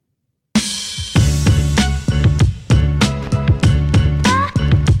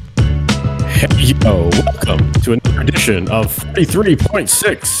Oh, welcome to another edition of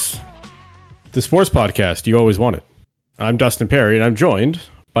 43.6, the sports podcast you always wanted. I'm Dustin Perry, and I'm joined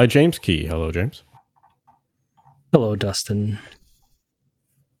by James Key. Hello, James. Hello, Dustin.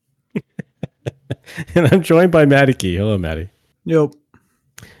 And I'm joined by Maddie Key. Hello, Maddie. Yep.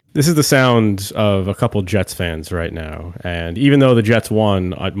 This is the sound of a couple Jets fans right now. And even though the Jets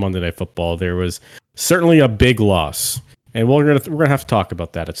won on Monday Night Football, there was certainly a big loss. And we're gonna have to talk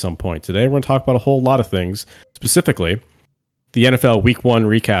about that at some point today. We're going to talk about a whole lot of things, specifically the NFL Week 1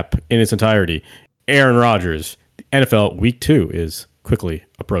 recap in its entirety. Aaron Rodgers, the NFL Week 2 is quickly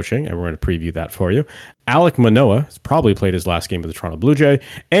approaching, and we're going to preview that for you. Alek Manoah has probably played his last game with the Toronto Blue Jay,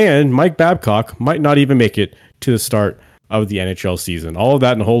 and Mike Babcock might not even make it to the start of the NHL season. All of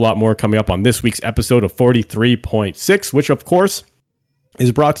that and a whole lot more coming up on this week's episode of 43.6, which of course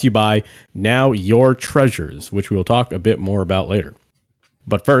is brought to you by Now Your Treasures, which we will talk a bit more about later.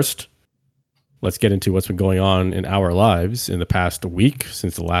 But first, let's get into what's been going on in our lives in the past week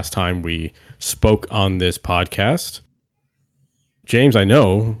since the last time we spoke on this podcast. James, I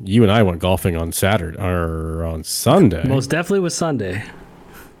know you and I went golfing on Saturday or on Sunday. Most definitely was Sunday.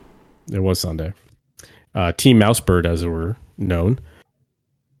 It was Sunday. Team Mousebird, as it were known.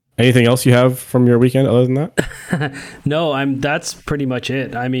 Anything else you have from your weekend other than that? No, that's pretty much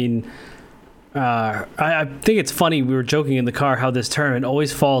it. I mean, I think it's funny. We were joking in the car how this tournament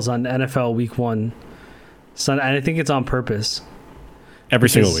always falls on NFL Week 1 Sunday, and I think it's on purpose. Every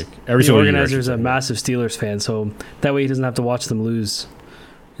single week. The organizer's a massive Steelers fan, so that way he doesn't have to watch them lose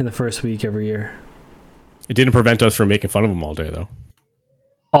in the first week every year. It didn't prevent us from making fun of them all day, though.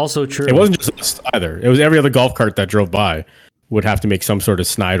 Also true. It wasn't just us either. It was every other golf cart that drove by would have to make some sort of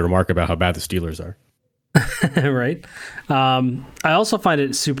snide remark about how bad the Steelers are. Right. I also find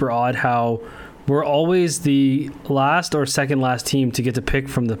it super odd how we're always the last or second last team to get to pick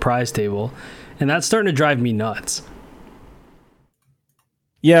from the prize table, and that's starting to drive me nuts.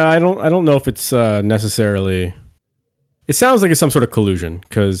 Yeah, I don't know if it's necessarily. It sounds like it's some sort of collusion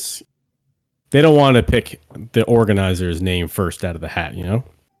because they don't want to pick the organizer's name first out of the hat, you know?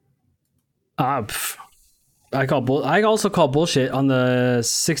 I also call bullshit on the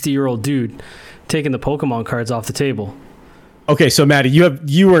 60-year-old dude taking the Pokemon cards off the table. Okay, so Maddie,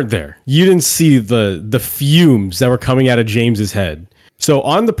 you weren't there. You didn't see the fumes that were coming out of James's head. So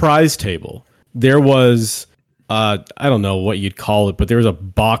on the prize table, there was I don't know what you'd call it, but there was a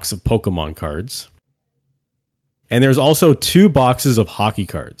box of Pokemon cards. And there's also 2 boxes of hockey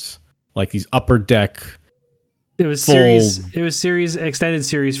cards, like these upper deck. It was extended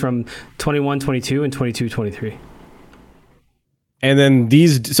series from 21-22 and 22-23. And then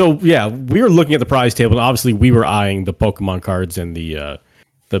so yeah, we were looking at the prize table, and obviously we were eyeing the Pokemon cards and the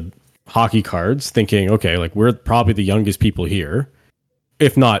hockey cards, thinking, okay, like we're probably the youngest people here,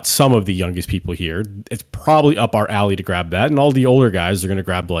 if not some of the youngest people here. It's probably up our alley to grab that, and all the older guys are going to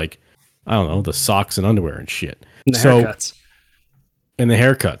grab, like, I don't know, the socks and underwear and shit. And the haircuts. And the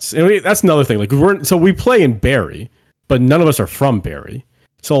haircuts. And that's another thing. Like we play in Barrie, but none of us are from Barrie.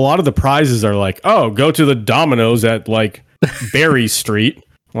 So a lot of the prizes are like, oh, go to the Domino's at like Barrie Street.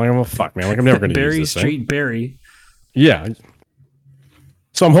 I'm like, well, fuck, man. Like, I'm never going to use this Barrie Street, thing. Barrie. Yeah.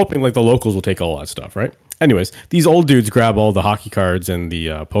 So I'm hoping like the locals will take all that stuff, right? Anyways, these old dudes grab all the hockey cards and the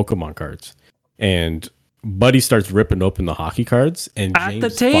Pokemon cards, and Buddy starts ripping open the hockey cards, and at James the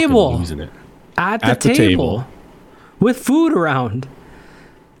table, losing it. At the table, with food around.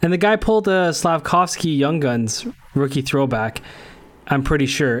 And the guy pulled a Slavkovsky Young Guns rookie throwback, I'm pretty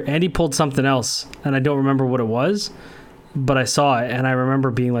sure. And he pulled something else, and I don't remember what it was, but I saw it, and I remember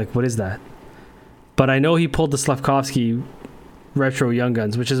being like, what is that? But I know he pulled the Slavkovsky Retro Young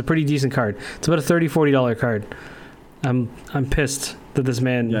Guns, which is a pretty decent card. It's about a $30-$40 card. I'm pissed that this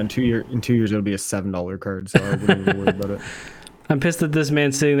man... Yeah, in 2 years it'll be a $7 card, so I wouldn't even worry about it. I'm pissed that this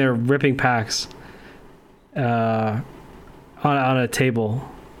man's sitting there ripping packs on a table.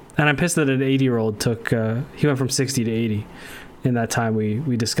 And I'm pissed that an 80-year-old he went from 60 to 80 in that time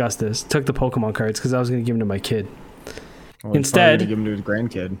we discussed this. Took the Pokemon cards because I was going to give them to my kid. Well, instead, give them to his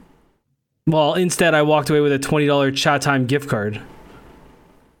grandkid. Well, instead I walked away with a $20 Chat Time gift card.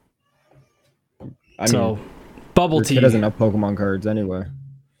 Bubble tea. Your kid has enough Pokemon cards anyway.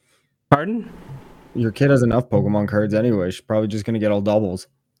 Pardon? Your kid has enough Pokemon cards anyway. She's probably just going to get all doubles.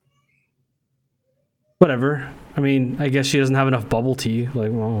 Whatever. I mean, I guess she doesn't have enough bubble tea.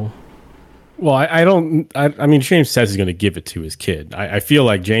 Like, well, I mean, James says he's going to give it to his kid. I feel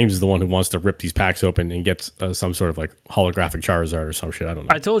like James is the one who wants to rip these packs open and gets some sort of like holographic Charizard or some shit. I don't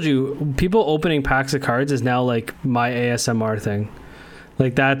know. I told you, people opening packs of cards is now like my ASMR thing.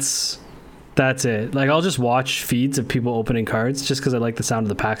 Like that's it. Like I'll just watch feeds of people opening cards just because I like the sound of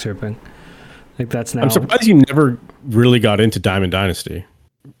the packs ripping. Like that's now. I'm surprised you never really got into Diamond Dynasty.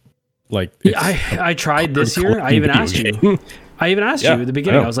 Like, I tried this year. I even asked you. I even asked you at the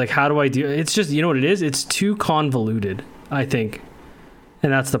beginning. I was like, how do I do it? It's just, you know what it is? It's too convoluted, I think.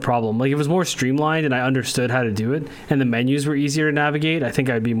 And that's the problem. Like, if it was more streamlined and I understood how to do it and the menus were easier to navigate, I think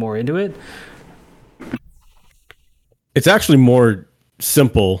I'd be more into it. It's actually more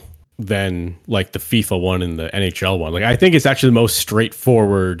simple than like the FIFA one and the NHL one. Like, I think it's actually the most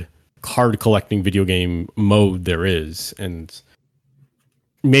straightforward card collecting video game mode there is. And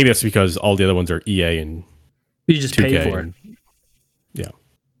maybe that's because all the other ones are EA and you just pay for it. Yeah.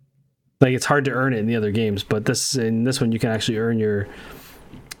 Like, it's hard to earn it in the other games, but in this one you can actually earn your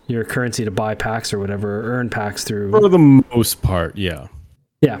currency to buy packs or whatever, or earn packs through. For the most part, yeah.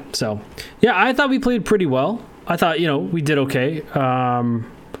 Yeah, so yeah, I thought we played pretty well. I thought, we did okay. I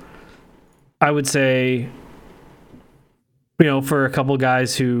would say, for a couple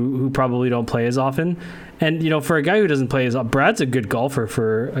guys who probably don't play as often, and for a guy who doesn't play as often, Brad's a good golfer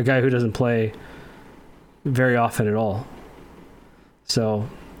for a guy who doesn't play very often at all. So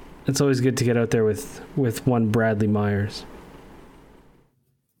it's always good to get out there with one Bradley Myers.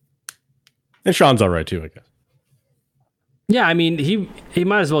 And Sean's all right too, I guess. Yeah, I mean, he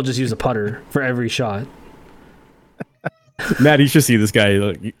might as well just use a putter for every shot. Matt, you should see this guy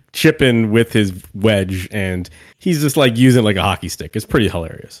like, chipping with his wedge, and he's just like using it like a hockey stick. It's pretty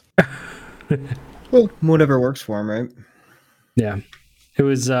hilarious. Well, whatever works for him, right? Yeah, it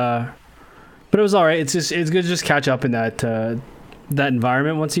was, but it was all right. It's good to just catch up in that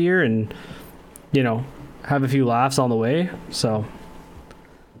environment once a year, and have a few laughs on the way. So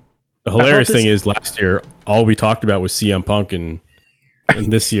the hilarious thing is, last year all we talked about was CM Punk, and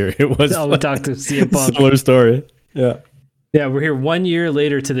this year it was. We talked to CM Punk. Similar story. Yeah. Yeah, we're here 1 year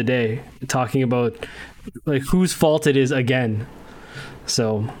later to the day talking about like whose fault it is again.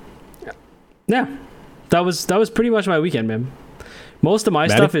 So, yeah, that was pretty much my weekend, man. Most of my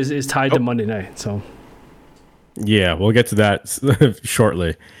stuff is tied to Monday night. So, yeah, we'll get to that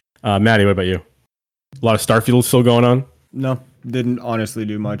shortly. Maddie, what about you? A lot of Starfield still going on? No, didn't honestly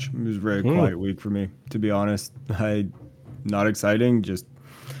do much. It was a very quiet week for me, to be honest. Not exciting. Just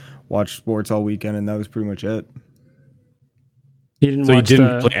watched sports all weekend, and that was pretty much it. You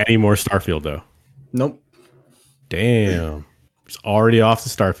didn't play any more Starfield, though? Nope. Damn. It's already off the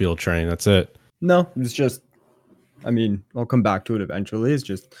Starfield train. That's it. No, it's just, I'll come back to it eventually. It's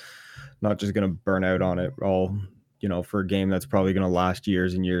just not just going to burn out on it all, for a game that's probably going to last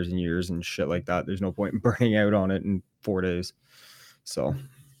years and years and years and shit like that. There's no point in burning out on it in 4 days. So.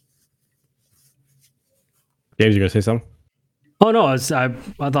 James, you going to say something? Oh, no. I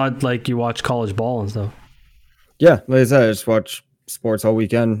thought like you watched college ball and stuff. Yeah, like I said, I just watch sports all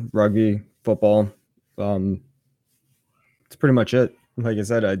weekend, rugby, football. It's pretty much it. Like I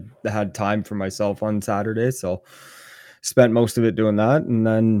said, I had time for myself on Saturday, so spent most of it doing that. And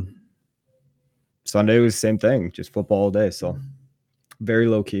then Sunday was the same thing, just football all day. So very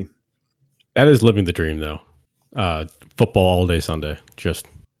low key. That is living the dream, though. Football all day Sunday. Just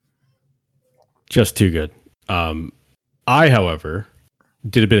too good. I, however,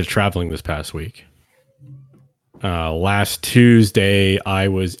 did a bit of traveling this past week. Last Tuesday, I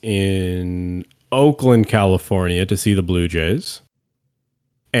was in Oakland, California to see the Blue Jays.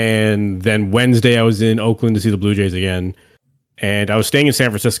 And then Wednesday, I was in Oakland to see the Blue Jays again. And I was staying in San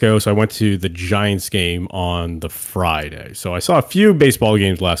Francisco, so I went to the Giants game on the Friday. So I saw a few baseball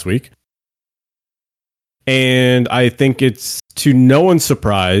games last week. And I think it's to no one's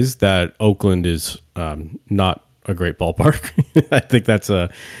surprise that Oakland is not a great ballpark. I think that's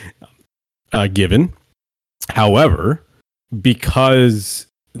a given. However, because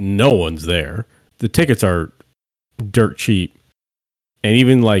no one's there, the tickets are dirt cheap. And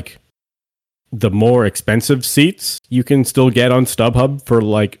even like the more expensive seats you can still get on StubHub for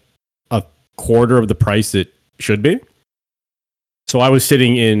like a quarter of the price it should be. So I was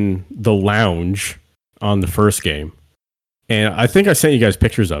sitting in the lounge on the first game. And I think I sent you guys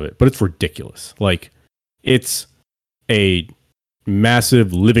pictures of it, but it's ridiculous. Like, it's a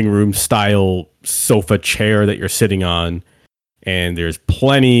massive living room style sofa chair that you're sitting on, and there's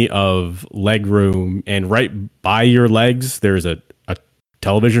plenty of leg room, and right by your legs there's a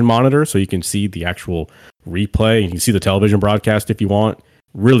television monitor so you can see the actual replay. You can see the television broadcast if you want.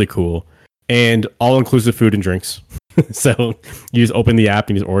 Really cool. And all inclusive food and drinks. So you just open the app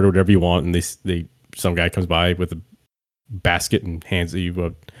and you just order whatever you want, and they some guy comes by with a basket and hands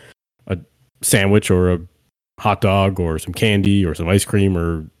you a sandwich or a hot dog or some candy or some ice cream.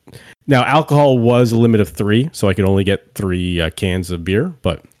 Or now alcohol was a limit of 3, so I could only get 3 cans of beer,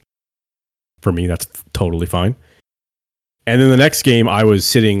 but for me that's totally fine. And then the next game, I was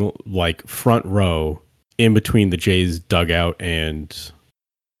sitting like front row in between the Jays dugout and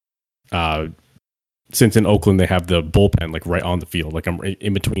since in Oakland they have the bullpen like right on the field, like I'm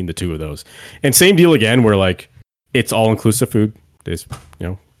in between the two of those. And same deal again, where like it's all inclusive food. They just,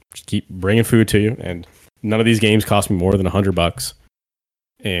 just keep bringing food to you, and none of these games cost me more than $100.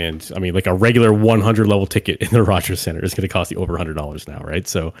 And I mean, like a regular 100 level ticket in the Rodgers Center is going to cost you over $100 now, right?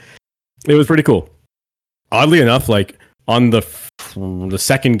 So it was pretty cool. Oddly enough, like on the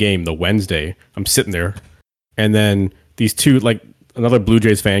second game, the Wednesday, I'm sitting there, and then these two, like another Blue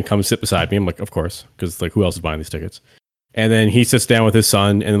Jays fan comes sit beside me. I'm like, of course, because like who else is buying these tickets? And then he sits down with his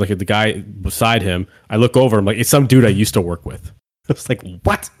son, and look at the guy beside him. I look over, I'm like, it's some dude I used to work with. I was like,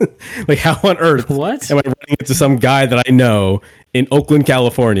 what? Like, how on earth what am I running into some guy that I know in Oakland,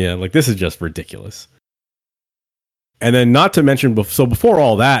 California? Like, this is just ridiculous. And then not to mention, so before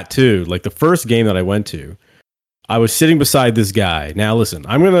all that too, like the first game that I went to, I was sitting beside this guy. Now listen,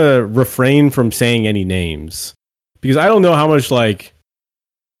 I'm going to refrain from saying any names because I don't know how much like,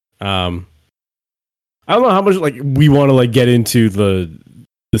 I don't know how much like we want to like get into the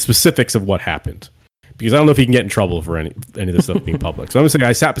specifics of what happened. Because I don't know if he can get in trouble for any of this stuff being public. So I'm just saying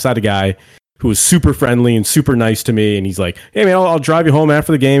I sat beside a guy who was super friendly and super nice to me. And he's like, hey, man, I'll drive you home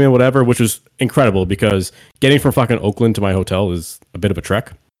after the game and whatever, which was incredible because getting from fucking Oakland to my hotel is a bit of a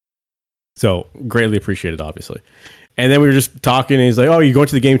trek. So greatly appreciated, obviously. And then we were just talking and he's like, oh, you're going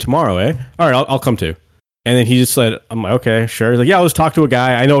to the game tomorrow, eh? All right, I'll come too. And then he just said, I'm like, okay, sure. He's like, yeah, I'll just talk to a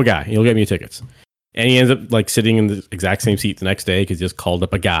guy. I know a guy. He'll get me tickets. And he ends up like sitting in the exact same seat the next day because he just called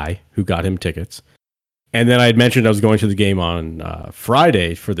up a guy who got him tickets. And then I had mentioned I was going to the game on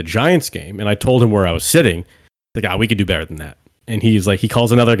Friday for the Giants game, and I told him where I was sitting. Like, we could do better than that. And he's like, he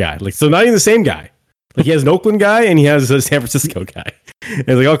calls another guy. Like, so not even the same guy. Like, he has an Oakland guy and he has a San Francisco guy. And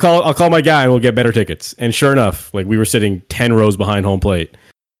he's like, I'll call my guy and we'll get better tickets. And sure enough, like we were sitting 10 rows behind home plate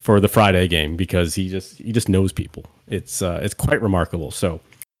for the Friday game because he just knows people. It's quite remarkable. So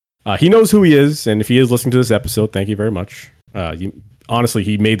he knows who he is, and if he is listening to this episode, thank you very much. Honestly,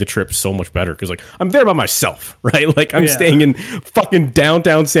 he made the trip so much better because, like, I'm there by myself, right? Like, I'm staying in fucking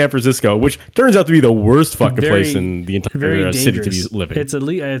downtown San Francisco, which turns out to be the worst fucking place in the entire city to be living. It's at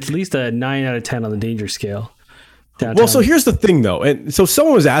least a 9 out of 10 on the danger scale. Downtown. Well, so here's the thing, though, and so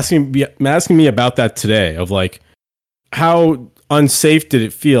someone was asking me about that today, of like, how unsafe did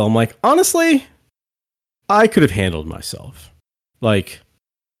it feel? I'm like, honestly, I could have handled myself. Like,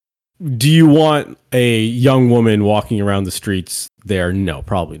 do you want a young woman walking around the streets there? No,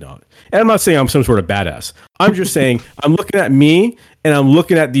 probably not. And I'm not saying I'm some sort of badass. I'm just saying I'm looking at me and I'm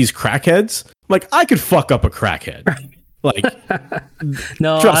looking at these crackheads. Like, I could fuck up a crackhead. Like,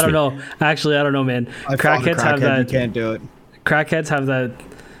 no, I don't know. Actually, I don't know, man. Crackheads have that. You can't do it. Crackheads have that.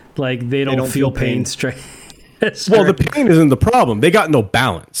 Like, they don't feel pain straight. Well, the pain isn't the problem. They got no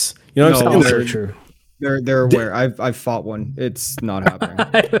balance. You know what I'm saying? True. They're aware. I've fought one. It's not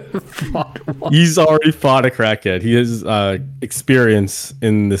happening. He's already fought a crackhead. He has experience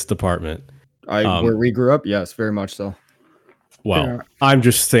in this department. Where we grew up, yes, very much so. Well, yeah. I'm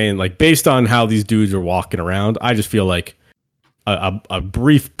just saying, like, based on how these dudes are walking around, I just feel like a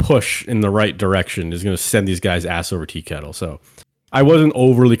brief push in the right direction is going to send these guys ass over tea kettle. So I wasn't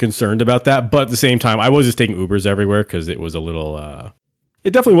overly concerned about that, but at the same time, I was just taking Ubers everywhere because it was a little.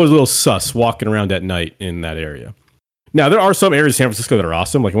 It definitely was a little sus walking around at night in that area. Now, there are some areas of San Francisco that are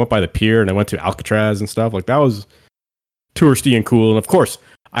awesome. Like, I went by the pier and I went to Alcatraz and stuff. Like, that was touristy and cool. And of course,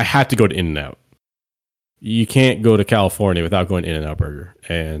 I had to go to In-N-Out. You can't go to California without going to In-N-Out Burger.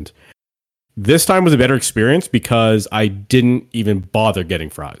 And this time was a better experience because I didn't even bother getting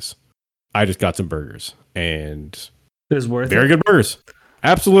fries. I just got some burgers. And it was worth it. Very good burgers.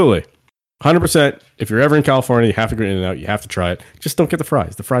 Absolutely. 100%. If you're ever in California, you have to go In-N-Out. You have to try it. Just don't get the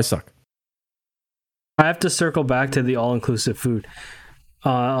fries. The fries suck. I have to circle back to the all-inclusive food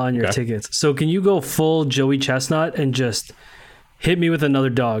on your tickets. So can you go full Joey Chestnut and just hit me with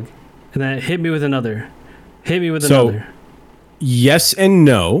another dog, and then hit me with another, another? Yes and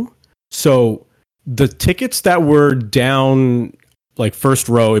no. So the tickets that were down like first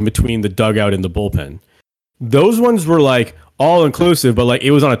row in between the dugout and the bullpen, those ones were like all inclusive, but like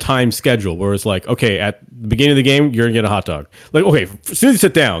it was on a time schedule where it's like, okay, at the beginning of the game, you're gonna get a hot dog. Like, okay, as soon as you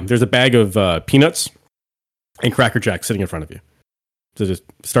sit down, there's a bag of peanuts and Cracker Jack sitting in front of you. So just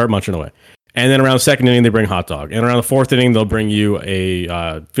start munching away. And then around the second inning, they bring hot dog. And around the fourth inning, they'll bring you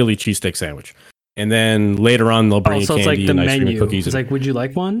a Philly cheesesteak sandwich. And then later on, they'll bring you candy and ice cream and cookies. It's like, would you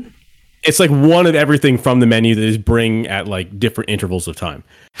like one? It's like one of everything from the menu that is bring at like different intervals of time.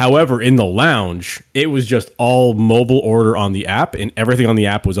 However, in the lounge, it was just all mobile order on the app, and everything on the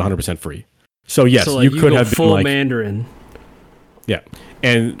app was 100% free. So yes, you could have full been like Mandarin. Yeah.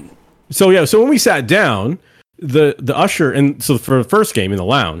 And so when we sat down, the usher, and so for the first game in the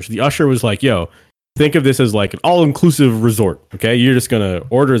lounge, the usher was like, yo, think of this as like an all-inclusive resort. Okay, you're just gonna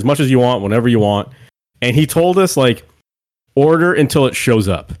order as much as you want, whenever you want. And he told us like, order until it shows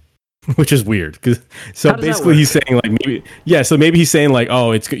up, which is weird. So basically he's saying like maybe he's saying like,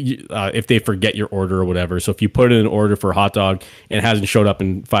 oh, it's if they forget your order or whatever. So if you put in an order for a hot dog and it hasn't showed up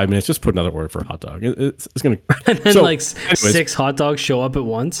in 5 minutes, just put another order for a hot dog. It's gonna and then anyways, 6 hot dogs show up at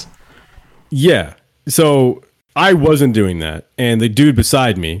once. Yeah. So I wasn't doing that, and the dude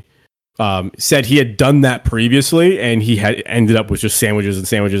beside me said he had done that previously, and he had ended up with just sandwiches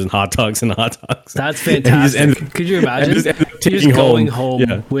and hot dogs and hot dogs. That's fantastic. Could you imagine? Just going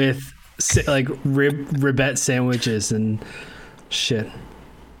home with like ribette sandwiches and shit.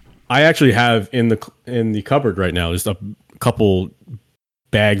 I actually have in the cupboard right now just a couple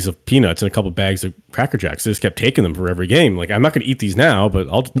bags of peanuts and a couple bags of Cracker Jacks. I just kept taking them for every game. Like, I'm not going to eat these now, but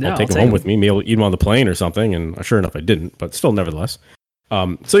I'll take them home with me. Maybe I'll eat them on the plane or something. And sure enough, I didn't, but still, nevertheless.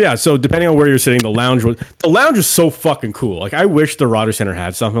 So depending on where you're sitting, the lounge is so fucking cool. Like, I wish the Rodgers Center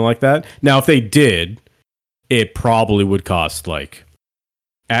had something like that. Now, if they did, it probably would cost like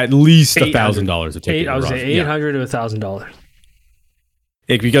at least $1,000 a ticket. I would say $800 to $1,000.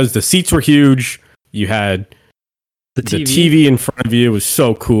 Because the seats were huge. You had the TV in front of you was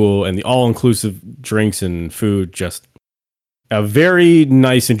so cool, and the all-inclusive drinks and food, just a very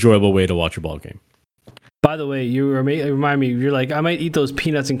nice, enjoyable way to watch a ball game. By the way, you remind me, you're like, I might eat those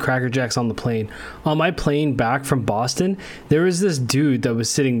peanuts and Cracker Jacks on the plane. On my plane back from Boston, there was this dude that was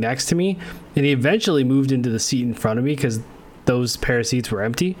sitting next to me, and he eventually moved into the seat in front of me because those pair of seats were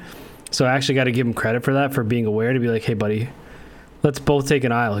empty. So I actually got to give him credit for that, for being aware to be like, hey, buddy, let's both take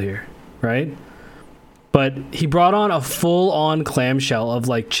an aisle here, right? But he brought on a full-on clamshell of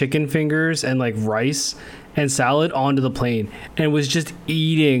like chicken fingers and like rice and salad onto the plane, and was just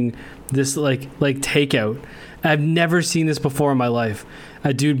eating this like takeout. I've never seen this before in my life.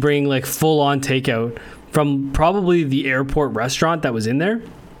 A dude bringing like full-on takeout from probably the airport restaurant that was in there,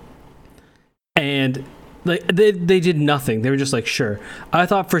 and like they did nothing. They were just like, sure. I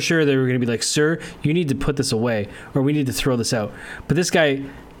thought for sure they were going to be like, sir, you need to put this away, or we need to throw this out. But this guy,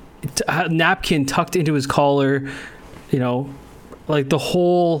 napkin tucked into his collar, like the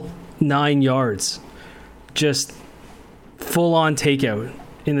whole 9 yards, just full on takeout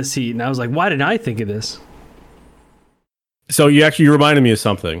in the seat. And I was like, why didn't I think of this? So you reminded me of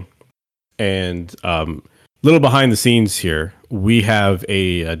something, and little behind the scenes here, we have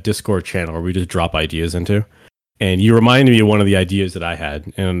a Discord channel where we just drop ideas into, and you reminded me of one of the ideas that I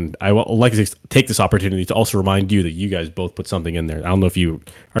had, and I would like to take this opportunity to also remind you that you guys both put something in there. I don't know if you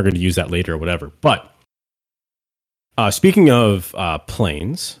are going to use that later or whatever, but speaking of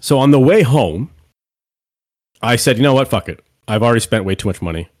planes, so on the way home, I said, you know what, fuck it. I've already spent way too much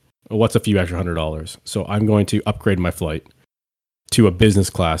money. What's a few extra $100? So I'm going to upgrade my flight to a business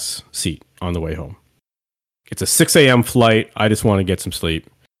class seat on the way home. It's a 6 a.m. flight. I just want to get some sleep.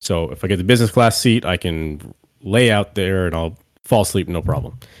 So if I get the business class seat, I can lay out there and I'll fall asleep, no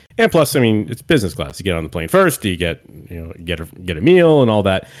problem. And plus, I mean, it's business class. You get on the plane first, you get a meal and all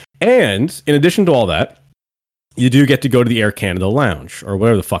that. And in addition to all that, you do get to go to the Air Canada lounge, or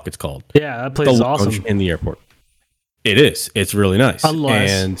whatever the fuck it's called. Yeah, that place is awesome. In the airport. It is. It's really nice.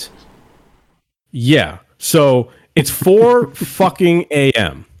 And yeah, so it's 4 fucking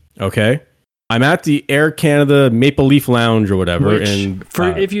a.m. Okay, I'm at the Air Canada Maple Leaf Lounge or whatever. And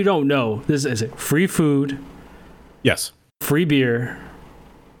if you don't know, this is it. Free food. Yes. Free beer.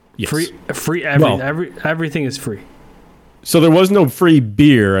 Yes. Free everything. Everything is free. So there was no free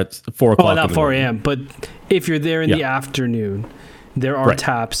beer at 4 o'clock. Oh, not 4 a.m. But if you're there in the afternoon, there are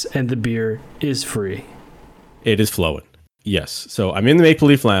taps and the beer is free. It is flowing. Yes. So I'm in the Maple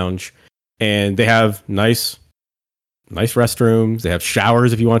Leaf Lounge, and they have nice restrooms. They have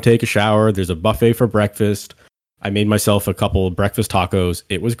showers if you want to take a shower. There's a buffet for breakfast. I made myself a couple of breakfast tacos.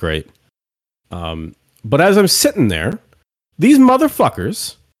 It was great. But as I'm sitting there, these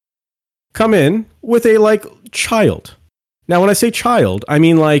motherfuckers come in with a child. Now, when I say child, I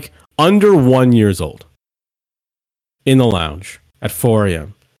mean under 1 year old in the lounge at 4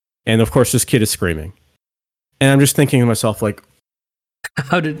 a.m. And of course, this kid is screaming. And I'm just thinking to myself,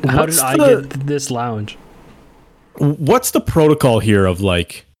 how did I get this lounge? What's the protocol here of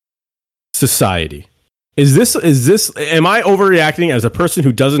society? Is this am I overreacting as a person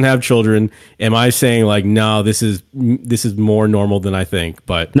who doesn't have children? Am I saying no, this is more normal than I think?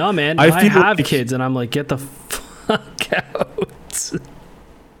 But no, man, I have kids, and I'm like, get the fuck out.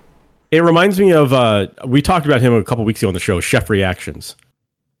 It reminds me of we talked about him a couple weeks ago on the show, Chef Reactions,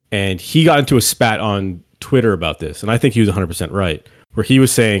 and he got into a spat on Twitter about this, and I think he was 100% right, where he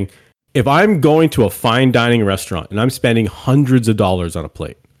was saying, if I'm going to a fine dining restaurant and I'm spending hundreds of dollars on a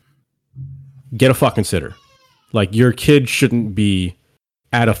plate, get a fucking sitter. Like, your kid shouldn't be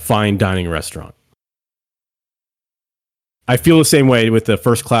at a fine dining restaurant. I feel the same way with the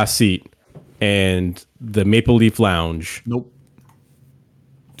first class seat and the Maple Leaf Lounge. Nope.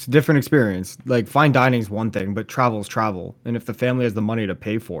 It's a different experience. Like, fine dining is one thing, but travel's travel. And if the family has the money to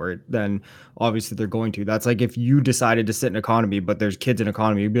pay for it, then obviously they're going to. That's like if you decided to sit in economy, but there's kids in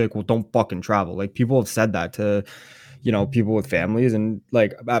economy, you'd be like, well, don't fucking travel. Like, people have said that to, people with families. And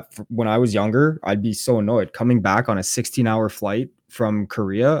like, when I was younger, I'd be so annoyed coming back on a 16-hour flight from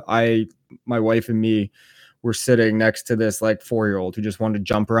Korea. My wife and me were sitting next to this like 4-year-old who just wanted to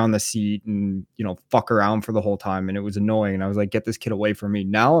jump around the seat and, fuck around for the whole time. And it was annoying. And I was like, get this kid away from me.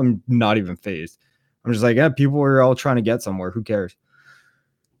 Now I'm not even phased. I'm just like, yeah, people are all trying to get somewhere. Who cares?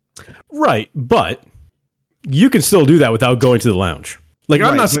 Right. But you can still do that without going to the lounge. Like,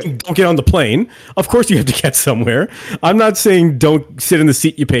 I'm not saying don't get on the plane. Of course you have to get somewhere. I'm not saying don't sit in the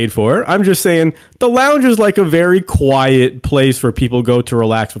seat you paid for. I'm just saying the lounge is like a very quiet place where people go to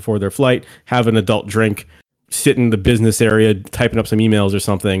relax before their flight, have an adult drink, sit in the business area, typing up some emails or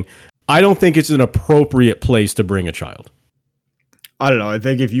something. I don't think it's an appropriate place to bring a child. I don't know. I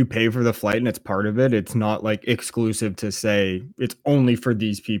think if you pay for the flight and it's part of it, it's not like exclusive to say it's only for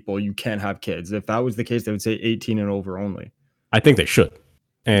these people. You can't have kids. If that was the case, they would say 18 and over only. I think they should.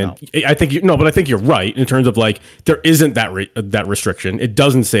 And no. I think but I think you're right in terms of like, there isn't that restriction. It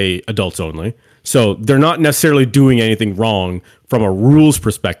doesn't say adults only. So they're not necessarily doing anything wrong from a rules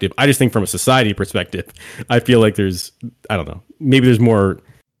perspective. I just think from a society perspective, I feel like I don't know, maybe there's more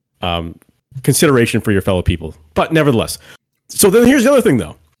consideration for your fellow people. But nevertheless, so then here's the other thing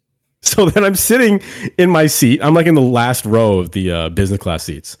though. So then I'm sitting in my seat. I'm like in the last row of the business class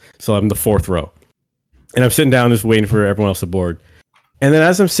seats. So I'm the fourth row. And I'm sitting down just waiting for everyone else to board. And then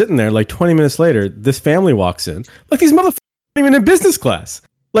as I'm sitting there, like 20 minutes later, this family walks in. Like, these motherfuckers aren't even in business class.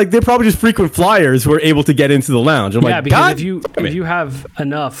 Like, they're probably just frequent flyers who are able to get into the lounge. I'm like, because if you have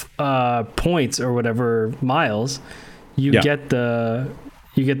enough points or whatever miles, you get the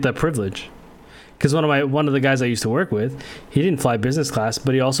privilege. Because one of the guys I used to work with, he didn't fly business class,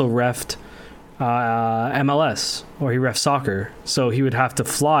 but he also reffed MLS, or he reffed soccer. So he would have to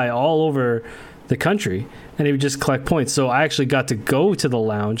fly all over the country, and he would just collect points. So I actually got to go to the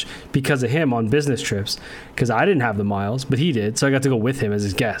lounge because of him on business trips, because I didn't have the miles, but he did. So I got to go with him as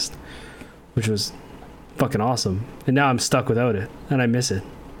his guest, which was fucking awesome. And now I'm stuck without it, and I miss it.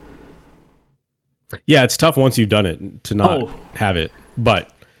 Yeah, it's tough once you've done it to not have it.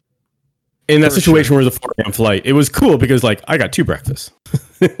 But in that situation where it was a 4 a.m. flight, it was cool because, like, I got 2 breakfasts.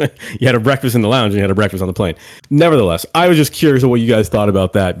 You had a breakfast in the lounge and you had a breakfast on the plane. Nevertheless, I was just curious of what you guys thought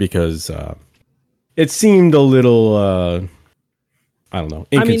about that, because it seemed a little, I don't know,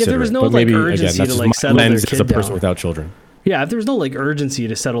 inconsiderate. I mean, if there was no like urgency to like settle their kid as a person down without children. Yeah, if there was no like urgency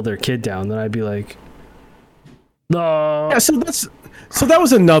to settle their kid down, then I'd be like, no. Yeah, so that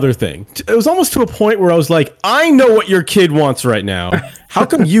was another thing. It was almost to a point where I was like, I know what your kid wants right now. How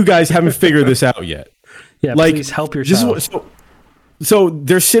come you guys haven't figured this out yet? Yeah, like, please help your child. So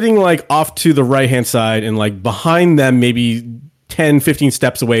they're sitting like off to the right hand side, and like behind them, maybe 10, 15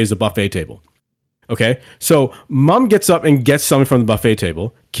 steps away is a buffet table. Okay, so mom gets up and gets something from the buffet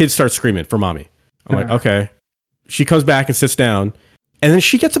table. Kids start screaming for mommy. I'm like, okay. She comes back and sits down, and then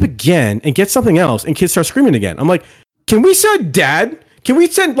she gets up again and gets something else, and kids start screaming again. I'm like, can we send dad? Can we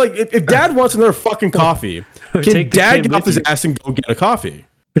send, like, if dad wants another fucking coffee, can dad get off his ass and go get a coffee?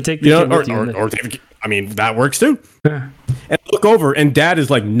 Or take the kid with you. Or I mean, that works too. And look over, and dad is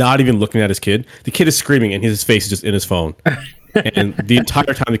like not even looking at his kid. The kid is screaming, and his face is just in his phone. And the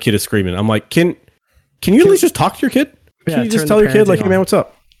entire time the kid is screaming, I'm like, Can you at least just talk to your kid? Can you just tell your kid, like, hey man, what's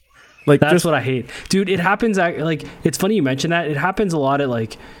up? Like, that's what I hate, dude. It happens like, it's funny you mention that. It happens a lot at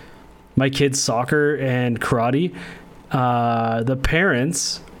like my kids' soccer and karate. The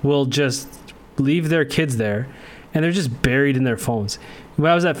parents will just leave their kids there, and they're just buried in their phones. When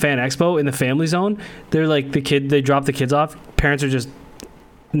I was at Fan Expo in the family zone, they're like they drop the kids off. Parents are just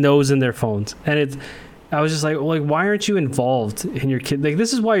nose in their phones, and I was just like, why aren't you involved in your kid? Like,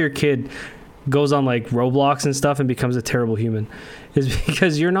 this is why your kid goes on like Roblox and stuff and becomes a terrible human, is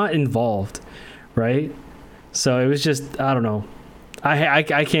because you're not involved, right? So it was just, I don't know, I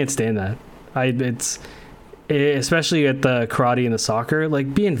can't stand that. Especially at the karate and the soccer,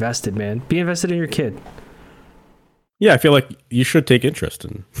 like, be invested, man. Be invested in your kid. Yeah, I feel like you should take interest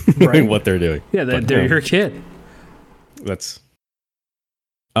in what they're doing. Yeah, they're your kid. That's.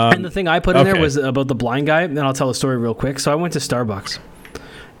 And the thing I put in there was about the blind guy, and I'll tell the story real quick. So I went to Starbucks,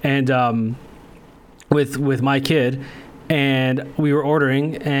 and with my kid, and we were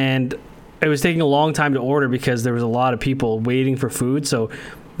ordering, and it was taking a long time to order because there was a lot of people waiting for food. So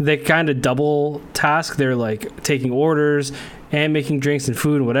they kind of double task. They're like taking orders and making drinks and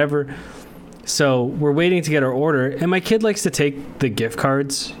food and whatever. So we're waiting to get our order, and my kid likes to take the gift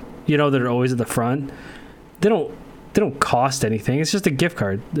cards, that are always at the front. They don't cost anything. It's just a gift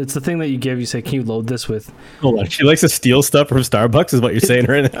card. It's the thing that you give. You say, "Can you load this with?" Hold on. She likes to steal stuff from Starbucks, is what you're saying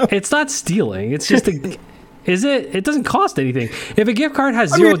right now? It's not stealing. It's just is it? It doesn't cost anything. If a gift card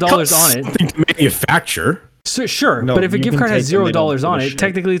has $0 on it, something to manufacture. So, sure, No, but if a you gift can card has take them, they don't $0 give on a it, shit.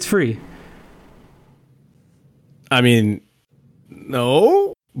 technically it's free. I mean,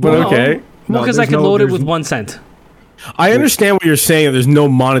 no, but Well, okay. Well, No, because I there's can no- load it there's with n- 1 cent. I understand what you're saying. That there's no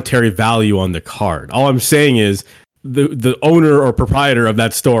monetary value on the card. All I'm saying is the owner or proprietor of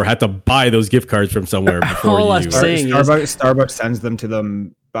that store had to buy those gift cards from somewhere before All you. I'm saying is- Starbucks sends them to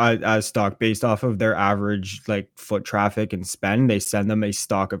them as stock based off of their average like foot traffic and spend. They send them a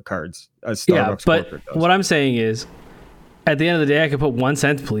stock of cards. As Starbucks Yeah, but corporate does. what I'm saying is, at the end of the day, I could put 1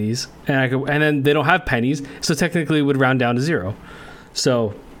 cent, please, and then they don't have pennies, so technically it would round down to 0.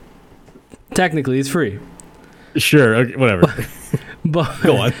 So technically it's free. Sure, okay, whatever. But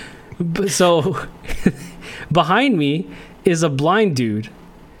Go on. so behind me is a blind dude,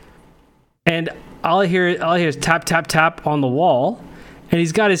 and all I hear is tap tap tap on the wall, and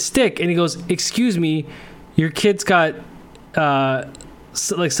he's got his stick, and he goes, "Excuse me, your kid's got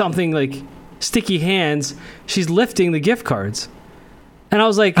like something like sticky hands. She's lifting the gift cards," and I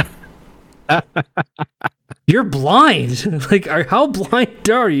was like, "You're blind. Like, how blind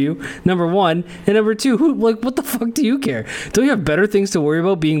are you? Number one, and number two, what the fuck do you care? Don't you have better things to worry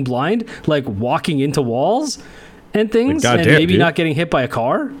about being blind, like walking into walls and things, and goddamn, maybe dude. not getting hit by a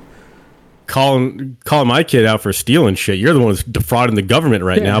car?" Calling my kid out for stealing shit. You're the one who's defrauding the government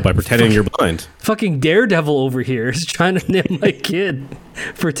right now by pretending you're blind. Fucking Daredevil over here is trying to nip my kid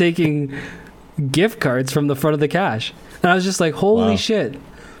for taking gift cards from the front of the cash, and I was just like, "Holy Wow. shit!"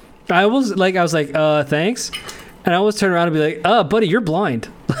 I was like, "Thanks," and I always turn around and be like, buddy, you're blind.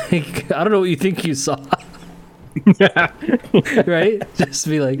 Like, I don't know what you think you saw." Right? Just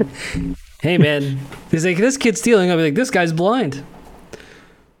be like, "Hey, man," he's like, "This kid's stealing." I'll be like, "This guy's blind."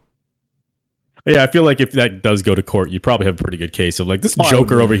 Yeah, I feel like if that does go to court, you probably have a pretty good case of like this Oh, I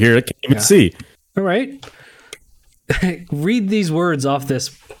joker agree. over here that can't even Yeah. see. All right. Read these words off this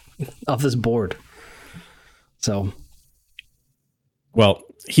board. So, Well,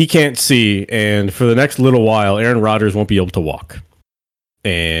 he can't see, and for the next little while, Aaron Rodgers won't be able to walk.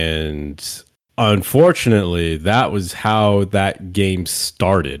 And unfortunately, that was how that game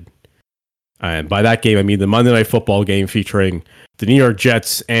started. And by that game, I mean the Monday Night Football game featuring the New York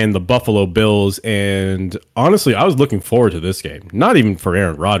Jets and the Buffalo Bills. And honestly, I was looking forward to this game. Not even for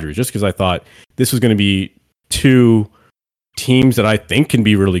Aaron Rodgers, just because I thought this was going to be two teams that I think can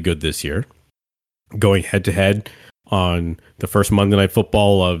be really good this year, going head to head on the first Monday Night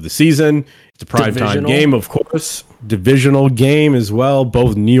Football of the season. It's a primetime Divisional. game, of course. Divisional game as well,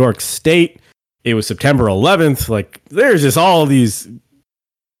 both New York State. It was September 11th. Like, there's just all these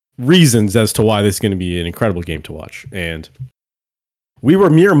reasons as to why this is going to be an incredible game to watch. And we were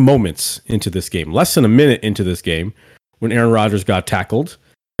mere moments into this game, less than a minute into this game, when Aaron Rodgers got tackled,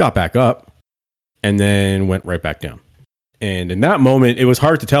 got back up, and then went right back down. And in that moment, it was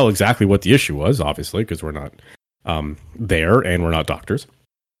hard to tell exactly what the issue was, obviously, because we're not there and we're not doctors.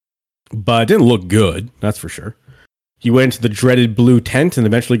 But it didn't look good, that's for sure. He went to the dreaded blue tent and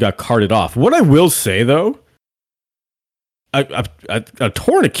eventually got carted off. What I will say, though, a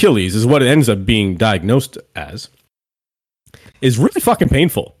torn Achilles is what it ends up being diagnosed as, is really fucking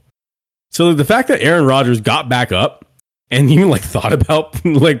painful. So the fact that Aaron Rodgers got back up and even like thought about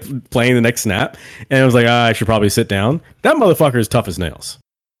like playing the next snap and was like, I should probably sit down. That motherfucker is tough as nails.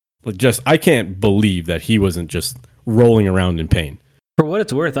 Like, just, I can't believe that he wasn't just rolling around in pain. for what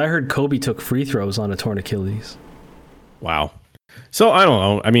it's worth, I heard Kobe took free throws on a torn Achilles. Wow. So I don't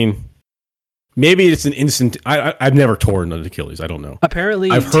know. I mean, maybe it's an instant. I've never torn an Achilles. I don't know. Apparently,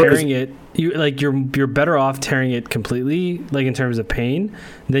 I've heard tearing it, you're better off tearing it completely, like in terms of pain,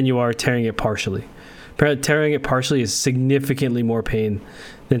 than you are tearing it partially. Tearing it partially is significantly more pain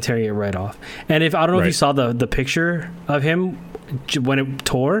than tearing it right off. And if I don't know if you Right. saw the picture of him when it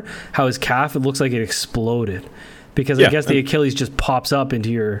tore, how his calf, it looks like it exploded because I Yeah, guess the Achilles just pops up into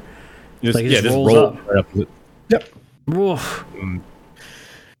your. Just, Like, it yeah, just just rolls roll up. right up. Yep. Oof.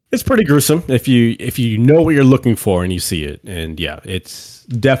 It's pretty gruesome if you know what you're looking for and you see it. And yeah, it's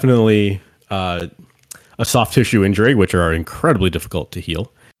definitely a soft tissue injury, which are incredibly difficult to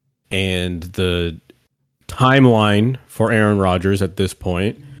heal. And the timeline for Aaron Rodgers at this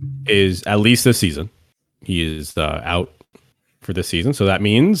point is at least this season. He is out for this season. So that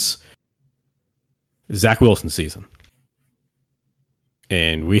means Zach Wilson's season.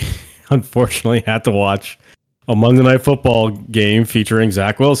 And we unfortunately had to watch a Monday Night Football game featuring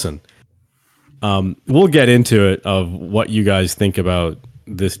Zach Wilson. We'll get into it of what you guys think about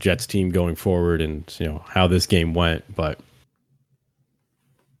this Jets team going forward and how this game went. But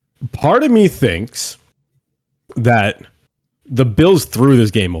part of me thinks that the Bills threw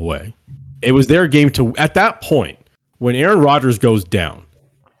this game away. It was their game to, at that point, when Aaron Rodgers goes down.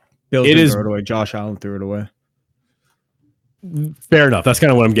 Bills threw it away. Josh Allen threw it away. Fair enough. That's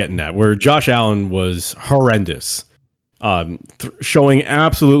kind of what I'm getting at, where Josh Allen was horrendous, showing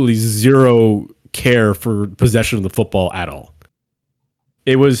absolutely zero care for possession of the football at all.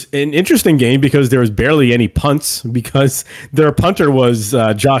 It was an interesting game because there was barely any punts because their punter was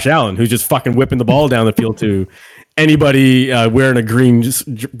Josh Allen, who's just fucking whipping the ball down the field to anybody wearing a green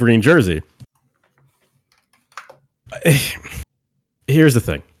jersey. Here's the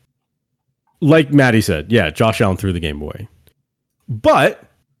thing. Like Maddie said, yeah, Josh Allen threw the game away. But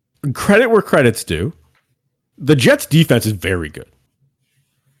credit where credit's due. The Jets defense is very good.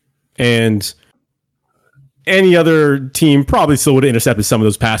 And any other team probably still would have intercepted some of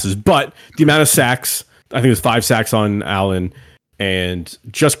those passes. But the amount of sacks, I think it was 5 sacks on Allen, and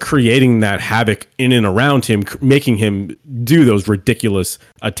just creating that havoc in and around him, making him do those ridiculous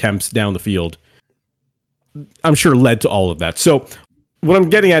attempts down the field, I'm sure led to all of that. So what I'm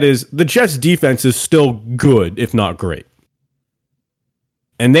getting at is the Jets defense is still good, if not great.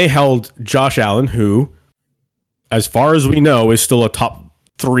 And they held Josh Allen, who, as far as we know, is still a top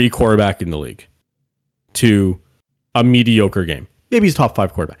 3 quarterback in the league, to a mediocre game. Maybe he's top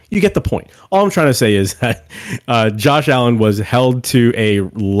 5 quarterback. You get the point. All I'm trying to say is that Josh Allen was held to a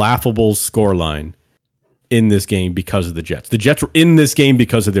laughable scoreline in this game because of the Jets. The Jets were in this game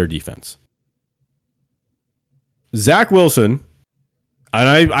because of their defense. Zach Wilson,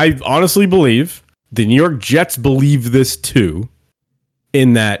 and I honestly believe the New York Jets believe this too,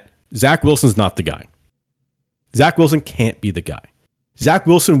 in that Zach Wilson's not the guy. Zach Wilson can't be the guy. Zach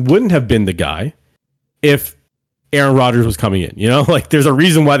Wilson wouldn't have been the guy if Aaron Rodgers was coming in. There's a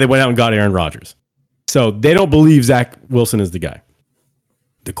reason why they went out and got Aaron Rodgers. So they don't believe Zach Wilson is the guy.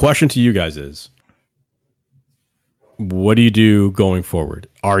 The question to you guys is, what do you do going forward?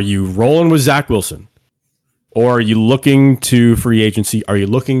 Are you rolling with Zach Wilson? Or are you looking to free agency? Are you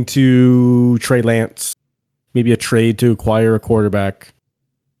looking to Trey Lance? Maybe a trade to acquire a quarterback?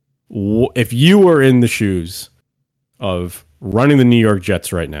 If you were in the shoes of running the New York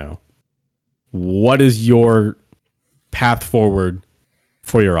Jets right now, what is your path forward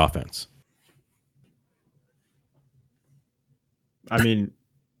for your offense? I mean,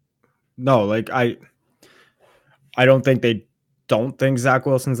 no, I don't think they don't think Zach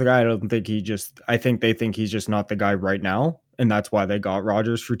Wilson's the guy. I think they think he's just not the guy right now. And that's why they got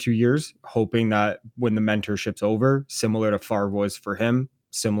Rodgers for 2 years, hoping that when the mentorship's over, similar to Favre was for him,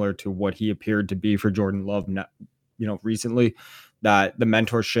 similar to what he appeared to be for Jordan Love, recently, that the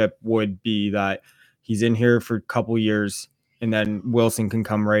mentorship would be that he's in here for a couple years and then Wilson can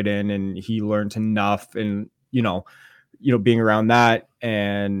come right in and he learned enough and, being around that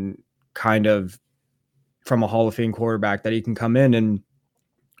and kind of from a Hall of Fame quarterback that he can come in and,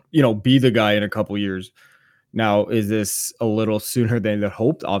 be the guy in a couple years. Now, is this a little sooner than they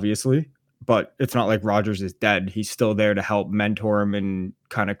hoped? Obviously, but it's not like Rodgers is dead. He's still there to help mentor him and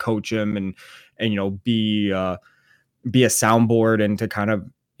kind of coach him and be a soundboard and to kind of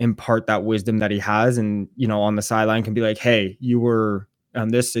impart that wisdom that he has. And, on the sideline can be like, hey, you were on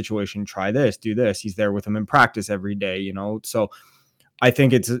this situation, try this, do this. He's there with him in practice every day, So I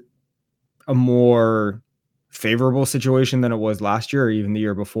think it's a more favorable situation than it was last year or even the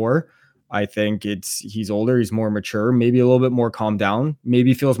year before. I think he's older, he's more mature, maybe a little bit more calmed down,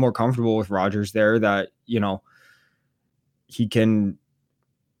 maybe feels more comfortable with Rodgers there that, he can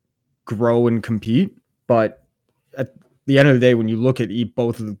grow and compete. But at the end of the day, when you look at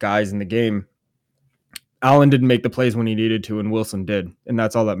both of the guys in the game, Allen didn't make the plays when he needed to, and Wilson did. And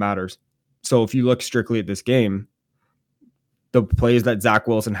that's all that matters. So if you look strictly at this game, the plays that Zach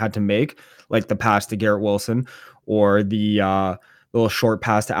Wilson had to make, like the pass to Garrett Wilson or the little short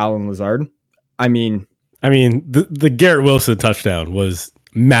pass to Alan Lazard. I mean, the Garrett Wilson touchdown was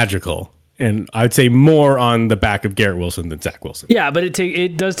magical, and I'd say more on the back of Garrett Wilson than Zach Wilson. Yeah, but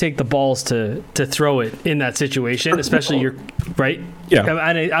it does take the balls to throw it in that situation, especially you're right. Yeah,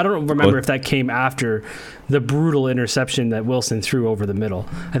 I don't remember if that came after the brutal interception that Wilson threw over the middle.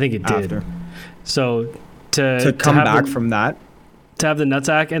 I think it did. After. So to come back from that, to have the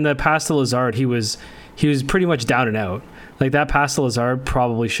nutsack and the pass to Lazard, he was pretty much down and out. Like that pass to Lazard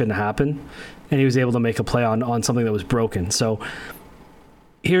probably shouldn't happen, and he was able to make a play on something that was broken. So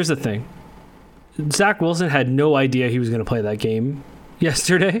here's the thing. Zach Wilson had no idea he was going to play that game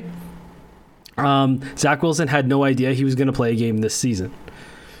yesterday. Zach Wilson had no idea he was going to play a game this season.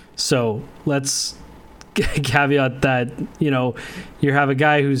 So let's caveat that, you have a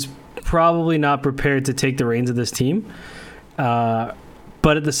guy who's probably not prepared to take the reins of this team. But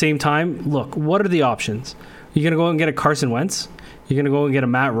at the same time, look, what are the options? You're going to go and get a Carson Wentz? You're going to go and get a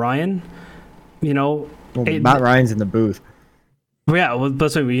Matt Ryan? Matt Ryan's in the booth. Yeah, well,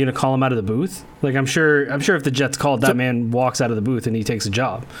 that's what you're going to call him out of the booth? Like, I'm sure if the Jets called, that man walks out of the booth and he takes a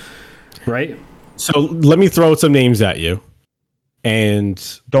job, right? So let me throw some names at you.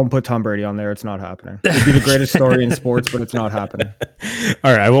 And don't put Tom Brady on there. It's not happening. It'd be the greatest story in sports, but it's not happening.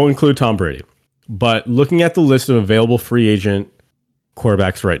 All right, I won't include Tom Brady. But looking at the list of available free agent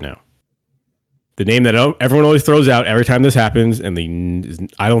quarterbacks right now, the name that everyone always throws out every time this happens, and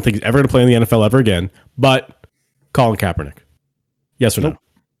I don't think he's ever going to play in the NFL ever again, but Colin Kaepernick. Yes or nope.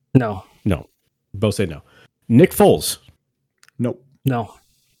 No? No. Both say no. Nick Foles. Nope. No.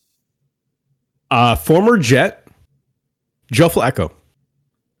 Former Jet, Joe Flacco.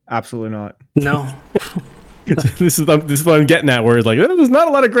 Absolutely not. No. This is what I'm getting at, where it's like, there's not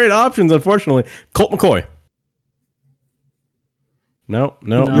a lot of great options, unfortunately. Colt McCoy. No.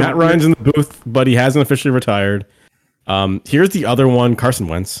 Matt Ryan's in the booth, but he hasn't officially retired. Here's the other one, Carson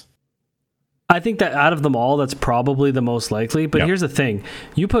Wentz. I think that out of them all, that's probably the most likely. But Here's the thing.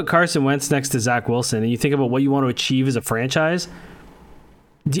 You put Carson Wentz next to Zach Wilson, and you think about what you want to achieve as a franchise.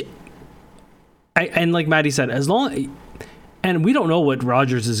 And like Maddie said, and we don't know what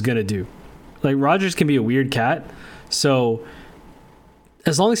Rodgers is going to do. Like, Rodgers can be a weird cat. So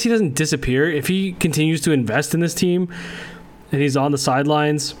as long as he doesn't disappear, if he continues to invest in this team and he's on the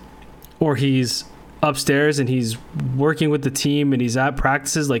sidelines or he's upstairs and he's working with the team and he's at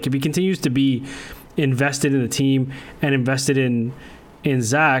practices, like if he continues to be invested in the team and invested in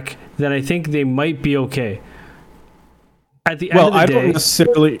Zach, then I think they might be okay. At the end of the day, don't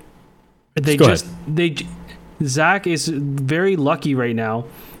necessarily. Zach is very lucky right now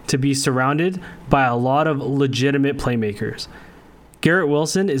to be surrounded by a lot of legitimate playmakers. Garrett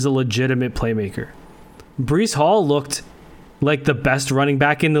Wilson is a legitimate playmaker. Breece Hall looked like the best running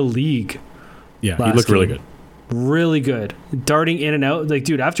back in the league. Yeah, he looked really good. Really good. Darting in and out. Like,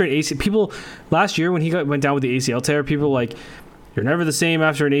 dude, after an ACL, people last year when he went down with the ACL tear, people were like, you're never the same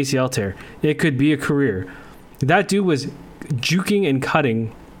after an ACL tear. It could be a career. That dude was juking and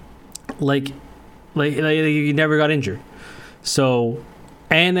cutting like he never got injured. So,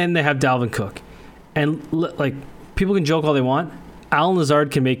 and then they have Dalvin Cook. And like, people can joke all they want. Alan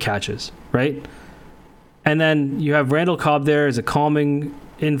Lazard can make catches, right? And then you have Randall Cobb there as a calming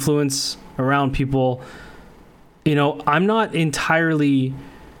influence around people. I'm not entirely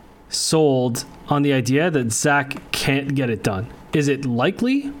sold on the idea that Zach can't get it done. Is it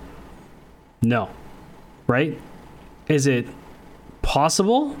likely? No. Right? Is it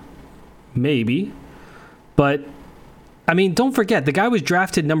possible? Maybe. But, I mean, don't forget, the guy was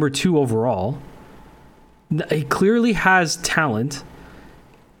drafted number 2 overall. He clearly has talent.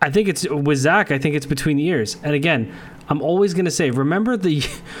 I think it's with Zach, I think it's between the ears. And again, I'm always going to say, remember the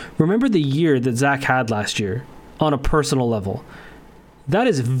year that Zach had last year on a personal level. That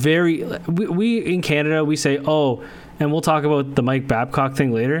is very, we in Canada, we say, oh, and we'll talk about the Mike Babcock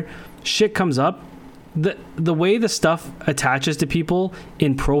thing later. Shit comes up. The way the stuff attaches to people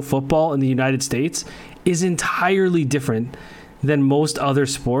in pro football in the United States is entirely different than most other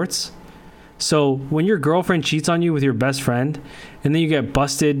sports. So when your girlfriend cheats on you with your best friend and then you get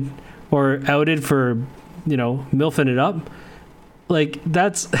busted or outed for, milfing it up, like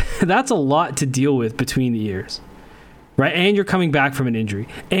that's a lot to deal with between the ears, right? And you're coming back from an injury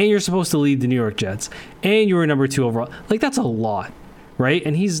and you're supposed to lead the New York Jets and you were number 2 overall. Like, that's a lot, right?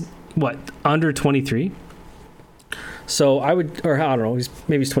 And he's under 23. So I don't know,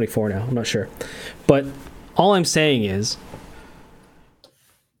 maybe he's 24 now. I'm not sure. But all I'm saying is,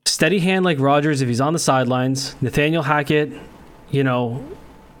 steady hand like Rodgers if he's on the sidelines, Nathaniel Hackett,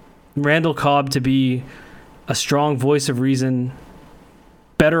 Randall Cobb to be a strong voice of reason,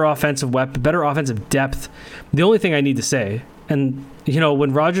 better offensive weapon, better offensive depth. The only thing I need to say, and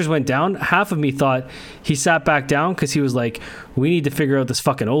when Rodgers went down, half of me thought he sat back down because he was like, we need to figure out this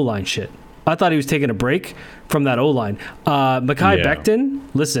fucking O-line shit. I thought he was taking a break from that O-line. Mekhi Becton,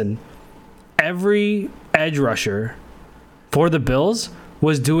 listen, every edge rusher for the Bills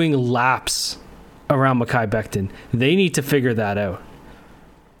was doing laps around Mekhi Becton. They need to figure that out.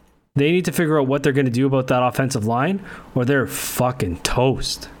 They need to figure out what they're going to do about that offensive line, or they're fucking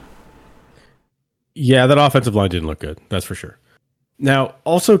toast. Yeah, that offensive line didn't look good. That's for sure. Now,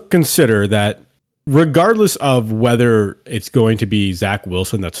 also consider that regardless of whether it's going to be Zach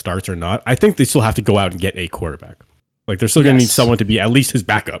Wilson that starts or not, I think they still have to go out and get a quarterback. Like they're still going to need someone to be at least his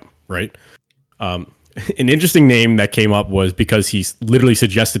backup, right? An interesting name that came up was because he literally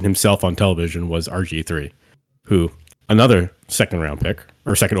suggested himself on television was RG3, who another second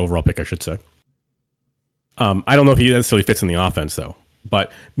overall pick, I should say. I don't know if he necessarily fits in the offense though,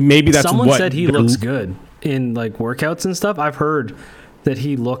 but maybe that's someone said he looks good in like workouts and stuff. I've heard that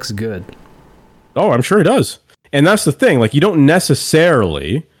he looks good. Oh, I'm sure he does. And that's the thing. Like, you don't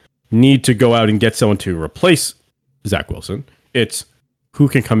necessarily need to go out and get someone to replace Zach Wilson. It's who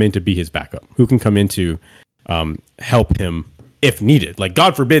can come in to be his backup, who can come in to help him if needed. Like,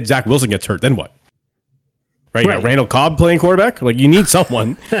 God forbid Zach Wilson gets hurt, then what? Right? You got Randall Cobb playing quarterback? Like, you need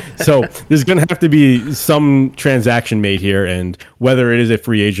someone. So there's going to have to be some transaction made here. And whether it is a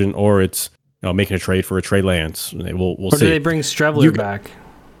free agent or it's making a trade for a Trey Lance, we'll see. Or do they bring Strevler back?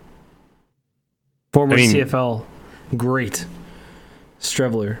 Former CFL great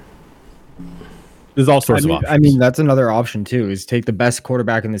Strevler. There's all sorts of options. I mean, that's another option too, is take the best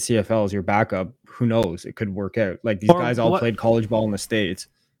quarterback in the CFL as your backup. Who knows? It could work out. Like these guys all played college ball in the States.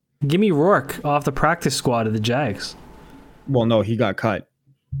 Give me Rourke off the practice squad of the Jags. Well, no, he got cut.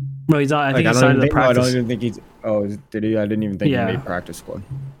 No, he's not. I think he signed to the practice. I don't even think he's. Oh, did he? I didn't even think he made practice squad.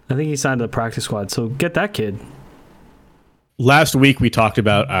 I think he signed to the practice squad. So get that kid. Last week we talked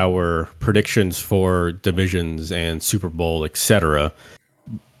about our predictions for divisions and Super Bowl, etc.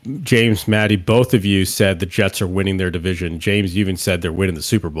 James, Maddie, both of you said the Jets are winning their division. James, you even said they're winning the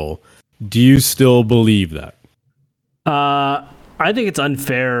Super Bowl. Do you still believe that? I think it's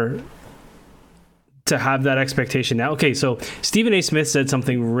unfair to have that expectation now. Okay, so Stephen A. Smith said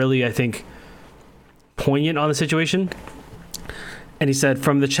something really, I think, poignant on the situation. And he said,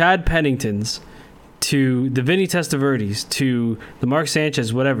 from the Chad Penningtons to the Vinny Testaverdes to the Mark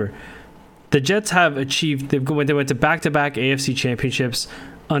Sanchez, whatever, the Jets have achieved, they went to back-to-back AFC championships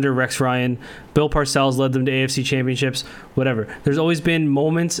under Rex Ryan. Bill Parcells led them to AFC championships, whatever. There's always been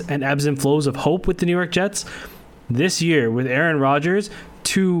moments and ebbs and flows of hope with the New York Jets. This year, with Aaron Rodgers,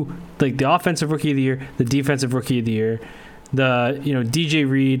 to like the offensive rookie of the year, the defensive rookie of the year, the DJ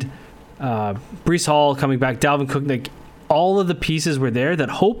Reed, Breece Hall coming back, Dalvin Cook, like all of the pieces were there that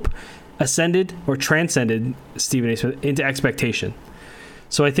hope ascended or transcended Stephen A. Smith into expectation.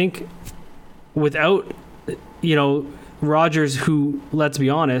 So I think without Rodgers, who, let's be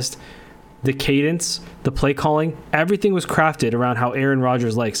honest, the cadence, the play calling, everything was crafted around how Aaron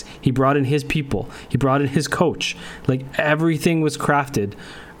Rodgers likes. He brought in his people. He brought in his coach. Like everything was crafted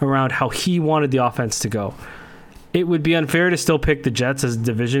around how he wanted the offense to go. It would be unfair to still pick the Jets as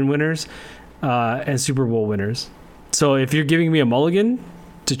division winners and Super Bowl winners. So if you're giving me a mulligan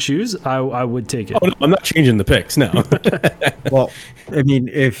to choose, I would take it. Oh, no, I'm not changing the picks, no. Well, I mean,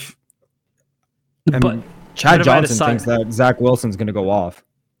 Chad Johnson thinks that Zach Wilson's going to go off.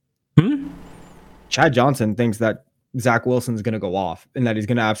 Chad Johnson thinks that Zach Wilson's going to go off and that he's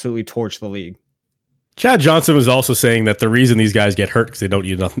going to absolutely torch the league. Chad Johnson was also saying that the reason these guys get hurt because they don't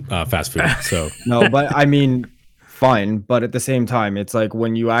eat enough fast food. So no, but I mean, fine. But at the same time, it's like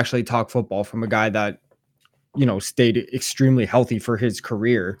when you actually talk football from a guy that, stayed extremely healthy for his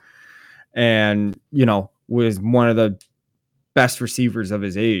career and, was one of the best receivers of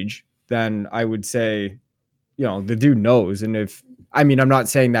his age, then I would say, the dude knows. And I'm not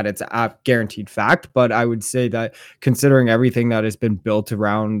saying that it's a guaranteed fact, but I would say that considering everything that has been built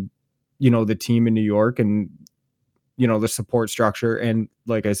around, the team in New York and, the support structure. And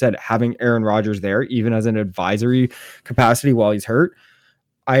like I said, having Aaron Rodgers there, even as an advisory capacity while he's hurt,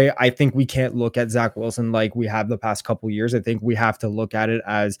 I think we can't look at Zach Wilson like we have the past couple of years. I think we have to look at it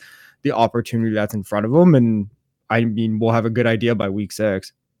as the opportunity that's in front of him. And we'll have a good idea by week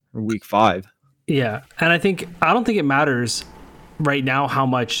 6 or week 5. Yeah. And I don't think it matters right now how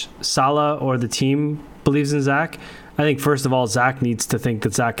much Salah or the team believes in Zach. I think first of all, Zach needs to think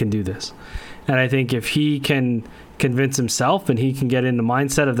that Zach can do this. And I think if he can convince himself and he can get in the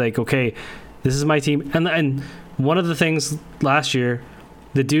mindset of like, okay, this is my team. And one of the things last year,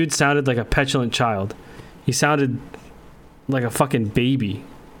 the dude sounded like a petulant child. He sounded like a fucking baby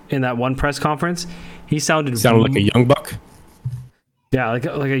in that one press conference. He sounded like a young buck. Yeah, like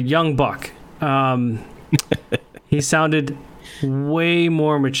a young buck. He sounded way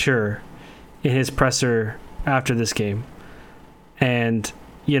more mature in his presser after this game. And,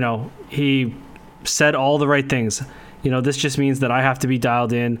 he said all the right things. This just means that I have to be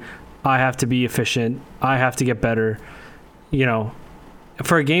dialed in. I have to be efficient. I have to get better.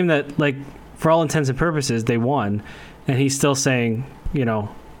 For a game that, like, for all intents and purposes, they won. And he's still saying,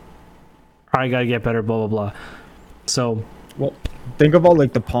 I got to get better, blah, blah, blah. So, well, think about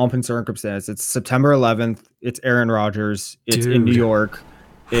like the pomp and circumstance. It's September 11th. It's Aaron Rodgers. It's in New York.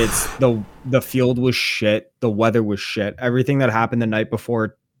 It's the field was shit. The weather was shit. Everything that happened the night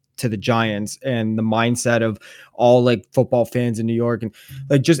before to the Giants and the mindset of all like football fans in New York and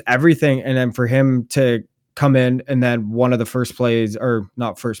like just everything. And then for him to come in and then one of the first plays, or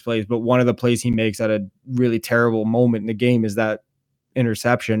not first plays, but one of the plays he makes at a really terrible moment in the game is that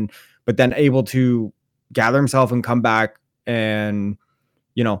interception, but then able to gather himself and come back and,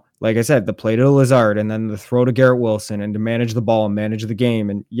 you know, like I said, the play to Lazard and then the throw to Garrett Wilson and to manage the ball and manage the game.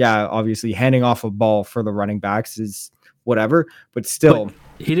 And yeah, obviously handing off a ball for the running backs is whatever, but still, but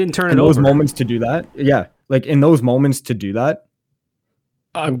he didn't turn in it those over. moments to do that. Yeah. Like in those moments to do that.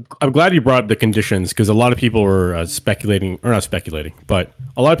 I'm glad you brought up the conditions because a lot of people were speculating, or not speculating, but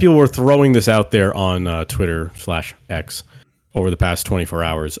a lot of people were throwing this out there on Twitter/X over the past 24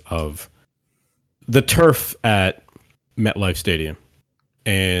 hours of the turf at MetLife Stadium.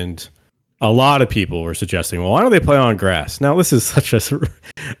 And a lot of people were suggesting, well, why don't they play on grass? Now, this is such a...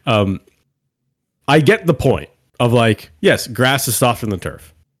 I get the point of like, yes, grass is softer than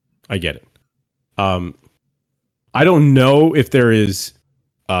turf. I get it. I don't know if there is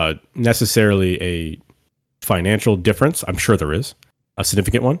necessarily a financial difference. I'm sure there is a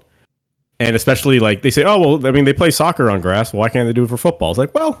significant one. And especially like they say, oh, well, I mean, they play soccer on grass. Why can't they do it for football? It's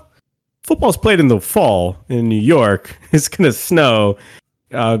like, well, football's played in the fall in New York. It's going to snow.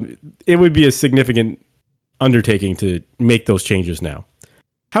 It would be a significant undertaking to make those changes now.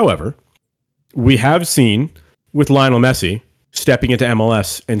 However, we have seen with Lionel Messi stepping into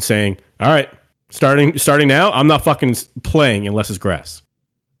MLS and saying, all right, starting now, I'm not fucking playing unless it's grass.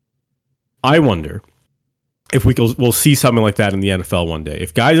 I wonder if we'll see something like that in the NFL one day.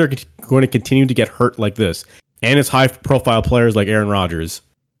 If guys are going to continue to get hurt like this, and it's high-profile players like Aaron Rodgers,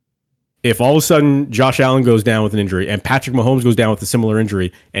 if all of a sudden Josh Allen goes down with an injury and Patrick Mahomes goes down with a similar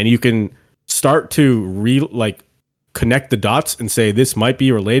injury, and you can start to connect the dots and say this might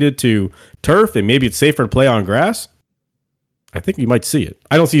be related to turf and maybe it's safer to play on grass, I think you might see it.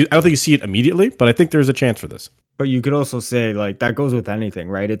 I don't think you see it immediately, but I think there's a chance for this. But you could also say like that goes with anything,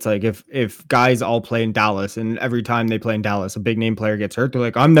 right? It's like if guys all play in Dallas and every time they play in Dallas, a big name player gets hurt, they're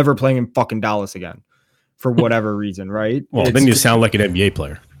like, I'm never playing in fucking Dallas again for whatever reason, right? Well, then you sound like an NBA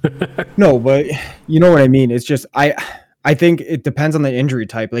player. No, but you know what I mean? It's just, I think it depends on the injury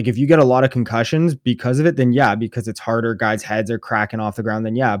type. Like if you get a lot of concussions because of it, then yeah, because it's harder, guys' heads are cracking off the ground,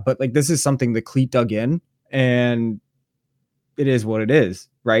 then yeah. But like this is something the cleat dug in and it is what it is,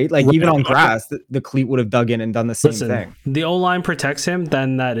 right? Like even on grass, the cleat would have dug in and done the same thing. The O-line protects him,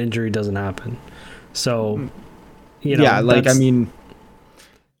 then that injury doesn't happen. So, you know. Yeah, like I mean,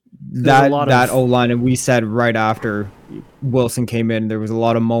 that O-line, and we said right after Wilson came in, there was a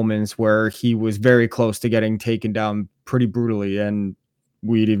lot of moments where he was very close to getting taken down pretty brutally, and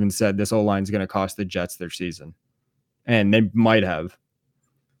we'd even said this O-line is going to cost the Jets their season, and they might have.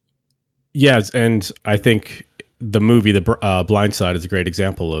 Yes, and I think the movie The Blind Side is a great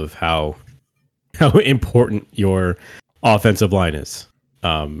example of how important your offensive line is.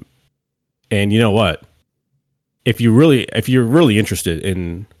 And you know what? If you're really interested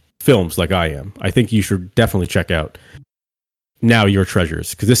in films like I am, I think you should definitely check out Now Your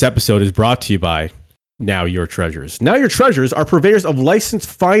Treasures, because this episode is brought to you by Now Your Treasures. Now Your Treasures are purveyors of licensed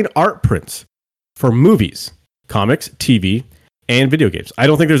fine art prints for movies, comics, TV, and video games. I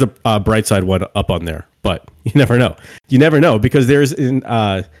don't think there's a Bright Side one up on there, but you never know. You never know, because there's an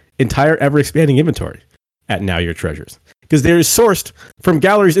entire ever-expanding inventory at Now Your Treasures, because they're sourced from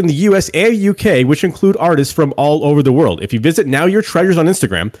galleries in the US and UK, which include artists from all over the world. If you visit Now Your Treasures on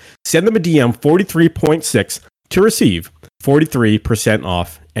Instagram, send them a DM 43.6 to receive 43%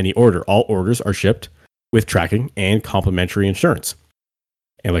 off any order. All orders are shipped with tracking and complimentary insurance.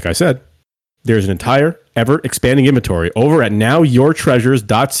 And like I said, there's an entire ever-expanding inventory over at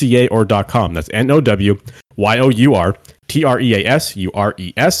nowyourtreasures.ca or .com. That's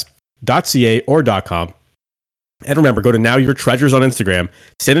nowyourtreasures.ca or .com. And remember, go to Now Your Treasures on Instagram,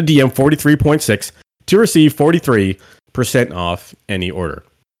 send a DM 43.6 to receive 43% off any order.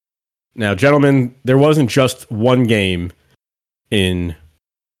 Now, gentlemen, there wasn't just one game in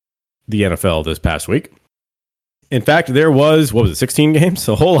the NFL this past week. In fact, there was, 16 games?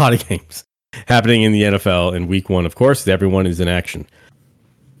 A whole lot of games happening in the NFL in week one, of course. Everyone is in action.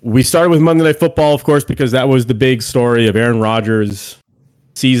 We started with Monday Night Football, of course, because that was the big story of Aaron Rodgers'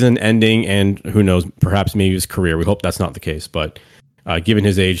 season ending, and who knows, perhaps maybe his career. We hope that's not the case, but given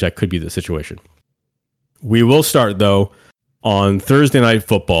his age, that could be the situation. We will start, though, on Thursday Night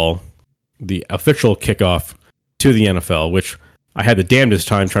Football, the official kickoff to the NFL, which I had the damnedest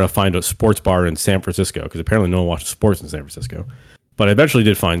time trying to find a sports bar in San Francisco because apparently no one watches sports in San Francisco. But I eventually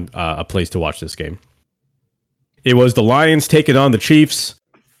did find a place to watch this game. It was the Lions taking on the Chiefs,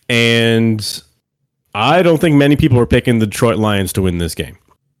 and I don't think many people were picking the Detroit Lions to win this game.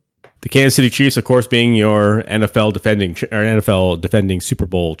 The Kansas City Chiefs, of course, being your NFL defending Super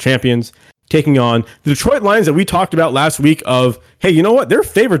Bowl champions, taking on the Detroit Lions that we talked about last week of, hey, you know what? They're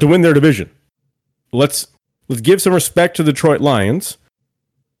favored to win their division. Let's give some respect to the Detroit Lions.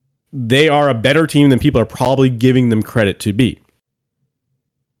 They are a better team than people are probably giving them credit to be.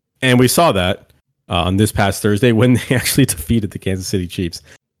 And we saw that on this past Thursday when they actually defeated the Kansas City Chiefs.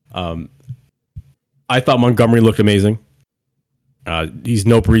 I thought Montgomery looked amazing. He's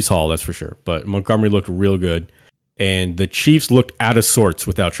no Breece Hall, that's for sure. But Montgomery looked real good. And the Chiefs looked out of sorts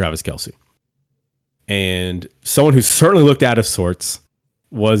without Travis Kelce. And someone who certainly looked out of sorts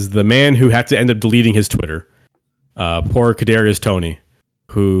was the man who had to end up deleting his Twitter. Poor Kadarius Toney,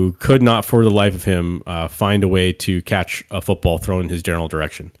 who could not for the life of him find a way to catch a football thrown in his general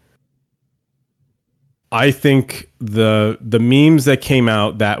direction. I think the memes that came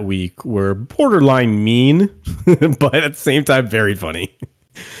out that week were borderline mean, but at the same time, very funny.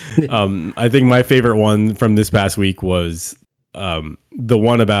 I think my favorite one from this past week was the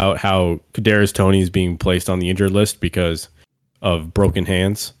one about how Kadarius Toney is being placed on the injured list because of broken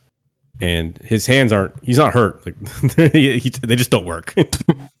hands. And his hands he's not hurt. Like, they just don't work.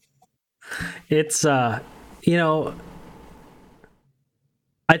 It's, I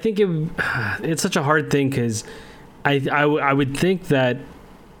think it's such a hard thing because I would think that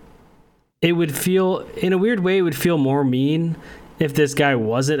it would feel, in a weird way, it would feel more mean if this guy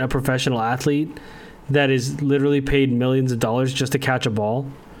wasn't a professional athlete that is literally paid millions of dollars just to catch a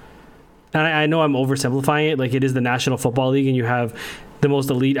ball. And I know I'm oversimplifying it. Like, it is the National Football League and you have the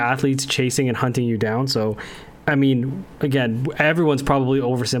most elite athletes chasing and hunting you down. So, I mean, again, everyone's probably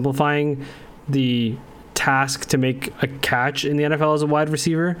oversimplifying the task to make a catch in the NFL as a wide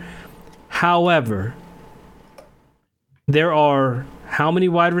receiver. However, there are how many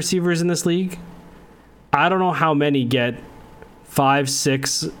wide receivers in this league? I don't know how many get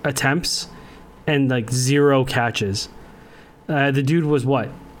 5-6 attempts and like 0 catches. The dude was what?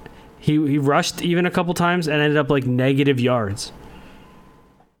 He rushed even a couple times and ended up like negative yards,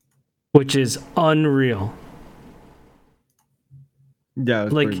 which is unreal. Yeah,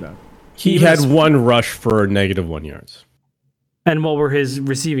 it's like, pretty bad. He had one rush for -1 yards. And what were his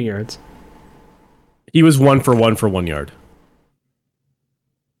receiving yards? He was 1 for 1 yard.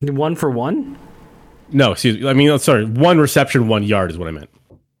 1 for 1? No, excuse me. I mean, sorry, 1 reception, 1 yard is what I meant.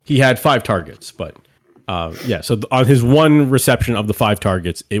 He had 5 targets, but so on his 1 reception of the 5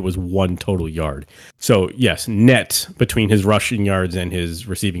 targets, it was 1 total yard. So yes, net between his rushing yards and his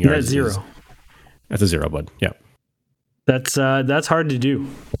receiving yards. That's 0. That's a 0, bud. Yeah. That's hard to do.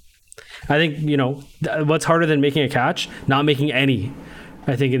 I think, what's harder than making a catch? Not making any,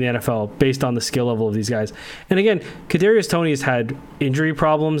 I think, in the NFL, based on the skill level of these guys. And again, Kadarius Toney has had injury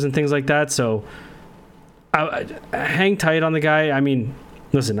problems and things like that, so I hang tight on the guy. I mean,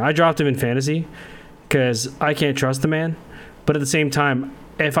 listen, I dropped him in fantasy because I can't trust the man. But at the same time,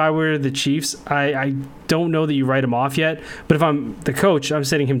 if I were the Chiefs, I don't know that you write him off yet. But if I'm the coach, I'm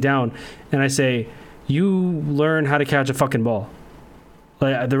sitting him down and I say, you learn how to catch a fucking ball.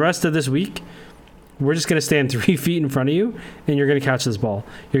 Like, the rest of this week, we're just going to stand 3 feet in front of you, and you're going to catch this ball.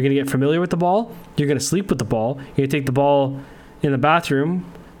 You're going to get familiar with the ball. You're going to sleep with the ball. You're going to take the ball in the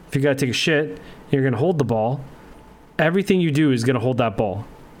bathroom if you got to take a shit. You're going to hold the ball. Everything you do is going to hold that ball.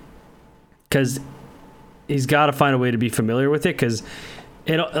 Because he's got to find a way to be familiar with it, because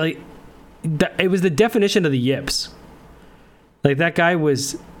it was the definition of the yips. Like, that guy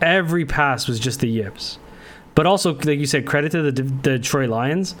every pass was just the yips. But also, like you said, credit to the Detroit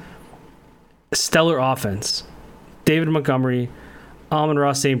Lions. Stellar offense. David Montgomery,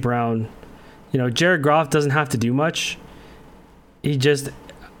 Amon-Ra St. Brown. Jared Goff doesn't have to do much.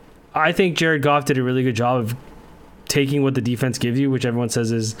 I think Jared Goff did a really good job of taking what the defense gives you, which everyone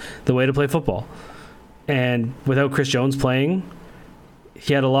says is the way to play football. And without Chris Jones playing,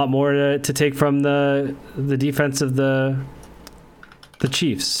 he had a lot more to take from the defense of the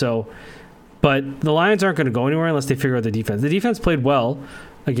Chiefs. So, but the Lions aren't going to go anywhere unless they figure out the defense. The defense played well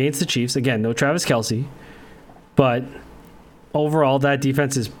against the Chiefs. Again, no Travis Kelce. But overall, that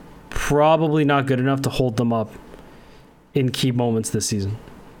defense is probably not good enough to hold them up in key moments this season.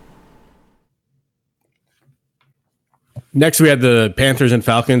 Next, we had the Panthers and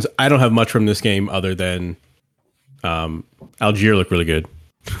Falcons. I don't have much from this game other than Algier looked really good.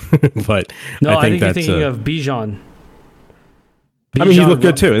 But no, I think you're thinking of Bijan. I mean, he looked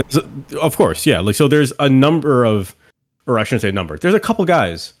good too. Of course, yeah. Like, so there's a number of or I shouldn't say number. There's a couple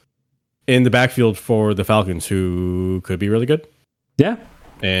guys in the backfield for the Falcons who could be really good. Yeah.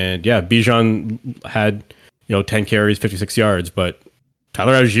 And yeah, Bijan had 10 carries, 56 yards, but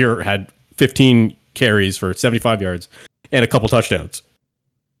Tyler Algier had 15 carries for 75 yards and a couple touchdowns.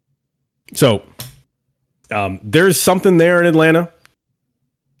 So there's something there in Atlanta.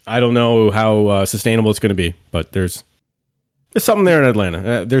 I don't know how sustainable it's going to be, but there's something there in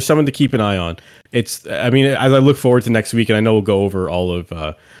Atlanta. There's something to keep an eye on. As I look forward to next week, and I know we'll go over all of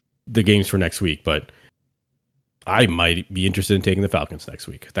the games for next week, but I might be interested in taking the Falcons next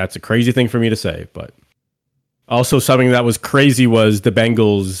week. That's a crazy thing for me to say, but also something that was crazy was the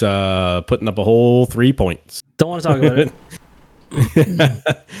Bengals putting up a whole 3 points. Don't want to talk about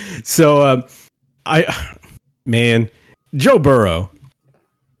it. So, Joe Burrow,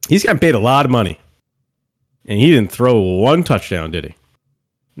 he's gotten paid a lot of money, and he didn't throw one touchdown, did he?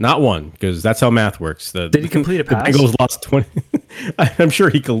 Not one, because that's how math works. Did he complete a pass? The Bengals lost 20. I'm sure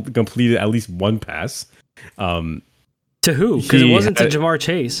he completed at least one pass. To who? Because it wasn't to Jamar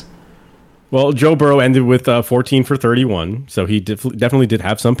Chase. Well, Joe Burrow ended with 14 for 31, so he definitely did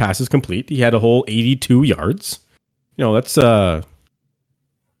have some passes complete. He had a whole 82 yards. That's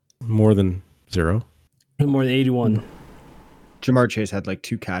more than zero. More than 81. Jamar Chase had like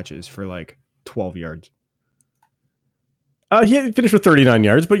 2 catches for like 12 yards. He finished with 39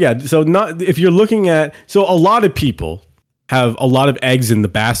 yards, but yeah, so not if you're looking at, so a lot of people have a lot of eggs in the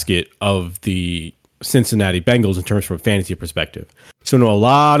basket of the Cincinnati Bengals in terms from a fantasy perspective. So no, a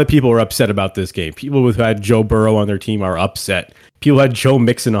lot of people are upset about this game. People who had Joe Burrow on their team are upset. People who had Joe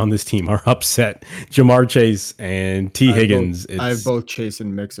Mixon on this team are upset. Jamar Chase and T. Higgins. I have both Chase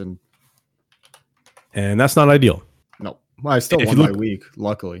and Mixon. And that's not ideal. No. Well, I still won my week,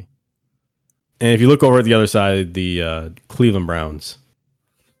 luckily. And if you look over at the other side, the Cleveland Browns,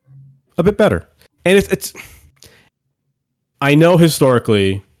 a bit better. And it's I know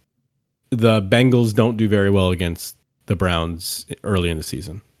historically the Bengals don't do very well against the Browns early in the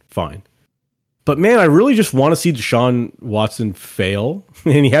season. Fine. But man, I really just want to see Deshaun Watson fail,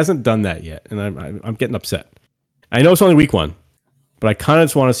 and he hasn't done that yet. And I'm getting upset. I know it's only week 1, but I kind of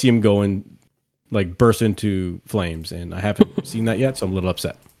just want to see him go and like burst into flames, and I haven't seen that yet, so I'm a little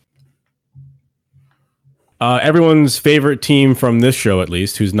upset. Everyone's favorite team from this show, at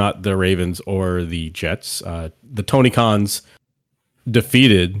least, who's not the Ravens or the Jets, the Tony Khans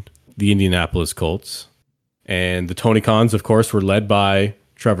defeated the Indianapolis Colts. And the Tony Khans, of course, were led by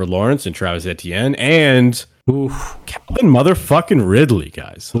Trevor Lawrence and Travis Etienne and Calvin motherfucking Ridley,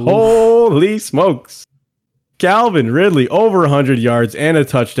 guys. Oof. Holy smokes. Calvin Ridley, over 100 yards and a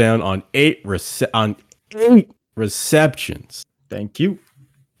touchdown on 8 receptions. Thank you.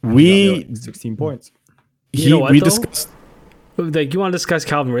 16 points. Discussed. Like, you want to discuss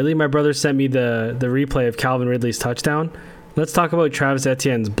Calvin Ridley? My brother sent me the replay of Calvin Ridley's touchdown. Let's talk about Travis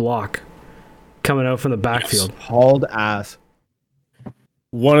Etienne's block coming out from the backfield. Yes. Hauled ass.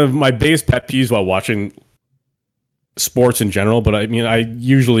 One of my biggest pet peeves while watching sports in general, but I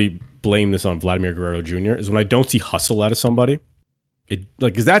usually blame this on Vladimir Guerrero Jr., is when I don't see hustle out of somebody.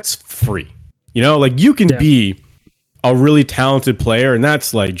 Because that's free. You can be a really talented player, and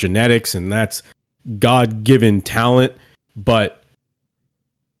that's like genetics, and that's God-given talent, but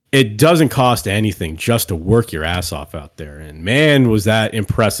it doesn't cost anything just to work your ass off out there. And man, was that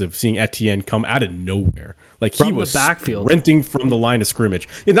impressive seeing Etienne come out of nowhere. Like from he was the backfield, sprinting from the line of scrimmage.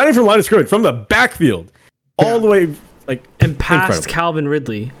 Yeah, not even from the line of scrimmage, from the backfield. All the way and passed Calvin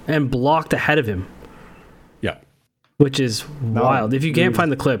Ridley and blocked ahead of him. Yeah. Which is wild. If you can't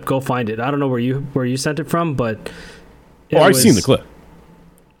find the clip, go find it. I don't know where you sent it from, but I've seen the clip.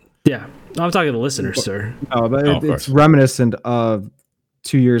 Yeah. I'm talking to the listeners, sir. No, but it's reminiscent of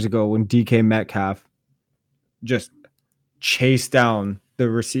 2 years ago when DK Metcalf just chased down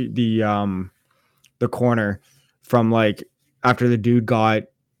the corner from after the dude got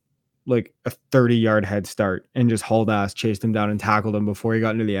like a 30-yard head start and just hauled ass, chased him down and tackled him before he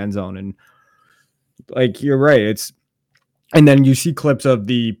got into the end zone. And you're right. And then you see clips of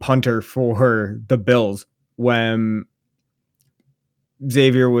the punter for the Bills when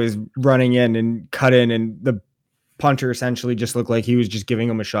Xavier was running in and cut in, and the punter essentially just looked like he was just giving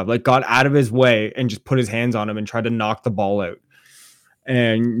him a shove, got out of his way and just put his hands on him and tried to knock the ball out.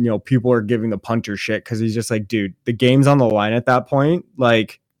 And, people are giving the punter shit because he's just like, dude, the game's on the line at that point.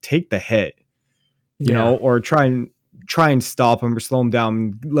 Take the hit, you know, or try and stop him or slow him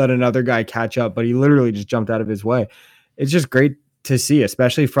down, let another guy catch up. But he literally just jumped out of his way. It's just great to see,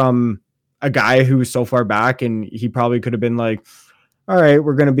 especially from a guy who's so far back, and he probably could have been like, all right,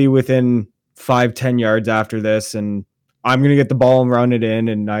 we're going to be within 5-10 yards after this, and I'm going to get the ball and run it in,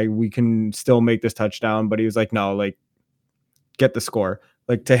 and we can still make this touchdown. But he was like, no, get the score.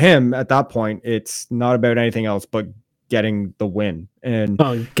 Like to him at that point, it's not about anything else but getting the win and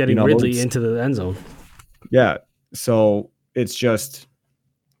getting Ridley into the end zone. Yeah. So it's just,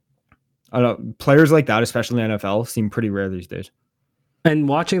 I don't know, players like that, especially in the NFL, seem pretty rare these days. And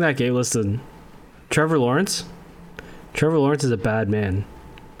watching that game, listen, Trevor Lawrence is a bad man.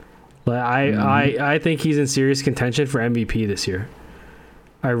 Like I think he's in serious contention for MVP this year.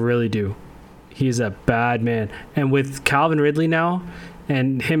 I really do. He's a bad man. And with Calvin Ridley now,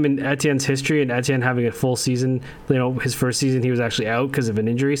 and him and Etienne's history, and Etienne having a full season, his first season he was actually out because of an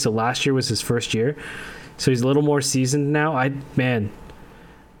injury. So last year was his first year. So he's a little more seasoned now.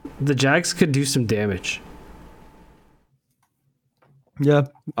 The Jags could do some damage. Yeah,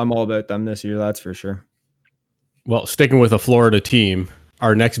 I'm all about them this year, that's for sure. Well, sticking with a Florida team,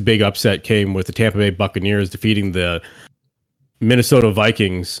 our next big upset came with the Tampa Bay Buccaneers defeating the Minnesota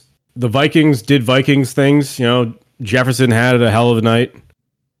Vikings. The Vikings did Vikings things. Jefferson had a hell of a night.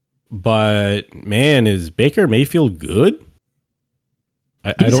 But, man, is Baker Mayfield good?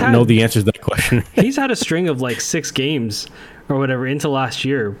 I don't know the answer to that question. He's had a string of 6 games or whatever into last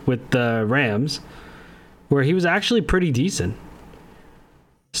year with the Rams where he was actually pretty decent.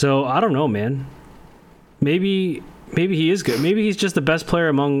 So, I don't know, man. Maybe he is good. Maybe he's just the best player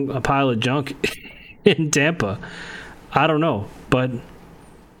among a pile of junk in Tampa. I don't know. But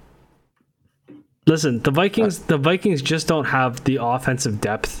listen, the Vikings just don't have the offensive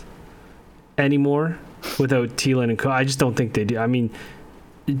depth anymore without Thielen and Co. I just don't think they do. I mean,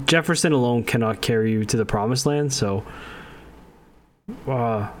 Jefferson alone cannot carry you to the promised land, so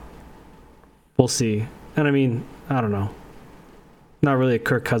we'll see. And I mean, I don't know. Not really a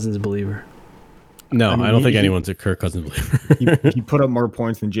Kirk Cousins believer. No, I don't think anyone's a Kirk Cousins believer. he put up more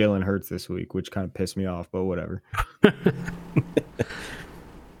points than Jalen Hurts this week, which kind of pissed me off, but whatever.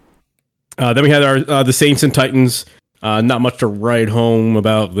 Then we had the Saints and Titans. Not much to write home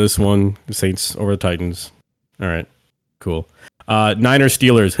about this one. The Saints over the Titans. All right, cool. Niners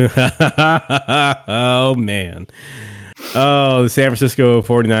Steelers. Oh, man. Oh, the San Francisco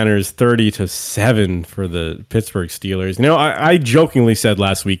 49ers 30-7 for the Pittsburgh Steelers. I jokingly said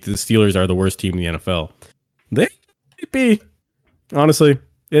last week that the Steelers are the worst team in the NFL. They might be, honestly.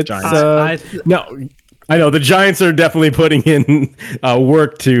 It's no, I know the Giants are definitely putting in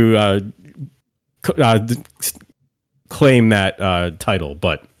work to claim that title,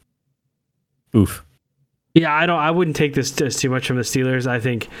 but oof. Yeah, I wouldn't take this too much from the Steelers.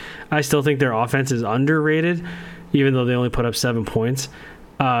 I still think their offense is underrated, even though they only put up 7 points.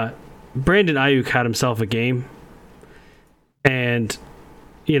 Brandon Ayuk had himself a game, and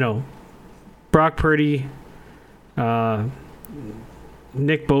Brock Purdy,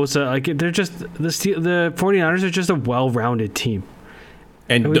 Nick Bosa, they're just the 49ers are just a well-rounded team.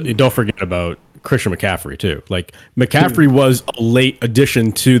 And don't forget about Christian McCaffrey too. McCaffrey was a late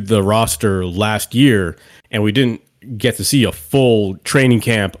addition to the roster last year, and we didn't get to see a full training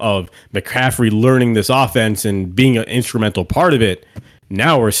camp of McCaffrey learning this offense and being an instrumental part of it.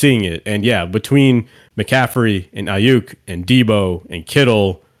 Now we're seeing it. And yeah, between McCaffrey and Ayuk and Debo and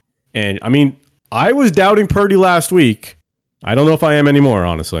Kittle, and I mean, I was doubting Purdy last week. I don't know if I am anymore,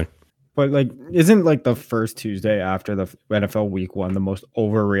 honestly. But isn't the first Tuesday after the NFL Week 1 the most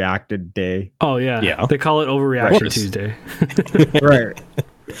overreacted day? Oh yeah. They call it Overreaction Tuesday. Right.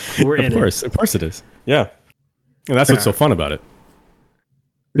 We're in it. Of course it is. Yeah. And that's what's so fun about it.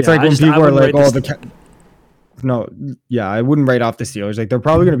 It's when people are like, no, yeah, I wouldn't write off the Steelers. They're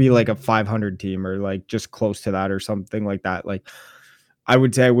probably going to be a 500 team or just close to that or something like that. I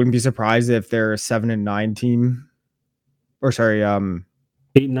would say I wouldn't be surprised if they're a 7-9 team, or sorry, 8-9,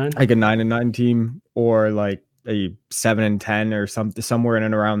 a 9-9 team, or a 7-10 or something, somewhere in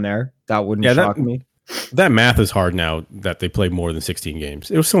and around there. That wouldn't shock me. That math is hard now that they play more than 16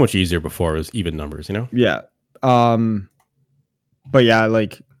 games. It was so much easier before. It was even numbers, Yeah. But yeah,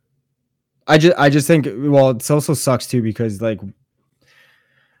 I just think, it also sucks too because I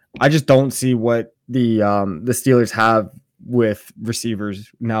just don't see what the Steelers have with receivers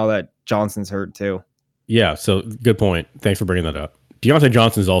now that Johnson's hurt too. Yeah, so good point. Thanks for bringing that up. Deontay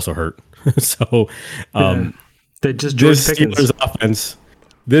Johnson's also hurt. So they just George Pickens.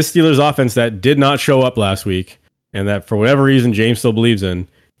 This Steelers offense that did not show up last week and that for whatever reason James still believes in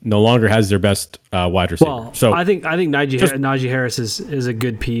no longer has their best wide receiver. Well, so I think Najee Harris is a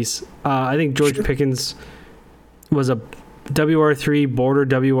good piece. I think George Pickens was a WR3 border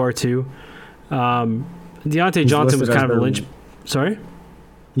WR2. Deontay Johnson was kind of a lynch. Sorry,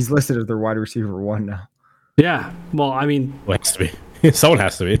 he's listed as their wide receiver 1 now. Yeah, well, I mean, it has to be. Someone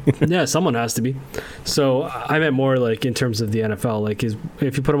has to be. Yeah, someone has to be. So I meant more in terms of the NFL.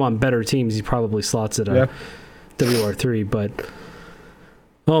 If you put him on better teams, he probably slots at WR3, but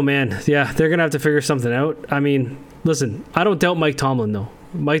oh man, yeah, they're gonna have to figure something out. I mean, listen, I don't doubt Mike Tomlin though.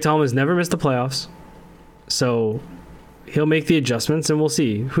 Mike Tomlin's never missed the playoffs, so he'll make the adjustments, and we'll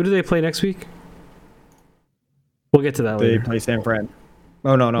see. Who do they play next week? We'll get to that later. They play San Fran.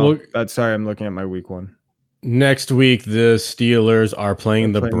 Oh no, Well, that's sorry. I'm looking at my week 1. Next week, the Steelers are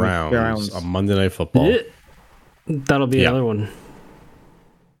playing the Browns on Monday Night Football. That'll be another one.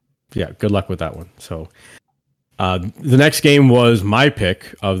 Yeah, good luck with that one. So, the next game was my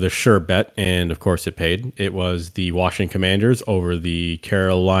pick of the sure bet, and of course it paid. It was the Washington Commanders over the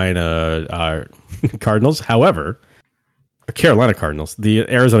Carolina Cardinals. However, Carolina Cardinals, the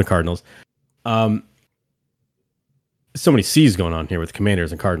Arizona Cardinals. So many C's going on here with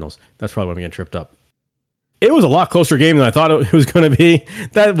Commanders and Cardinals. That's probably why I'm getting tripped up. It was a lot closer game than I thought it was going to be.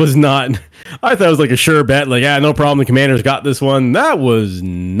 That was not. I thought it was like a sure bet. Like, yeah, no problem. The Commanders got this one. That was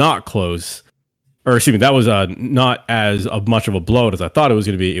not close. Or excuse me, that was not as much of a blowout as I thought it was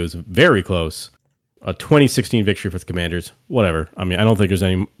going to be. It was very close. A 2016 victory for the Commanders. Whatever. I mean, I don't think there's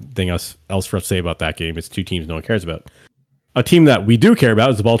anything else for us to say about that game. It's two teams no one cares about. A team that we do care about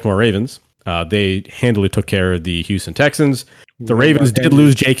is the Baltimore Ravens. They handily took care of the Houston Texans. The Ravens did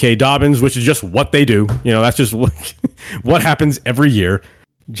lose J.K. Dobbins, which is just what they do. You know, that's just what happens every year.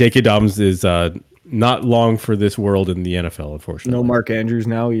 J.K. Dobbins is not long for this world in the NFL, unfortunately. No Mark Andrews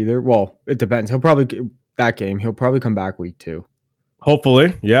now either. Well, it depends. He'll probably come back week 2.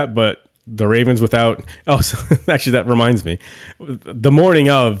 Hopefully, yeah. But the Ravens without. Oh, so, actually, that reminds me. The morning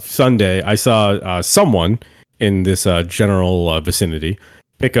of Sunday, I saw someone in this general vicinity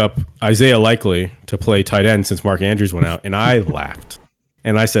pick up Isaiah Likely to play tight end since Mark Andrews went out, and I laughed.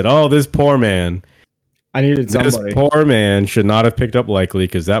 And I said, "Oh, this poor man. I needed somebody. This poor man should not have picked up Likely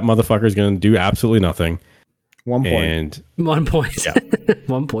because that motherfucker is going to do absolutely nothing." 1 point. And 1 point. Yeah.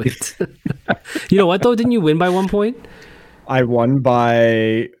 1 point. You know what though? Didn't you win by 1 point? I won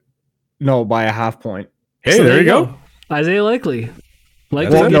by a half point. hey, so there you go. Isaiah Likely.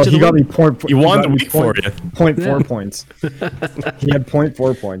 He got me point. You won the week for you. 0.4 points. He had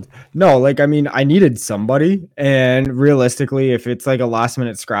 0.4 points. No, like, I mean, I needed somebody. And realistically, if it's like a last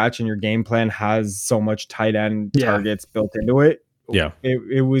minute scratch and your game plan has so much tight end targets built into it,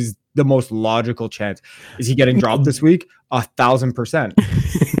 it was the most logical chance. Is he getting dropped this week? 1,000%.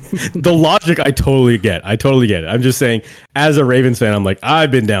 The logic I totally get. it. I'm just saying, as a Ravens fan, I'm like,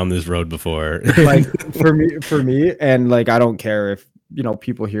 I've been down this road before. Like for me, and like, I don't care if, you know,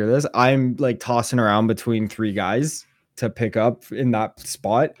 people hear this, I'm like tossing around between 3 guys to pick up in that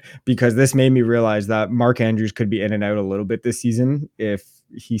spot, because this made me realize that Mark Andrews could be in and out a little bit this season. If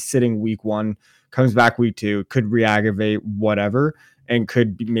he's sitting week 1, comes back week 2, could re-aggravate whatever, and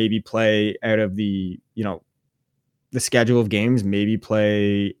could maybe play out of the, you know, the schedule of games, maybe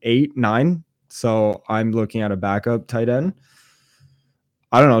play 8, 9. So I'm looking at a backup tight end.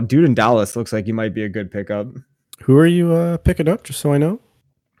 I don't know. Dude in Dallas looks like he might be a good pickup. Who are you picking up, just so I know?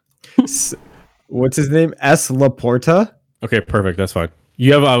 What's his name? S. Laporta? Okay, perfect. That's fine.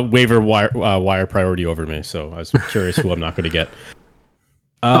 You have a waiver wire priority over me, so I was curious who I'm not going to get.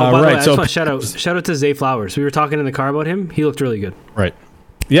 By the way, I just want to shout out to Zay Flowers. We were talking in the car about him. He looked really good. Right.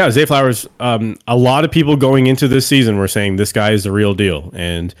 Yeah, Zay Flowers. A lot of people going into this season were saying this guy is the real deal,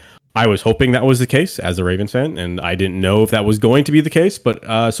 and I was hoping that was the case as a Ravens fan, and I didn't know if that was going to be the case.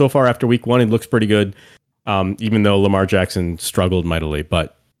 But so far, after week 1, it looks pretty good. Even though Lamar Jackson struggled mightily,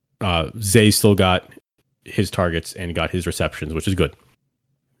 but Zay still got his targets and got his receptions, which is good.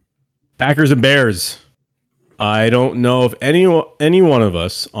 Packers and Bears. I don't know if any one of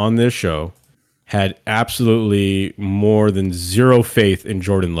us on this show had absolutely more than zero faith in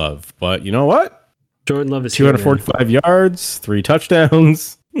Jordan Love, but you know what? Jordan Love is 245 yards, 3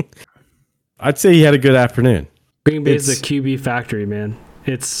 touchdowns. I'd say he had a good afternoon. Green Bay is the QB factory, man.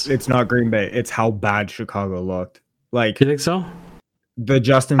 It's not Green Bay. It's how bad Chicago looked. Like, you think so? The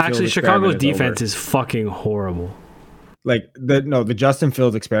Justin Fields actually, Chicago's defense is fucking horrible. Like the Justin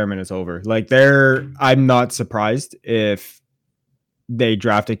Fields experiment is over. Like I'm not surprised if they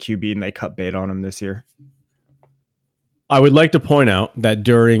draft a QB and they cut bait on him this year. I would like to point out that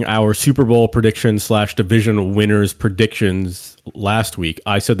during our Super Bowl predictions / division winners predictions last week,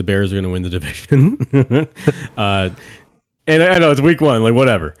 I said the Bears are going to win the division. And I know it's week 1, like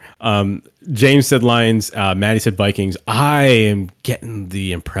whatever. James said Lions. Maddie said Vikings. I am getting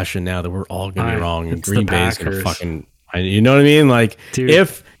the impression now that we're all going to be wrong. And Green Bay's going to fucking, you know what I mean? Like, dude,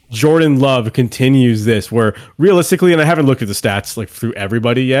 if Jordan Love continues this, where realistically, and I haven't looked at the stats like through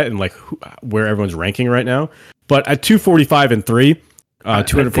everybody yet and like where everyone's ranking right now, but at 245 and 3,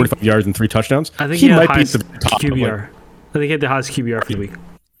 245 yards and 3 touchdowns, I think he might be the top QBR. I think he had the highest QBR for the week.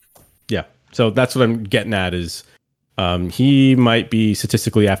 Yeah. So that's what I'm getting at is he might be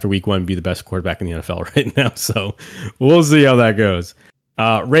statistically after week 1 be the best quarterback in the NFL right now. So we'll see how that goes.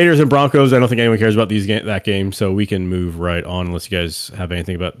 Raiders and Broncos. I don't think anyone cares about that game, so we can move right on unless you guys have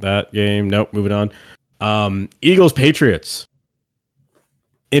anything about that game. Nope, moving on. Eagles Patriots.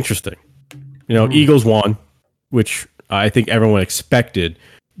 Interesting. Eagles won, which I think everyone expected,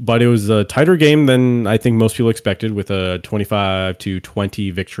 but it was a tighter game than I think most people expected with a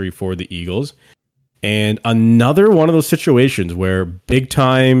 25-20 victory for the Eagles. And another one of those situations where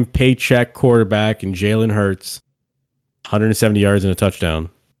big-time paycheck quarterback and Jalen Hurts, 170 yards and a touchdown,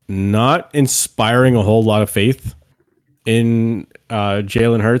 not inspiring a whole lot of faith in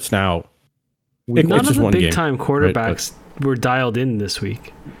Jalen Hurts. Now, none of the big-time quarterbacks were dialed in this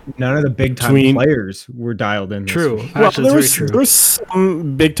week. None of the big-time players were dialed in. True. This week. Actually, there was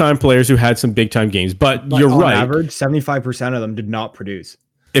some big-time players who had some big-time games, but you're right. On average, 75% of them did not produce.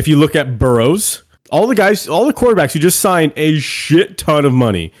 If you look at Burrows, all the quarterbacks who just signed a shit ton of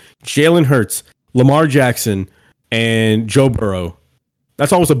money, Jalen Hurts, Lamar Jackson, and Joe Burrow,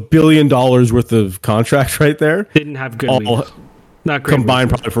 that's almost $1 billion worth of contracts right there. Didn't have good weeks. Not great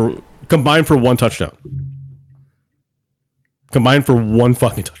combined for one touchdown. Combined for one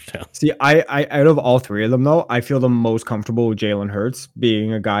fucking touchdown. See, I out of all three of them, though, I feel the most comfortable with Jalen Hurts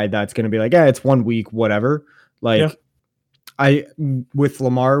being a guy that's going to be like, yeah, it's 1 week, whatever. With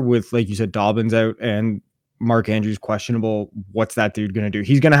Lamar, with, like you said, Dobbins out and Mark Andrews questionable, what's that dude going to do?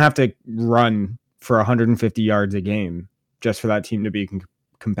 He's going to have to run for 150 yards a game just for that team to be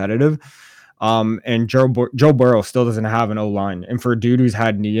competitive. And Joe Burrow still doesn't have an O-line. And for a dude who's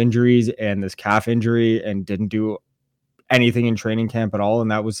had knee injuries and this calf injury and didn't do anything in training camp at all, and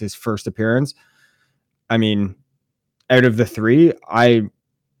that was his first appearance. I mean, out of the three, I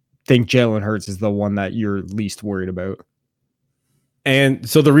think Jalen Hurts is the one that you're least worried about. And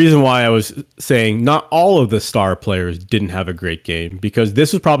so the reason why I was saying not all of the star players didn't have a great game, because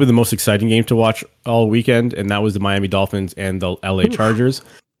this was probably the most exciting game to watch all weekend, and that was the Miami Dolphins and the LA Chargers.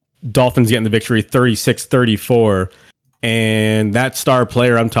 Dolphins getting the victory 36-34. And that star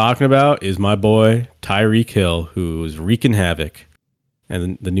player I'm talking about is my boy, Tyreek Hill, who's wreaking havoc.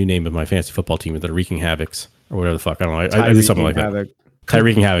 And the new name of my fantasy football team is the Wreaking Havocs, or whatever the fuck. I don't know. I did something like that.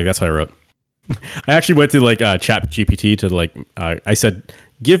 Tyreek Havoc, that's what I wrote. I actually went to Chat GPT to I said,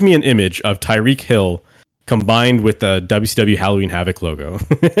 give me an image of Tyreek Hill combined with the WCW Halloween Havoc logo.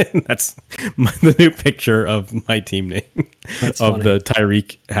 That's the new picture of my team name. That's of funny. The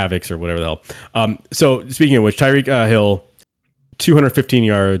Tyreek Havocs or whatever the hell. So speaking of which, Tyreek Hill, 215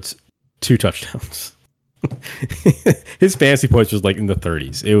 yards, 2 touchdowns. His fantasy points was in the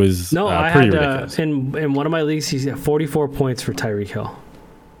 30s. It was pretty ridiculous. In one of my leagues, he's got 44 points for Tyreek Hill.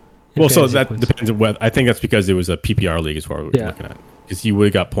 Well, so that depends on whether. I think that's because it was a PPR league as far as we're looking at. Because he would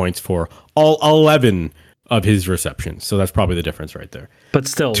have got points for all 11 of his receptions. So that's probably the difference right there. But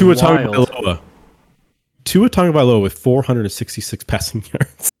still, Tua Tagovailoa with 466 passing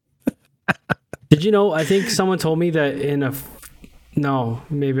yards. Did you know? I think someone told me that no,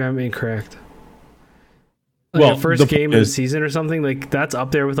 maybe I'm incorrect. The first game of the season or something, that's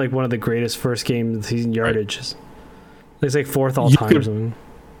up there with one of the greatest first game of the season yardages. Right. It's 4th all time or something.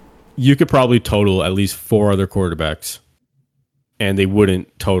 You could probably total at least 4 other quarterbacks, and they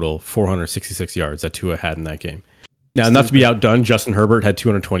wouldn't total 466 yards that Tua had in that game. Now, not to be outdone, Justin Herbert had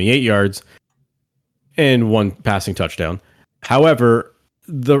 228 yards and 1 passing touchdown. However,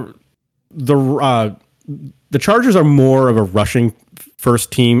 the Chargers are more of a rushing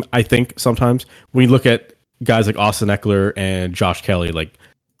first team, I think, sometimes. When you look at guys like Austin Eckler and Josh Kelly,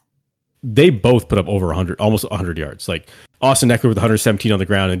 they both put up over 100, almost 100 yards. Austin Eckler with 117 on the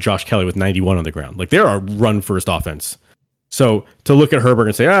ground and Josh Kelly with 91 on the ground. They're a run-first offense. So to look at Herbert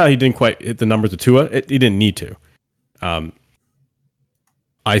and say, he didn't quite hit the numbers of Tua, he didn't need to.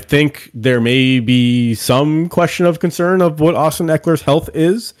 I think there may be some question of concern of what Austin Eckler's health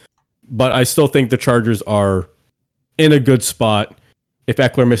is, but I still think the Chargers are in a good spot. If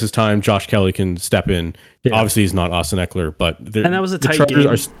Eckler misses time, Josh Kelly can step in. Yeah. Obviously, he's not Austin Eckler, but and that was a tight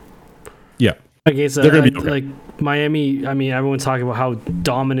game. Against they're going to be okay. Miami. I mean, everyone's talking about how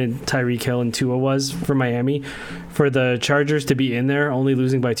dominant Tyreek Hill and Tua was for Miami. For the Chargers to be in there, only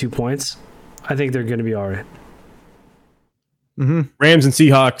losing by 2 points, I think they're going to be all right. Mm-hmm. Rams and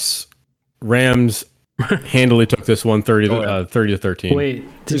Seahawks. Rams handily took this one 30-13. Wait,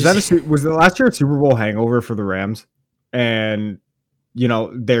 was the last year a Super Bowl hangover for the Rams? And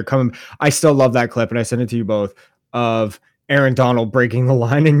they're coming. I still love that clip, and I sent it to you both of Aaron Donald breaking the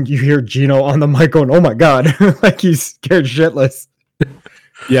line, and you hear Gino on the mic going, "Oh my god!" He's scared shitless.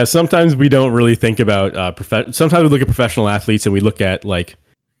 Yeah, sometimes we don't really think about sometimes we look at professional athletes and we look at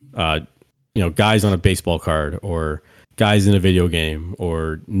guys on a baseball card or guys in a video game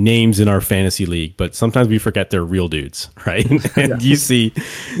or names in our fantasy league, but sometimes we forget they're real dudes, right? And you see,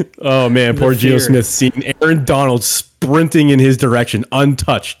 oh man, poor Geno Smith seeing Aaron Donald sprinting in his direction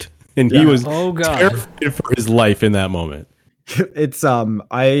untouched, and he was terrified for his life in that moment. It's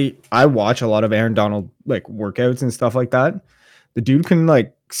I watch a lot of Aaron Donald like workouts and stuff like that. The dude can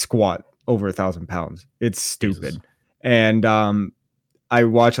like squat over 1,000 pounds. It's stupid. Jesus. And I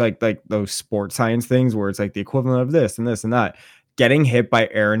watch like those sports science things where it's like the equivalent of this and this and that. Getting hit by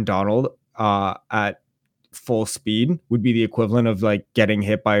Aaron Donald at full speed would be the equivalent of like getting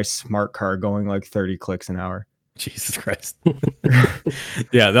hit by a smart car going like 30 clicks an hour. Jesus Christ.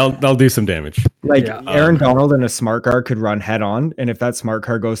 Yeah, they'll do some damage. Like Aaron Donald in a smart car could run head on, and if that smart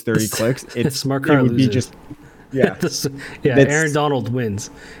car goes 30 clicks, smart car would be just Aaron Donald wins.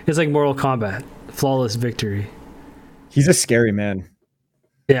 It's like Mortal Kombat, flawless victory. He's a scary man.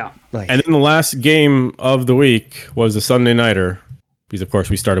 Yeah. And then the last game of the week was the Sunday Nighter, because of course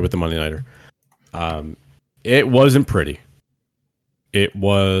we started with the Monday Nighter. It wasn't pretty. It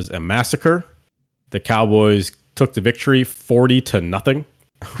was a massacre. The Cowboys took the victory 40-0.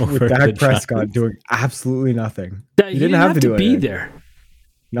 With Dak Prescott doing absolutely nothing. He didn't have to be there.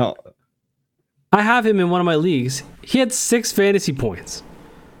 No. I have him in one of my leagues. He had 6 fantasy points.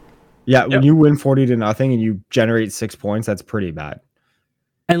 Yeah, when you win 40-0 and you generate 6 points, that's pretty bad.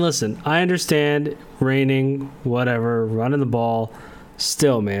 And listen, I understand raining, whatever, running the ball.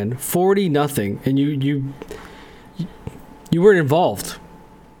 Still, man, 40-0, and you weren't involved.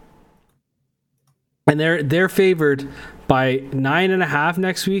 And they're favored by 9.5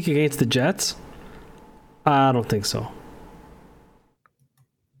 next week against the Jets. I don't think so.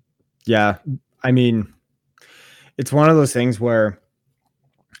 Yeah, I mean, it's one of those things where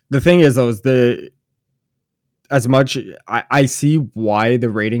the thing is, though, is as much I see why the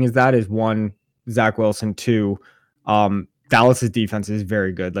rating is that is one, Zach Wilson, 2, Dallas's defense is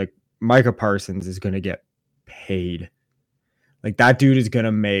very good. Like Micah Parsons is going to get paid. Like that dude is going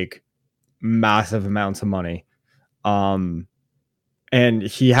to make massive amounts of money. And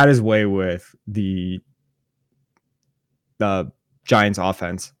he had his way with the Giants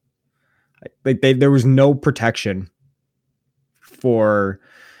offense. Like there was no protection for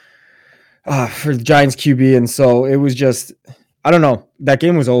the Giants QB, and so it was just, I don't know. That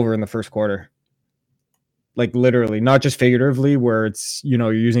game was over in the first quarter. Like literally, not just figuratively, where it's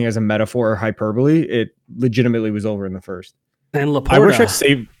you're using it as a metaphor or hyperbole. It legitimately was over in the first. And Laporta.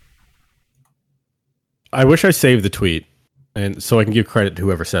 I wish I saved the tweet, and so I can give credit to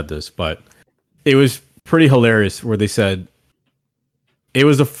whoever said this, but it was pretty hilarious where they said it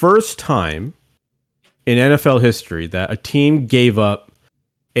was the first time in NFL history that a team gave up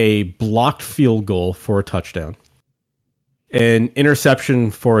a blocked field goal for a touchdown, an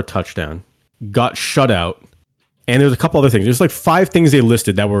interception for a touchdown, got shut out, and there's a couple other things. There's like 5 things they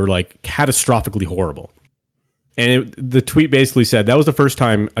listed that were like catastrophically horrible. And the tweet basically said that was the first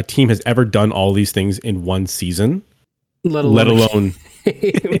time a team has ever done all these things in one season, let alone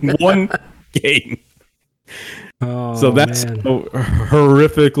in one game. Oh, so that's how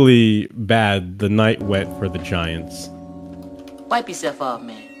horrifically bad the night went for the Giants. Wipe yourself off,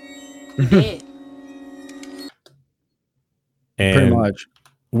 man. You dead. And pretty much.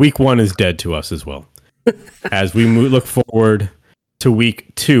 Week 1 is dead to us as well. As we look forward to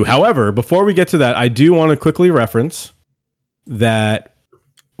week 2. However, before we get to that, I do want to quickly reference that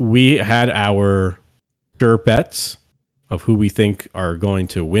we had our sure bets of who we think are going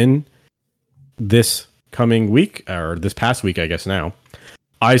to win this coming week, or this past week, I guess now.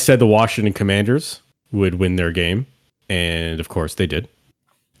 I said the Washington Commanders would win their game, and of course they did.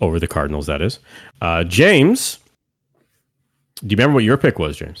 Over the Cardinals, that is. James, do you remember what your pick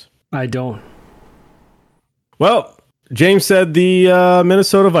was, James? I don't. Well, James said the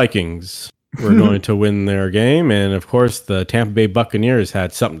Minnesota Vikings were going to win their game. And, of course, the Tampa Bay Buccaneers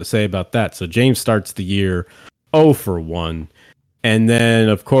had something to say about that. So James starts the year 0-1. And then,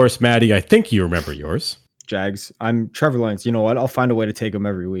 of course, Maddie, I think you remember yours. Jags. I'm Trevor Lawrence. You know what? I'll find a way to take him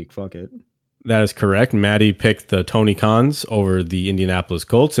every week. Fuck it. That is correct. Maddie picked the Tony Khans over the Indianapolis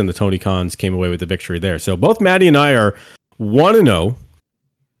Colts, and the Tony Khans came away with the victory there. So both Maddie and I are 1-0.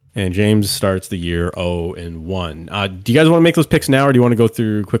 And James starts the year 0-1. Do you guys want to make those picks now, or do you want to go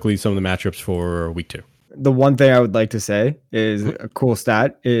through quickly some of the matchups for week 2? The one thing I would like to say is a cool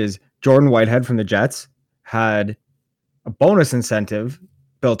stat is Jordan Whitehead from the Jets had a bonus incentive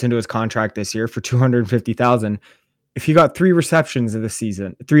built into his contract this year for $250,000 if he got 3 interceptions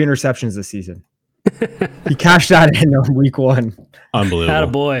this season. He cashed that in on week 1.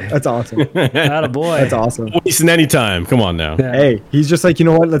 Unbelievable. Attaboy. That's awesome. Attaboy. That's awesome. Wasting any time. Come on now. Yeah. Hey, he's just like, you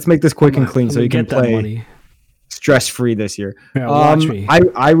know what? Let's make this quick and clean Let so me you can get that play money. stress free this year. Yeah, watch me.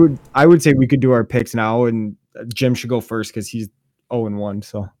 I would say we could do our picks now, and Jim should go first because he's 0-1.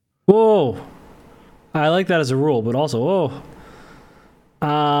 So Whoa. I like that as a rule, but also,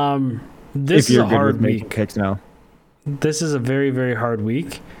 this is a hard making week. picks now. This is a very, very hard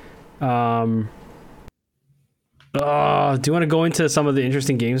week. Do you want to go into some of the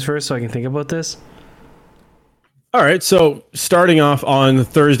interesting games first so I can think about this? All right. So starting off on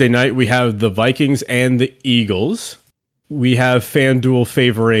Thursday night, we have the Vikings and the Eagles. We have FanDuel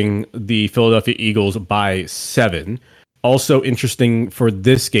favoring the Philadelphia Eagles by 7. Also interesting for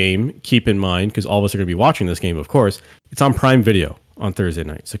this game, keep in mind, because all of us are going to be watching this game, of course, it's on Prime Video on Thursday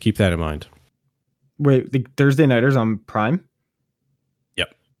night. So keep that in mind. Wait, the Thursday Nighters on Prime?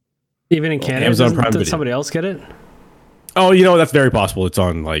 Yep. Even in Canada, Amazon Prime did Video. somebody else get it? Oh, that's very possible. It's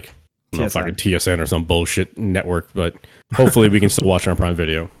on like I don't know, TSN. fucking TSN or some bullshit network, but hopefully we can still watch it on Prime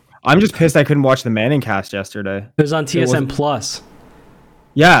Video. I'm just pissed I couldn't watch the Manning cast yesterday. It was on TSN wasn't- Plus.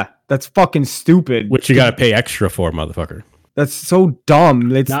 Yeah, that's fucking stupid. Which you got to pay extra for, motherfucker. That's so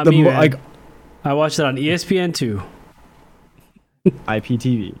dumb. It's Not the me, man. like I watched it on ESPN 2.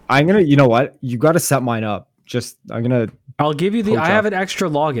 IPTV. I'm gonna. You know what? You got to set mine up. I'm gonna. I'll give you the. Coach I have up. an extra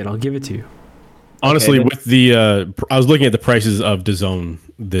login. I'll give it to you. Honestly, then- with the I was looking at the prices of DAZN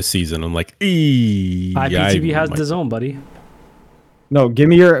this season. I'm like, IPTV has DAZN, buddy. No, give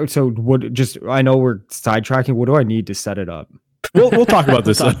me your. So what? Just I know we're sidetracking. What do I need to set it up? We'll talk about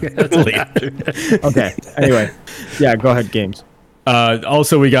this later. Okay. Anyway, yeah. Go ahead. Games.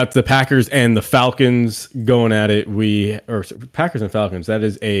 Also, we got the Packers and the Falcons going at it. Packers and Falcons. That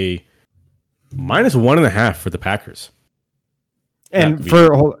is a -1.5 for the Packers. And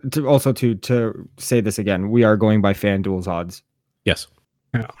to say this again, we are going by FanDuel's odds. Yes,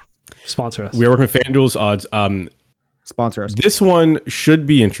 Sponsor us. we are working with FanDuel's odds. Sponsor us. This one should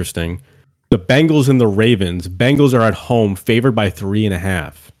be interesting. The Bengals and the Ravens. Bengals are at home, favored by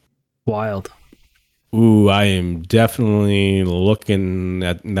 3.5. Wild. Ooh, I am definitely looking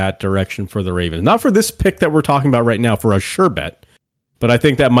at that direction for the Ravens. Not for this pick that we're talking about right now, for a sure bet, but I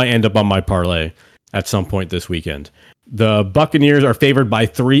think that might end up on my parlay at some point this weekend. The Buccaneers are favored by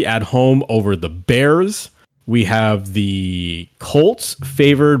 3 at home over the Bears. We have the Colts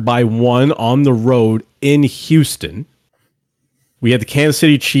favored by 1 on the road in Houston. We have the Kansas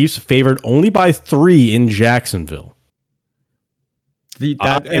City Chiefs favored only by 3 in Jacksonville.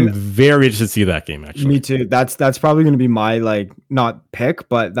 I'm very interested to see that game, actually. Me too. That's probably going to be my not pick,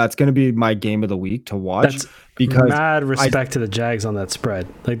 but that's going to be my game of the week to watch. That's because mad respect to the Jags on that spread.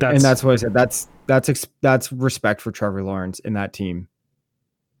 That's what I said. That's respect for Trevor Lawrence in that team.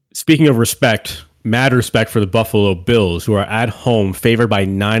 Speaking of respect, mad respect for the Buffalo Bills, who are at home favored by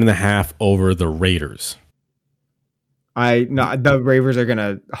 9.5 over the Raiders. The Ravens are going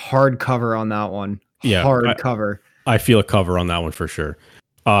to hard cover on that one. Yeah, hard cover. I feel a cover on that one for sure.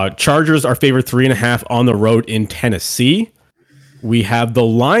 Chargers are favored 3.5 on the road in Tennessee. We have the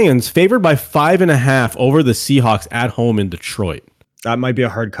Lions favored by 5.5 over the Seahawks at home in Detroit. That might be a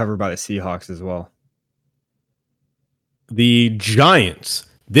hard cover by the Seahawks as well. The Giants.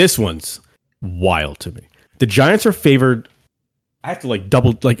 This one's wild to me. The Giants are favored. I have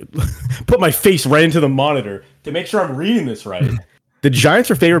to put my face right into the monitor to make sure I'm reading this right. The Giants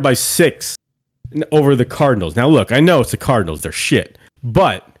are favored by 6 over the Cardinals. Now, look, I know it's the Cardinals. They're shit.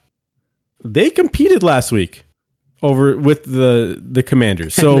 But they competed last week with the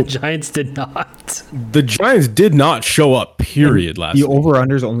Commanders. So the Giants did not. The Giants did not show up, period, last week. The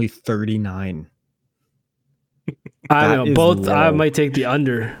over-under is only 39. I That know. is Both. low. I might take the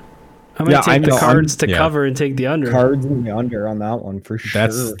under. I might Yeah, take I the know. Cards to Yeah. cover and take the under. Cards in the under on that one for sure.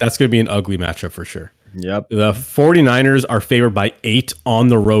 That's going to be an ugly matchup for sure. Yep. The 49ers are favored by 8 on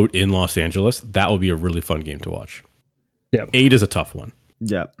the road in Los Angeles. That will be a really fun game to watch. Yep. 8 is a tough one.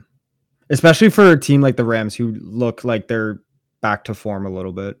 Yep. Especially for a team like the Rams who look like they're back to form a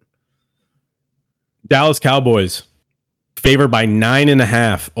little bit. Dallas Cowboys favored by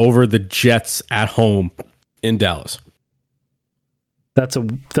 9.5 over the Jets at home in Dallas. That's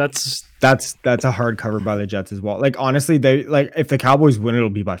a hard cover by the Jets as well. Like honestly, if the Cowboys win, it'll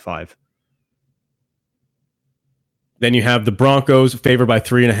be by 5. Then you have the Broncos favored by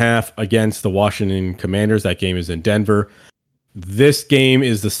 3.5 against the Washington Commanders. That game is in Denver. This game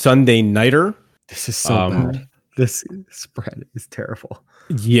is the Sunday nighter. This is so bad. This spread is terrible.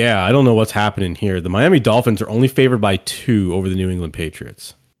 Yeah, I don't know what's happening here. The Miami Dolphins are only favored by 2 over the New England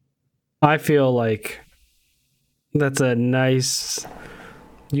Patriots. I feel like that's a nice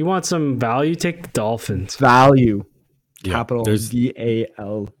You want some value? Take the Dolphins. Value. Yeah, Capital there's-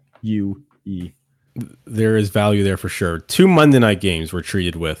 VALUE. There is value there for sure. 2 Monday night games we're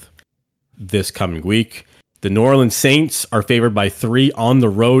treated with this coming week. The New Orleans Saints are favored by 3 on the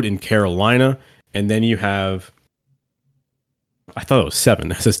road in Carolina. And then you have, I thought it was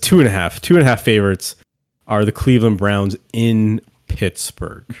 7. It says 2.5. 2.5 favorites are the Cleveland Browns in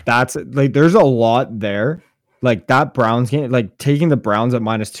Pittsburgh. That's like, there's a lot there. Like that Browns game, like taking the Browns at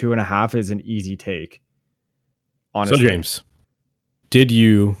 -2.5 is an easy take. Honestly. So, James, did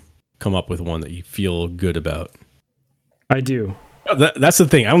you come up with one that you feel good about? I do. That's the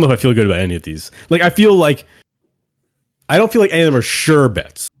thing. I don't know if I feel good about any of these. Like, I don't feel like any of them are sure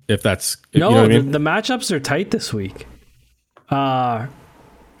bets. If that's No, you know what I mean? the matchups are tight this week. My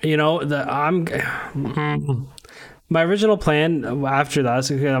original plan after that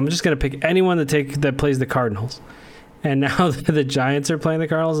is I'm just gonna pick anyone that plays the Cardinals, and now the Giants are playing the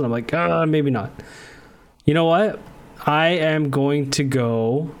Cardinals, and I'm like, maybe not. You know what? I am going to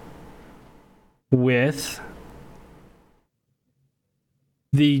go with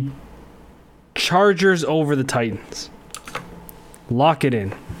the Chargers over the Titans. Lock it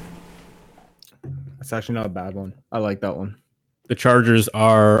in. That's actually not a bad one. I like that one. The Chargers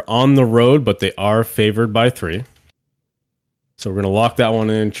are on the road, but they are favored by 3. So we're going to lock that one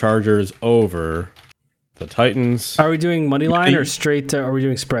in. Chargers over the Titans. Are we doing money line or straight? Are we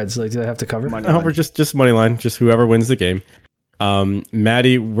doing spreads? Like, do they have to cover? Money I hope line. we're just money line, just whoever wins the game.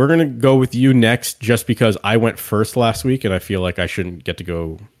 Maddie, we're going to go with you next just because I went first last week and I feel like I shouldn't get to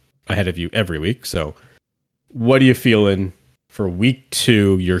go ahead of you every week. So what are you feeling for week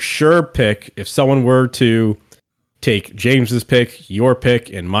 2? Your sure pick. If someone were to take James's pick, your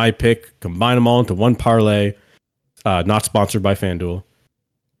pick, and my pick, combine them all into one parlay, not sponsored by FanDuel.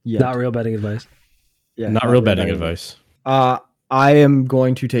 Yeah. Not real betting advice. Yeah, Not real betting advice. I am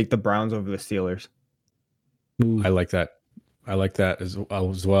going to take the Browns over the Steelers. Ooh. I like that. I like that as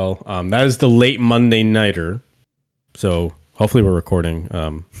well. That is the late Monday nighter. So hopefully we're recording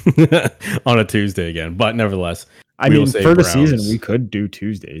on a Tuesday again. But nevertheless, I we will mean, say for the Browns. season, we could do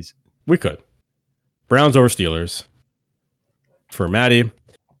Tuesdays. We could. Browns over Steelers for Maddie.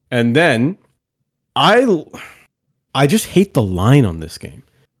 And then I just hate the line on this game.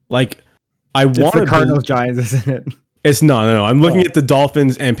 Like, I It's want the Cardinals Giants, isn't it? It's not. No. I'm looking at the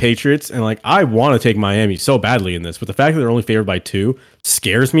Dolphins and Patriots, and like I want to take Miami so badly in this, but the fact that they're only favored by 2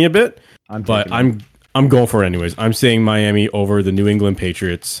 scares me a bit. But I'm going for it anyways. I'm saying Miami over the New England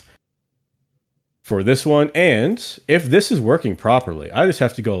Patriots for this one. And if this is working properly, I just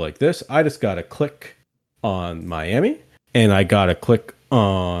have to go like this. I just got to click on Miami, and I got to click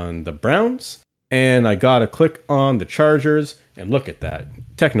on the Browns, and I got to click on the Chargers. And look at that.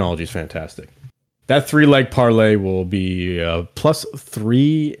 Technology is fantastic. That 3-leg parlay will be plus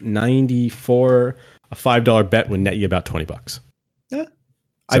 394. A $5 bet would net you about $20. Yeah.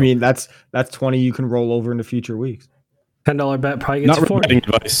 I mean, that's 20 you can roll over into future weeks. $10 bet probably gets Not real 40. betting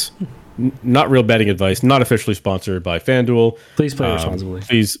advice. Not real betting advice. Not officially sponsored by FanDuel. Please play responsibly.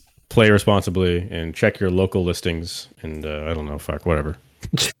 Please play responsibly and check your local listings. And I don't know, whatever.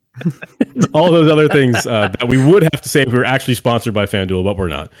 All those other things that we would have to say if we were actually sponsored by FanDuel, but we're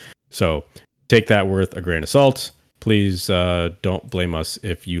not. So take that with a grain of salt. Please don't blame us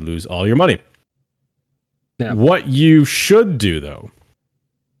if you lose all your money. Yeah. What you should do, though,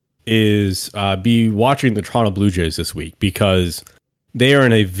 is be watching the Toronto Blue Jays this week because they are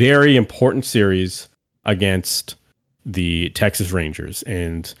in a very important series against the Texas Rangers.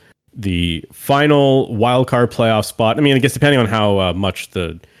 And the final wildcard playoff spot, I mean, I guess depending on how much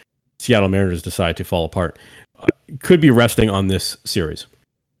the Seattle Mariners decide to fall apart, could be resting on this series.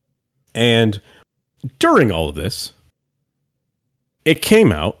 And during all of this, it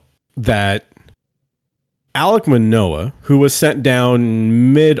came out that Alek Manoah, who was sent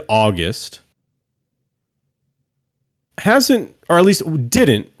down mid-August, hasn't, or at least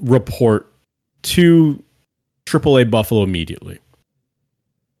didn't, report to AAA Buffalo immediately.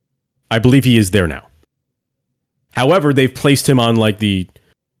 I believe he is there now. However, they've placed him on like the,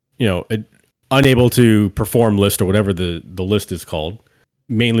 unable to perform list or whatever the list is called,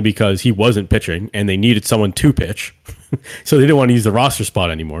 mainly because he wasn't pitching and they needed someone to pitch. So they didn't want to use the roster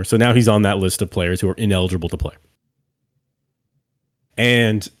spot anymore. So now he's on that list of players who are ineligible to play.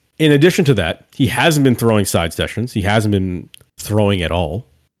 And in addition to that, he hasn't been throwing side sessions. He hasn't been throwing at all,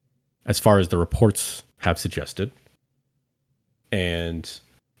 as far as the reports have suggested. And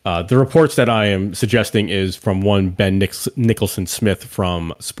the reports that I am suggesting is from one Ben Nicholson Smith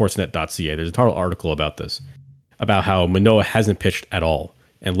from Sportsnet.ca. There's a total article about this, about how Manoah hasn't pitched at all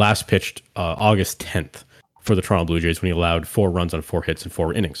and last pitched August 10th for the Toronto Blue Jays when he allowed 4 runs on 4 hits in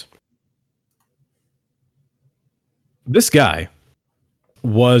 4 innings. This guy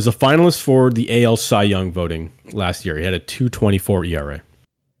was a finalist for the AL Cy Young voting last year. He had a 2.24 ERA.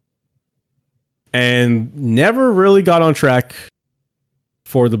 And never really got on track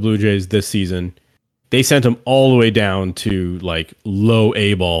for the Blue Jays this season. They sent him all the way down to like low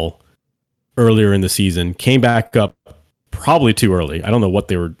A ball earlier in the season. Came back up probably too early. I don't know what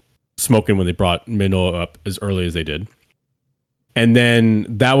they were smoking when they brought Manoah up as early as they did. And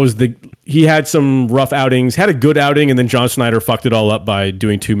then he had some rough outings, had a good outing, and then John Schneider fucked it all up by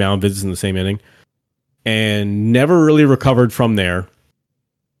doing 2 mound visits in the same inning. And never really recovered from there.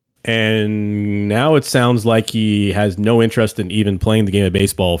 And now it sounds like he has no interest in even playing the game of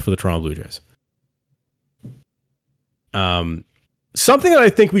baseball for the Toronto Blue Jays. Something that I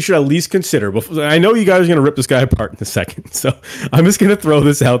think we should at least consider. I know you guys are going to rip this guy apart in a second, so I'm just going to throw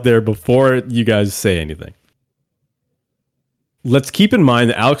this out there before you guys say anything. Let's keep in mind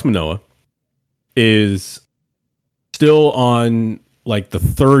that Alex Manoah is still on like the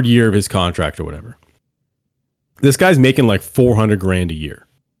 3rd year of his contract or whatever. This guy's making like $400,000 a year.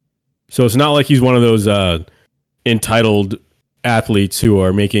 So it's not like he's one of those entitled athletes who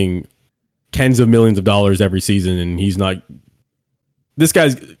are making tens of millions of dollars every season, and he's not. This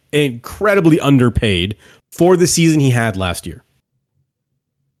guy's incredibly underpaid for the season he had last year.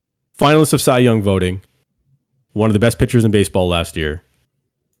 Finalist of Cy Young voting, one of the best pitchers in baseball last year.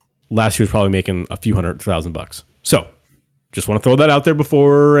 Last year was probably making a few $100,000. So, just want to throw that out there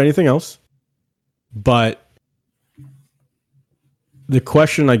before anything else. But the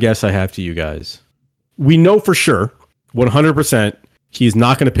question I guess I have to you guys, we know for sure, 100%, he's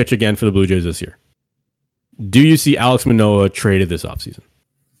not going to pitch again for the Blue Jays this year. Do you see Alex Manoah traded this offseason?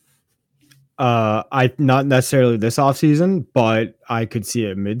 I not necessarily this offseason, but I could see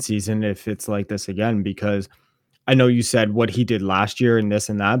it midseason if it's like this again, because I know you said what he did last year and this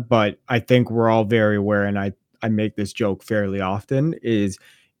and that, but I think we're all very aware, and I make this joke fairly often, is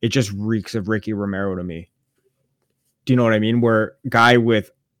it just reeks of Ricky Romero to me. Do you know what I mean? Where guy with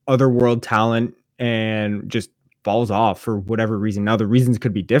otherworld talent and just falls off for whatever reason. Now the reasons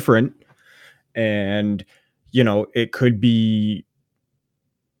could be different, and it could be,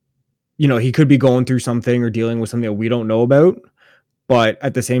 he could be going through something or dealing with something that we don't know about. But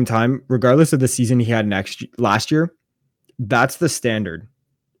at the same time, regardless of the season he had last year, that's the standard,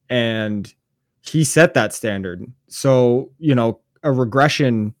 and he set that standard. So a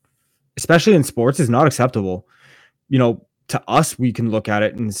regression, especially in sports, is not acceptable. To us, we can look at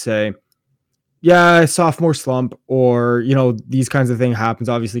it and say, yeah, sophomore slump, or, these kinds of things happens.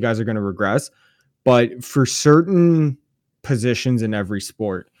 Obviously guys are going to regress, but for certain positions in every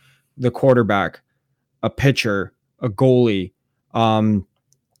sport, the quarterback, a pitcher, a goalie,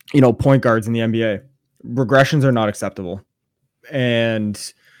 point guards in the NBA, regressions are not acceptable.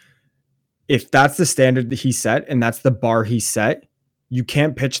 And if that's the standard that he set and that's the bar he set, you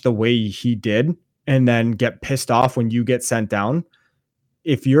can't pitch the way he did and then get pissed off when you get sent down.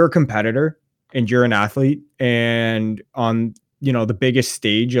 If you're a competitor and you're an athlete and on, the biggest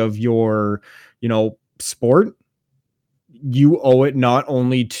stage of your, sport, you owe it not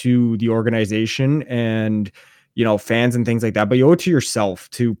only to the organization and, fans and things like that, but you owe it to yourself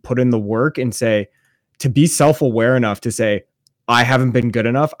to put in the work and to be self-aware enough to say, I haven't been good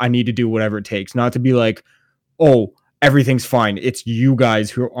enough. I need to do whatever it takes. Not to be like, oh, everything's fine. It's you guys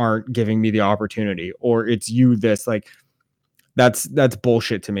who aren't giving me the opportunity, or it's you this. Like, that's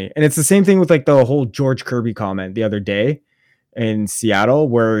bullshit to me. And it's the same thing with like the whole George Kirby comment the other day in Seattle,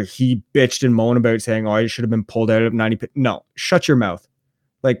 where he bitched and moaned about saying, oh, I should have been pulled out of 90. No, shut your mouth.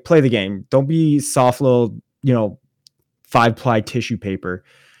 Like, play the game. Don't be soft little, 5-ply tissue paper.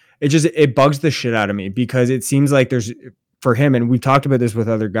 It bugs the shit out of me, because it seems like there's, for him, and we've talked about this with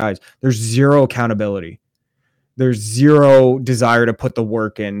other guys, there's zero accountability. There's zero desire to put the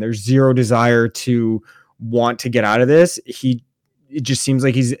work in. There's zero desire to want to get out of this. It just seems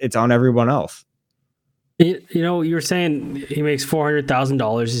like it's on everyone else. You were saying he makes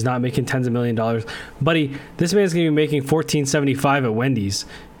 $400,000. He's not making tens of $millions, buddy. This man's gonna be making $14.75 at Wendy's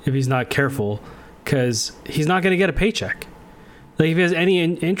if he's not careful, because he's not gonna get a paycheck. Like, if he has any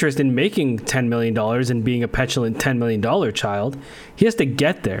interest in making $10 million and being a petulant $10 million child, he has to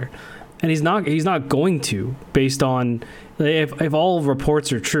get there, and he's not going to, based on if all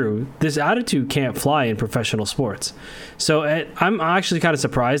reports are true. This attitude can't fly in professional sports. So I'm actually kind of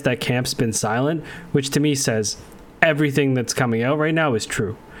surprised that camp's been silent, which to me says everything that's coming out right now is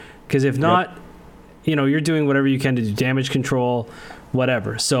true. Because if not, you're doing whatever you can to do damage control,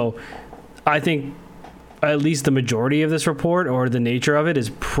 whatever. So I think at least the majority of this report, or the nature of it, is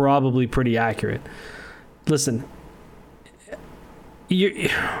probably pretty accurate. listen,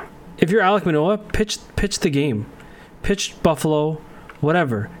 if you're Alek Manoah, pitch the game, pitch Buffalo,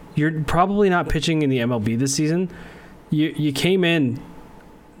 whatever. You're probably not pitching in the MLB this season. You came in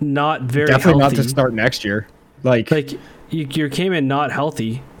not very definitely healthy. not to start next year. Like you came in not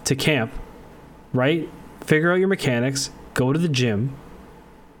healthy to camp, right? Figure out your mechanics, go to the gym,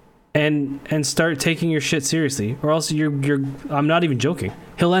 and start taking your shit seriously, or else you're I'm not even joking.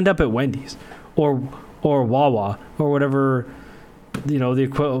 He'll end up at Wendy's or Wawa or whatever, the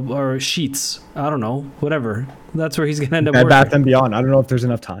or Sheets. I don't know, whatever. That's where he's gonna end up. Bed Bath and Beyond. I don't know if there's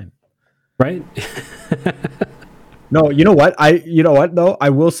enough time. Right? No, you know what? Though? I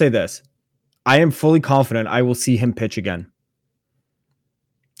will say this. I am fully confident I will see him pitch again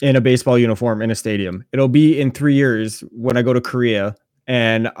in a baseball uniform in a stadium. It'll be in 3 years when I go to Korea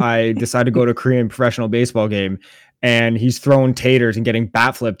and I decide to go to a Korean professional baseball game and he's throwing taters and getting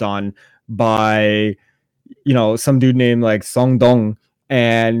bat flipped on by, some dude named like Song Dong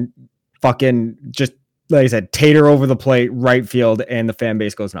and fucking just, like I said, tater over the plate, right field, and the fan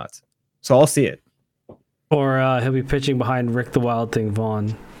base goes nuts. So I'll see it. Or he'll be pitching behind Rick the Wild Thing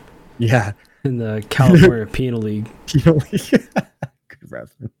Vaughn. Yeah. In the California Penal League. Good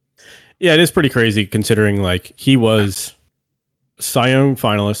reference. Yeah, it is pretty crazy considering like he was Cy Young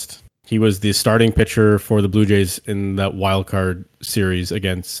finalist. He was the starting pitcher for the Blue Jays in that wild card series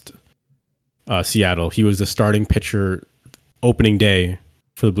against Seattle. He was the starting pitcher opening day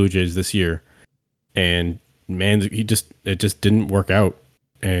for the Blue Jays this year. And man, it just didn't work out.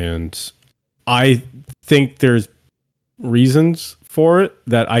 And I think there's reasons for it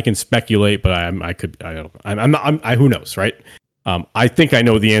that I can speculate, but who knows, right? I think I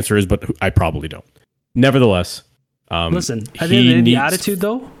know what the answer is, but I probably don't. Nevertheless, listen, at the end of the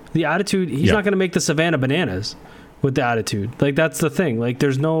attitude, he's not going to make the Savannah Bananas with the attitude. Like, that's the thing. Like,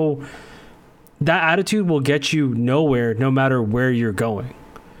 that attitude will get you nowhere, no matter where you're going.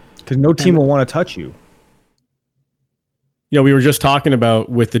 Because no team will want to touch you. We were just talking about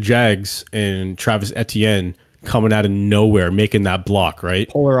with the Jags and Travis Etienne coming out of nowhere, making that block, right?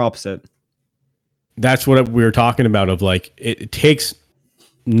 Polar opposite. That's what we were talking about of like, it takes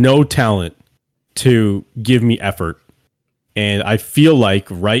no talent to give me effort. And I feel like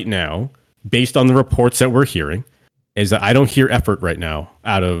right now, based on the reports that we're hearing, is that I don't hear effort right now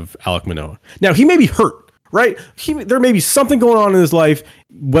out of Alek Manoah. Now, he may be hurt, right? There may be something going on in his life,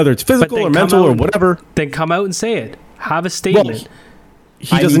 whether it's physical or mental or whatever. Then come out and say it. Have a statement. Well,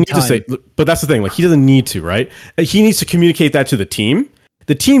 he doesn't need to say, but that's the thing. Like, he doesn't need to, right? He needs to communicate that to the team.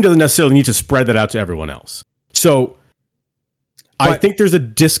 The team doesn't necessarily need to spread that out to everyone else. So I think there's a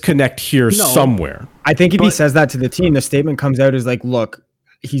disconnect here somewhere. I think if he says that to the team, the statement comes out as like, look,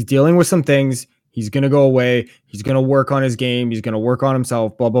 he's dealing with some things. He's going to go away. He's going to work on his game. He's going to work on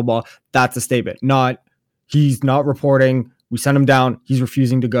himself, blah, blah, blah. That's a statement. Not, he's not reporting. We sent him down. He's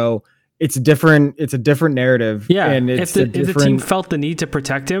refusing to go. It's a different narrative. Yeah. And if the team felt the need to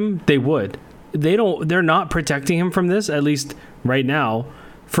protect him, they would. They're not protecting him from this, at least right now,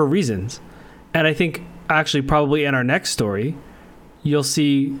 for reasons. And I think actually probably in our next story, you'll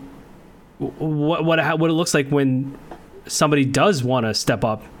see what it looks like when somebody does want to step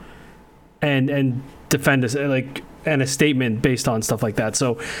up and defend us, like, and a statement based on stuff like that.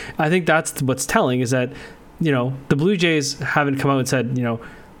 So I think that's what's telling, is that, the Blue Jays haven't come out and said,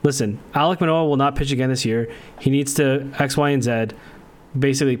 listen, Alek Manoah will not pitch again this year. He needs to X, Y, and Z.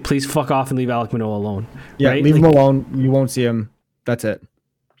 Basically, please fuck off and leave Alek Manoah alone. Yeah, right? Leave him alone. You won't see him. That's it.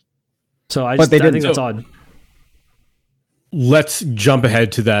 So I think that's odd. Let's jump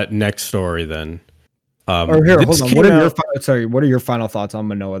ahead to that next story then. Hold on. What are your final thoughts on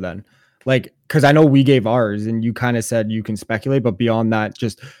Manoah then? Like, because I know we gave ours and you kind of said you can speculate, but beyond that,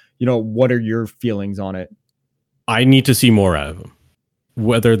 just, what are your feelings on it? I need to see more out of him,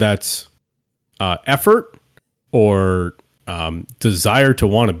 whether that's effort or desire to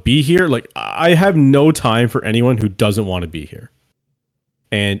want to be here. Like, I have no time for anyone who doesn't want to be here.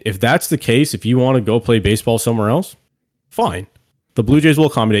 And if that's the case, if you want to go play baseball somewhere else, fine. The Blue Jays will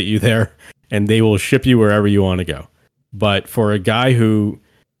accommodate you there and they will ship you wherever you want to go. But for a guy who,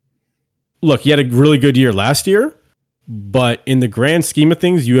 look, he had a really good year last year, but in the grand scheme of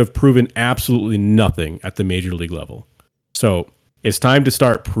things, you have proven absolutely nothing at the major league level. So it's time to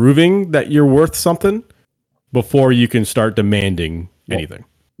start proving that you're worth something before you can start demanding anything.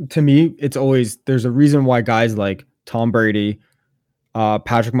 To me, it's always, there's a reason why guys like Tom Brady,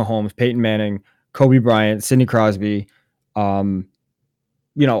 Patrick Mahomes, Peyton Manning, Kobe Bryant, Sidney Crosby,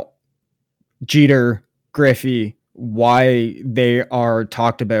 Jeter, Griffey, why they are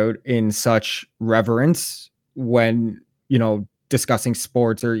talked about in such reverence when, discussing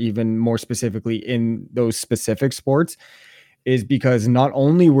sports, or even more specifically in those specific sports, is because not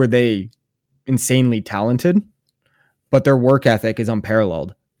only were they insanely talented, but their work ethic is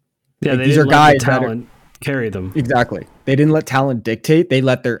unparalleled. Yeah, Like, they these didn't are let guys the that are, talent carry them. exactly. They didn't let talent dictate. They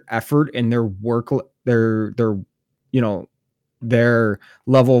let their effort and their work, their you know, their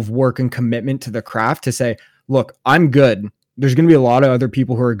level of work and commitment to the craft to say, look, I'm good. There's going to be a lot of other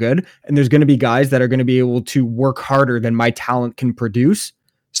people who are good, and there's going to be guys that are going to be able to work harder than my talent can produce.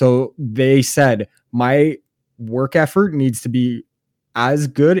 So they said, my work effort needs to be as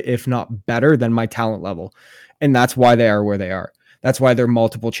good, if not better, than my talent level. And that's why they are where they are. That's why they're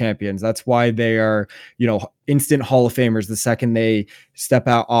multiple champions. That's why they are, instant Hall of Famers the second they step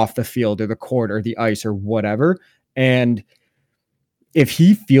out off the field or the court or the ice or whatever. And if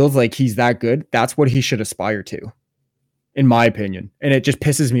he feels like he's that good, that's what he should aspire to, in my opinion. And it just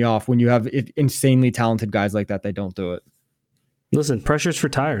pisses me off when you have insanely talented guys like that. They don't do it. Listen, pressure's for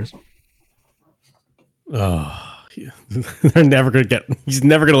tires. Oh, they're never going to get, he's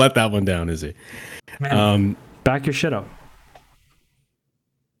never going to let that one down, is he? Man, back your shit up.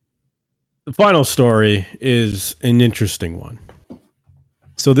 The final story is an interesting one.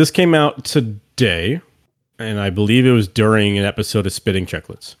 So this came out today, and I believe it was during an episode of Spitting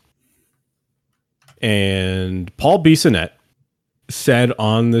Chicklets. And Paul Bissonnette said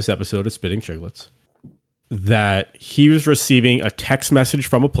on this episode of Spitting Chicklets that he was receiving a text message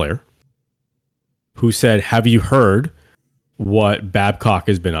from a player who said, "Have you heard what Babcock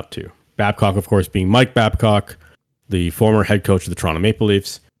has been up to?" Babcock, of course, being Mike Babcock, the former head coach of the Toronto Maple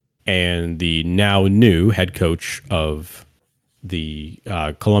Leafs, and the now new head coach of the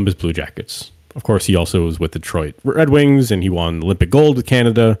Columbus Blue Jackets. Of course, he also was with the Detroit Red Wings, and he won Olympic gold with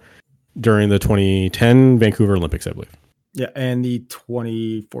Canada during the 2010 Vancouver Olympics, I believe. Yeah, and the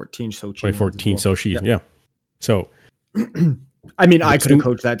 2014 Sochi. 2014 Sochi, yeah. So, I mean, I could have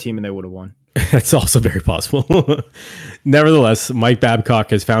coached that team and they would have won. That's also very possible. Nevertheless, Mike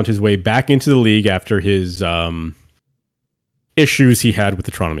Babcock has found his way back into the league after his issues he had with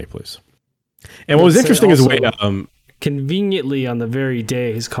the Toronto Maple Leafs. And what was interesting is the way... conveniently on the very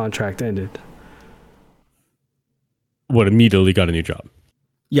day his contract ended. What, immediately got a new job?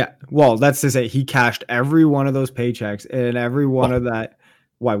 Yeah, well, that's to say he cashed every one of those paychecks and every one of that.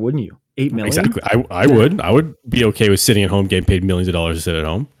 Why wouldn't you? $8 million? Exactly. I would. I would be okay with sitting at home getting paid millions of dollars to sit at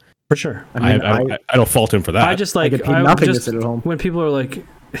home. For sure. I don't fault him for that. I just like get paid nothing to sit at home. When people are like,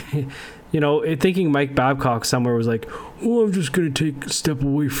 thinking Mike Babcock somewhere was like, "Oh, I'm just going to take a step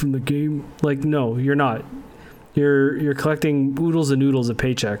away from the game." Like, no, you're not. You're collecting oodles and noodles of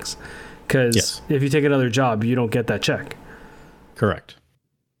paychecks because if you take another job, you don't get that check. Correct.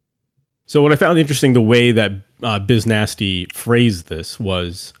 So what I found interesting, the way that Biz Nasty phrased this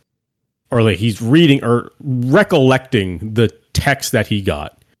was, or like he's reading or recollecting the text that he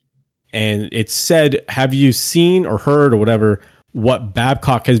got. And it said, "Have you seen or heard or whatever what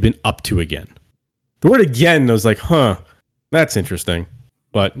Babcock has been up to again?" The word "again" I was like, that's interesting.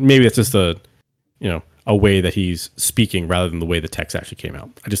 But maybe it's just a way that he's speaking rather than the way the text actually came out.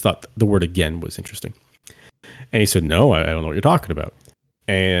 I just thought the word "again" was interesting. And he said, "No, I don't know what you're talking about."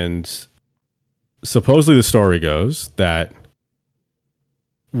 And supposedly the story goes that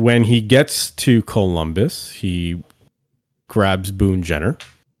when he gets to Columbus, he grabs Boone Jenner,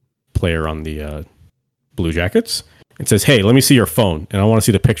 player on the Blue Jackets, and says, "Hey, let me see your phone, and I want to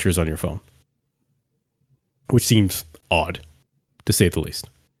see the pictures on your phone," which seems odd, to say the least.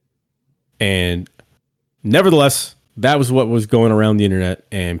 And nevertheless, that was what was going around the internet,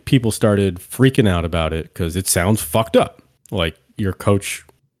 and people started freaking out about it because it sounds fucked up. Like, your coach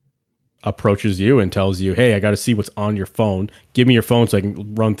approaches you and tells you, "Hey, I got to see what's on your phone. Give me your phone so I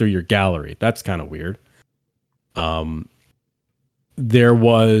can run through your gallery." That's kind of weird. There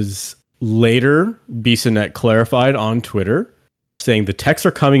was later, Bissonnette clarified on Twitter, saying the texts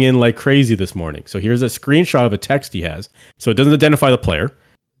are coming in like crazy this morning. So here's a screenshot of a text he has. So it doesn't identify the player.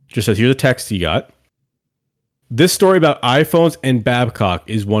 It just says, here's a text he got. "This story about iPhones and Babcock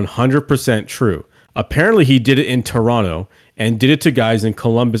is 100% true. Apparently he did it in Toronto and did it to guys in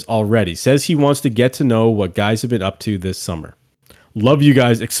Columbus already. Says he wants to get to know what guys have been up to this summer. Love you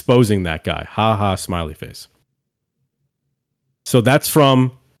guys exposing that guy. Ha ha, smiley face." So that's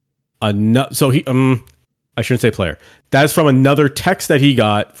from another. So he, I shouldn't say player. That's from another text that he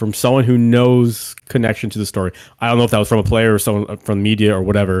got from someone who knows connection to the story. I don't know if that was from a player or someone from media or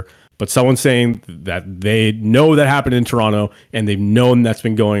whatever, but someone saying that they know that happened in Toronto and they've known that's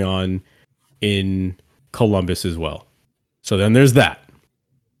been going on in Columbus as well. So then there's that.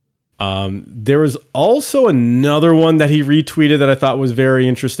 There was also another one that he retweeted that I thought was very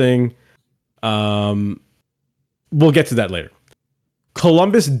interesting. We'll get to that later.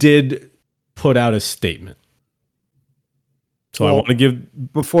 Columbus did put out a statement. So I want to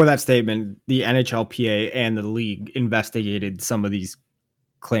give... Before that statement, the NHLPA and the league investigated some of these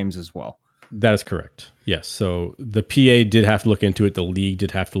claims as well. That is correct. Yes. So the PA did have to look into it. The league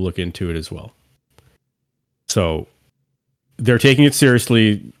did have to look into it as well. So they're taking it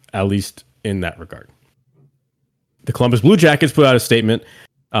seriously, at least in that regard. The Columbus Blue Jackets put out a statement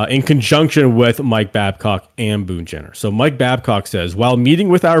in conjunction with Mike Babcock and Boone Jenner. So Mike Babcock says, while meeting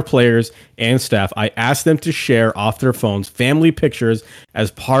with our players and staff, I asked them to share off their phones family pictures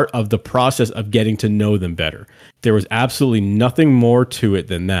as part of the process of getting to know them better. There was absolutely nothing more to it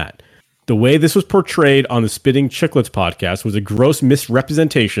than that. The way this was portrayed on the Spitting Chicklets podcast was a gross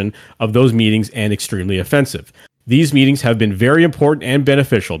misrepresentation of those meetings and extremely offensive. These meetings have been very important and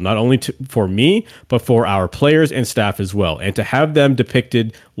beneficial, not only for me, but for our players and staff as well. And to have them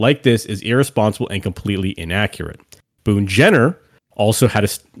depicted like this is irresponsible and completely inaccurate. Boone Jenner also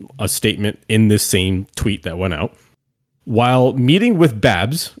had a statement in this same tweet that went out. While meeting with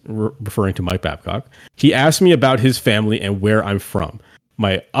Babs, referring to Mike Babcock, he asked me about his family and where I'm from,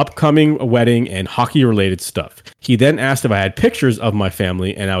 my upcoming wedding, and hockey-related stuff. He then asked if I had pictures of my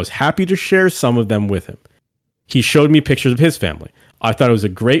family, and I was happy to share some of them with him. He showed me pictures of his family. I thought it was a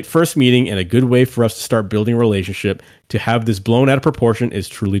great first meeting and a good way for us to start building a relationship. To have this blown out of proportion is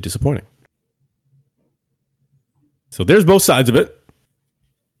truly disappointing. So there's both sides of it.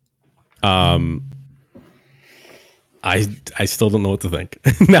 I still don't know what to think.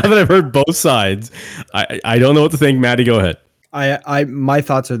 Now that I've heard both sides, I don't know what to think. Maddie, go ahead. My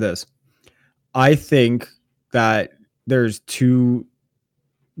thoughts are this. I think that there's two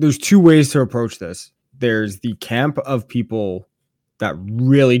ways to approach this. There's the camp of people that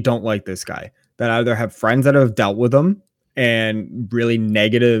really don't like this guy, that either have friends that have dealt with him and really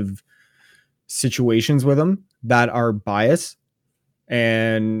negative situations with him that are biased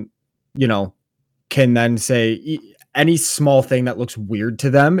and, can then say any small thing that looks weird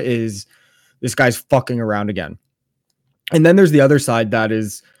to them is this guy's fucking around again. And then there's the other side that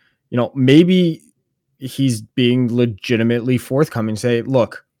is, maybe he's being legitimately forthcoming. Say,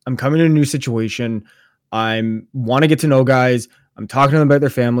 look, I'm coming in a new situation. I want to get to know guys. I'm talking to them about their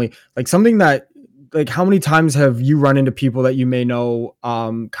family. Like something that, like, how many times have you run into people that you may know,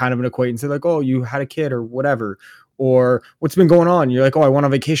 kind of an acquaintance, like, oh, you had a kid or whatever, or what's been going on? You're like, oh, I went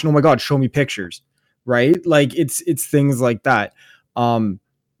on vacation. Oh my God, show me pictures. Right? Like it's things like that. The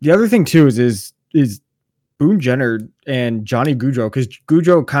other thing too is Boone Jenner and Johnny Gaudreau, because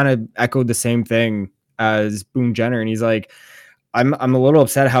Gaudreau kind of echoed the same thing as Boone Jenner, and he's like, I'm a little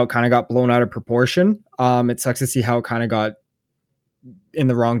upset how it kind of got blown out of proportion. It sucks to see how it kind of got in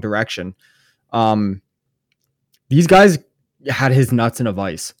the wrong direction. These guys had his nuts in a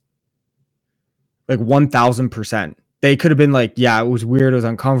vice. Like 1000%. They could have been like, yeah, it was weird. It was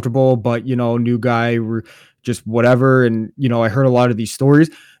uncomfortable, but new guy, we're just whatever. And, I heard a lot of these stories.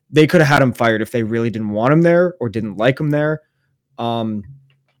 They could have had him fired if they really didn't want him there or didn't like him there.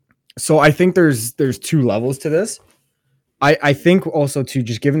 So I think there's two levels to this. I think also too,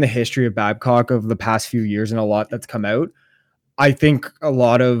 just given the history of Babcock of the past few years and a lot that's come out, I think a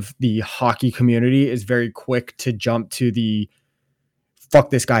lot of the hockey community is very quick to jump to the fuck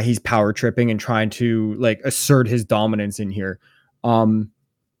this guy, he's power tripping and trying to like assert his dominance in here. So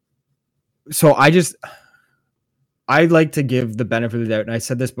I like to give the benefit of the doubt. And I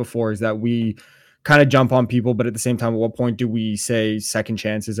said this before, is that we kind of jump on people, but at the same time, at what point do we say second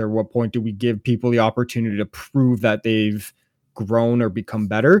chances, or what point do we give people the opportunity to prove that they've grown or become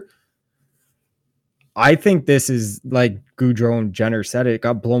better? I think this is like Gaudreau and Jenner said, it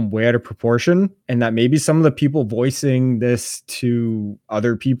got blown way out of proportion, and that maybe some of the people voicing this to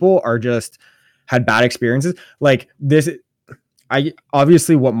other people are just had bad experiences. Like this,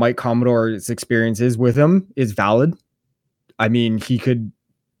 obviously what Mike Commodore's experience is with him is valid. I mean, he could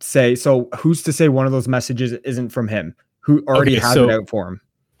say, so who's to say one of those messages isn't from him who already has it out for him?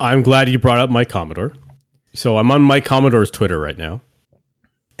 I'm glad you brought up Mike Commodore. So I'm on Mike Commodore's Twitter right now,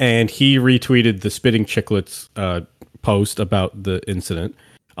 and he retweeted the Spitting Chicklets post about the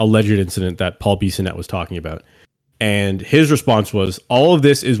alleged incident that Paul Bissonnette was talking about. And his response was, all of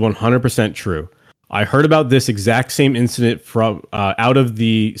this is 100% true. I heard about this exact same incident from out of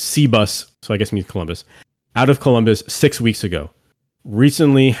the C-Bus, so I guess it means Columbus, out of Columbus 6 weeks ago.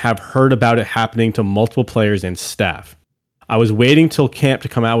 Recently have heard about it happening to multiple players and staff. I was waiting till camp to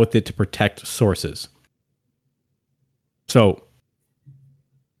come out with it to protect sources. So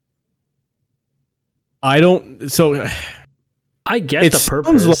I get the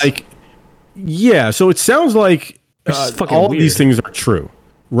purpose. So it sounds like all of these things are true,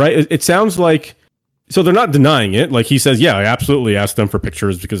 right? It sounds like So they're not denying it. Like he says, yeah, I absolutely asked them for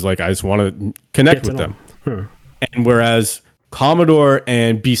pictures because like I just want to connect with them. And whereas Commodore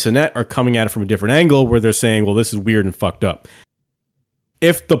and Bissonnette are coming at it from a different angle where they're saying, well, this is weird and fucked up.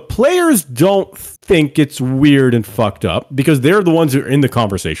 If the players don't think it's weird and fucked up, because they're the ones who are in the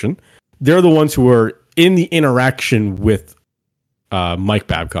conversation, they're the ones who are in the interaction with Mike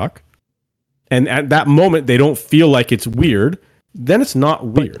Babcock, and at that moment they don't feel like it's weird, then it's not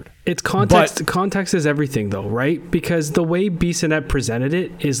weird. But it's context. Context is everything, though, right? Because the way Bissonnette presented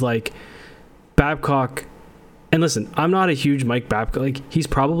it is like Babcock. And listen, I'm not a huge Mike Babcock. Like, he's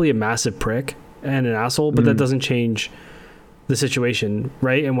probably a massive prick and an asshole, but that doesn't change the situation,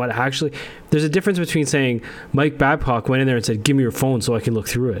 right? And what actually, there's a difference between saying Mike Babcock went in there and said, "Give me your phone so I can look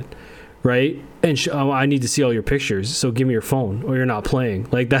through it," right? And I need to see all your pictures, so give me your phone or you're not playing.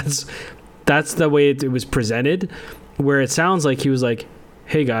 Like that's the way it was presented, where it sounds like he was like,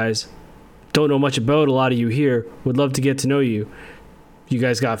 "Hey guys, don't know much about a lot of you here. Would love to get to know you. You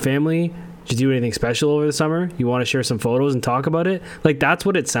guys got family? Did you do anything special over the summer? You want to share some photos and talk about it?" Like, that's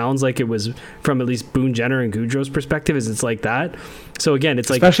what it sounds like it was from at least Boone Jenner and Goudreau's perspective, is it's like that. So again, it's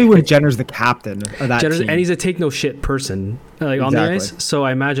like, especially when Jenner's the captain of that team. And he's a take no shit person, like on the ice. So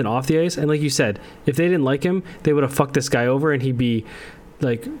I imagine off the ice, and like you said, if they didn't like him, they would have fucked this guy over and he'd be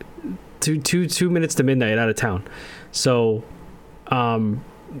like two minutes to midnight out of town. So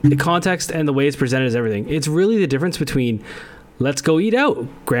the context and the way it's presented is everything. It's really the difference between "let's go eat out,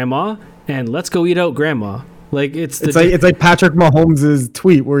 grandma," and "let's go eat out, grandma." Like it's like Patrick Mahomes'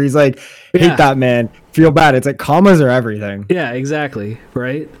 tweet where he's like, "Hate that man, feel bad." It's like commas are everything. Yeah, exactly.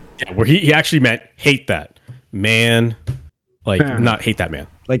 Right. Yeah, where he actually meant hate that man, like not hate that man.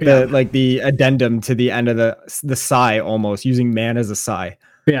 Like the addendum to the end of the sigh, almost using "man" as a sigh.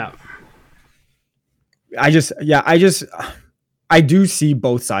 Yeah. I do see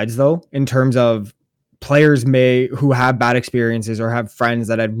both sides though, in terms of players who have bad experiences or have friends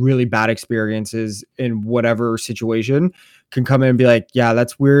that had really bad experiences in whatever situation can come in and be like, "Yeah,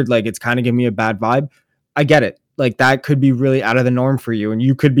 that's weird. Like, it's kind of giving me a bad vibe." I get it. Like, that could be really out of the norm for you. And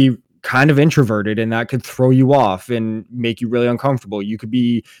you could be kind of introverted and that could throw you off and make you really uncomfortable. You could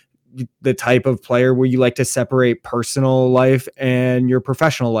be the type of player where you like to separate personal life and your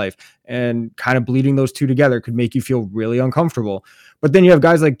professional life, and kind of bleeding those two together could make you feel really uncomfortable. But then you have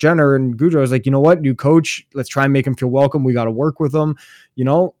guys like Jenner and Goudreau is like, "You know what, new coach, let's try and make him feel welcome. We got to work with him,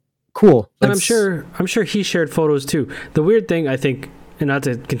 cool." And I'm sure he shared photos too. The weird thing, I think, and not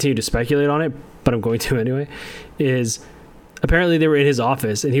to continue to speculate on it, but I'm going to anyway, is apparently they were in his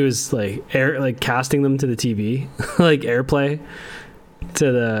office and he was like casting them to the TV, like AirPlay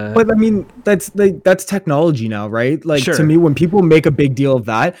to the. But I mean, that's technology now, right? Like, sure. To me, when people make a big deal of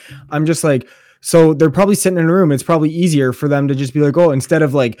that, I'm just like, so they're probably sitting in a room. It's probably easier for them to just be like, "Oh, instead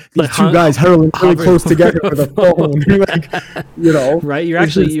of like these two guys huddling really close together with a phone," right? You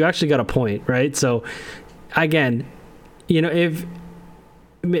actually got a point, right? So again, if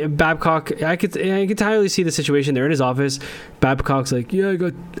Babcock, I could entirely see the situation. They're in his office. Babcock's like, "Yeah, I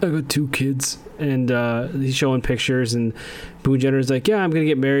got two kids," and he's showing pictures. And Boone Jenner's like, "Yeah, I'm gonna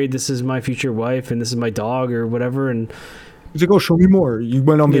get married. This is my future wife, and this is my dog, or whatever." And he's like, "Oh, show me more. You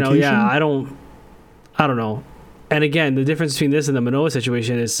went on vacation." Yeah, I don't know. And again, the difference between this and the Manoah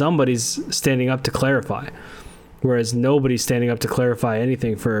situation is somebody's standing up to clarify, whereas nobody's standing up to clarify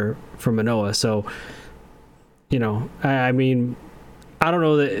anything for Manoah. So, I mean, I don't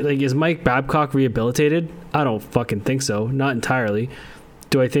know that, like, is Mike Babcock rehabilitated? I don't fucking think so. Not entirely.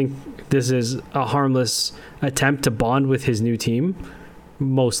 Do I think this is a harmless attempt to bond with his new team?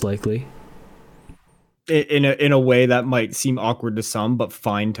 Most likely. In a way that might seem awkward to some, but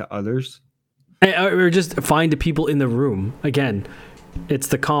fine to others. Or just fine to people in the room. Again, it's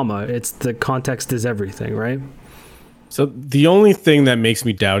the comma. It's the context is everything, right? So the only thing that makes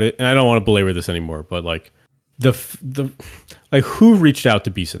me doubt it, and I don't want to belabor this anymore, but like the like who reached out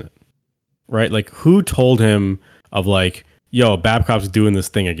to Bissonnette, right? Like who told him of like, "Yo, Babcock's doing this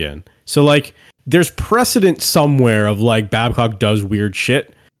thing again." So like there's precedent somewhere of like Babcock does weird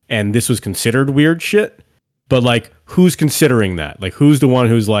shit, and this was considered weird shit. But like, who's considering that? Like, who's the one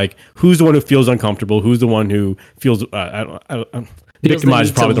who feels uncomfortable? Who's the one who feels victimized?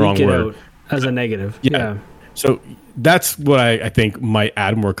 Is probably the wrong word. As a negative. Yeah. So that's what I think might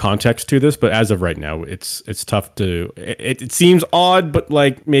add more context to this. But as of right now, it's tough to. It seems odd, but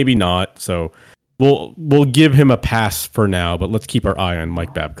like maybe not. So we'll give him a pass for now. But let's keep our eye on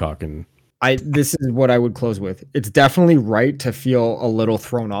Mike Babcock. And this is what I would close with. It's definitely right to feel a little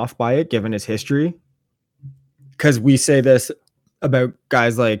thrown off by it, given his history. Because we say this about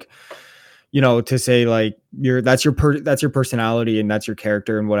guys like, to say like that's your personality and that's your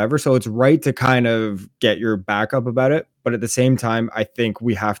character and whatever. So it's right to kind of get your back up about it. But at the same time, I think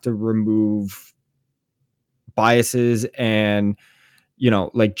we have to remove biases and,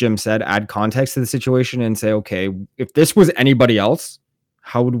 like Jim said, add context to the situation and say, okay, if this was anybody else,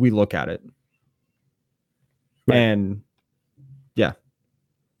 how would we look at it? Right. And yeah.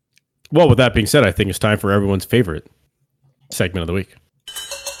 Well, with that being said, I think it's time for everyone's favorite segment of the week.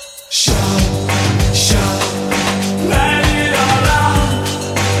 Shout, let it all out.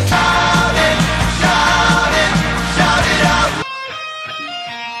 Shout it out.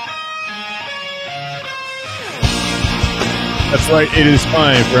 That's right. It is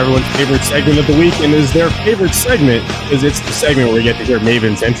time for everyone's favorite segment of the week, and is their favorite segment because it's the segment where we get to hear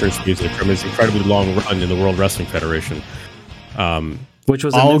Maven's entrance music from his incredibly long run in the World Wrestling Federation. Which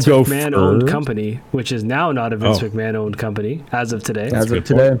was a Vince McMahon-owned company, which is now not a Vince McMahon-owned company as of today. As of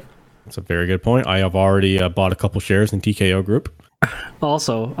today. That's a very good point. I have already bought a couple shares in TKO Group.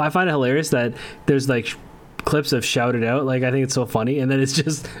 Also, I find it hilarious that there's like clips of Shout It Out. Like, I think it's so funny. And then it's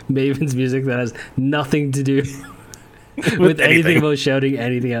just Maven's music that has nothing to do with anything about shouting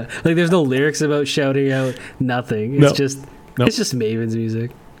anything out. Like, there's no lyrics about shouting out, nothing. It's just Maven's music.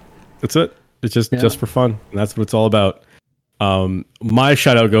 That's it. It's just for fun. And that's what it's all about. My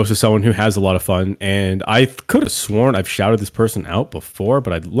shout out goes to someone who has a lot of fun, and I could have sworn I've shouted this person out before,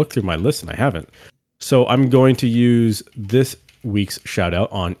 but I looked through my list and I haven't. So I'm going to use this week's shout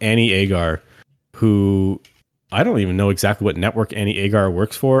out on Annie Agar, who I don't even know exactly what network Annie Agar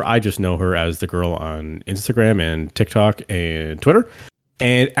works for. I just know her as the girl on Instagram and TikTok and Twitter.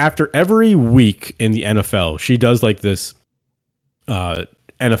 And after every week in the NFL, she does like this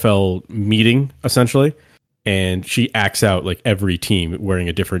NFL meeting essentially. And she acts out like every team wearing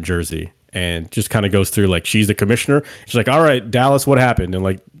a different jersey and just kind of goes through like she's the commissioner. She's like, all right, Dallas, what happened? And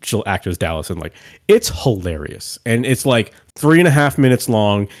like she'll act as Dallas, and like it's hilarious. And it's like 3.5 minutes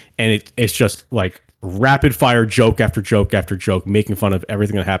long, and it's just like rapid fire joke after joke after joke, making fun of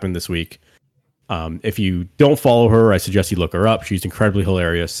everything that happened this week. If you don't follow her, I suggest you look her up. She's incredibly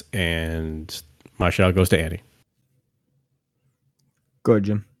hilarious, and my shout out goes to Annie. Go ahead,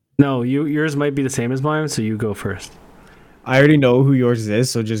 Jim. No, yours might be the same as mine, so you go first. I already know who yours is,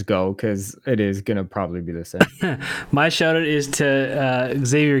 so just go, because it is going to probably be the same. My shout out is to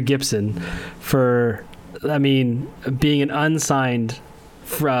Xavier Gibson for, being an unsigned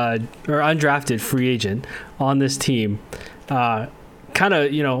or undrafted free agent on this team. Kind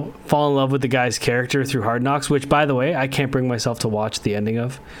of, fall in love with the guy's character through Hard Knocks, which, by the way, I can't bring myself to watch the ending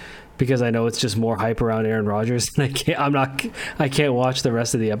of, because I know it's just more hype around Aaron Rodgers, and I can't watch the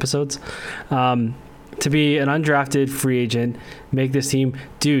rest of the episodes. To be an undrafted free agent, make this team,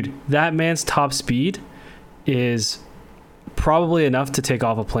 dude, that man's top speed is probably enough to take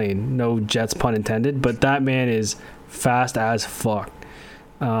off a plane. No Jets pun intended, but that man is fast as fuck.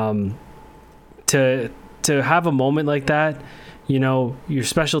 To have a moment like that, your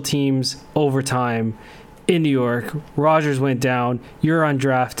special teams overtime in New York, Rodgers went down, you're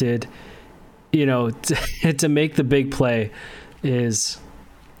undrafted, to make the big play is,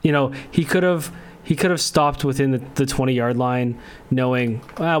 he could have stopped within the 20-yard line knowing,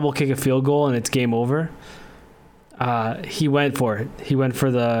 we'll kick a field goal and it's game over. He went for it. He went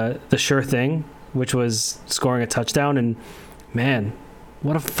for the sure thing, which was scoring a touchdown, and man,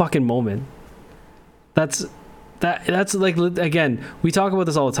 what a fucking moment. That's like, again, we talk about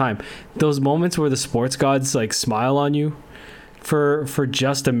this all the time. Those moments where the sports gods like smile on you for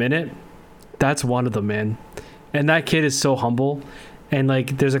just a minute, that's one of them, man. And that kid is so humble. And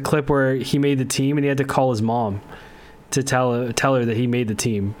like, there's a clip where he made the team and he had to call his mom to tell her that he made the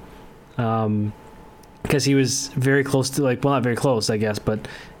team. Because he was very close to, like, well, not very close, I guess, but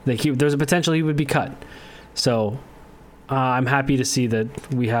like there's a potential he would be cut. So I'm happy to see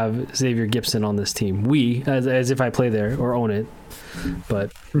that we have Xavier Gibson on this team. As if I play there or own it.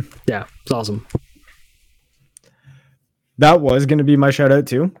 But yeah, it's awesome. That was going to be my shout out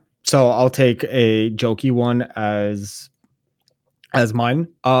too. So I'll take a jokey one as mine.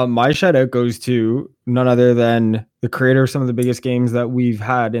 My shout out goes to none other than the creator of some of the biggest games that we've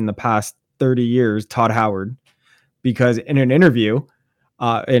had in the past 30 years, Todd Howard, because in an interview,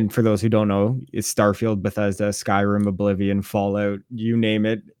 and for those who don't know, it's Starfield, Bethesda, Skyrim, Oblivion, Fallout, you name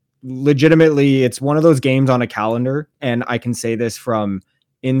it. Legitimately, it's one of those games on a calendar, and I can say this from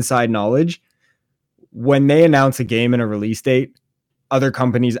inside knowledge. When they announce a game and a release date, other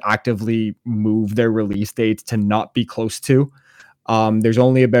companies actively move their release dates to not be close to. There's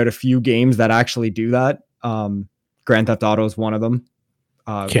only about a few games that actually do that. Grand Theft Auto is one of them.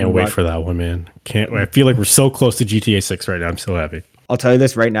 Can't wait for that one, man. Can't wait. I feel like we're so close to GTA 6 right now. I'm so happy. I'll tell you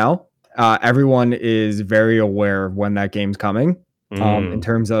this right now. everyone is very aware of when that game's coming. In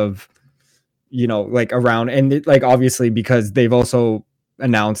terms of, like around, and like obviously because they've also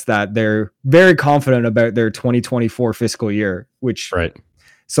announced that they're very confident about their 2024 fiscal year, which right.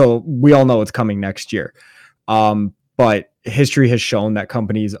 So we all know it's coming next year. But history has shown that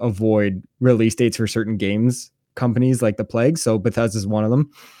companies avoid release dates for certain games, companies like the plague. So Bethesda is one of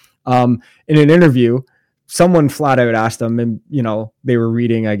them. In an interview, someone flat out asked them, and they were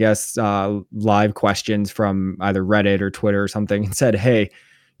reading, I guess, live questions from either Reddit or Twitter or something, and said, "Hey,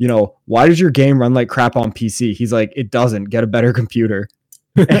 why does your game run like crap on PC?" He's like, "It doesn't. Get a better computer."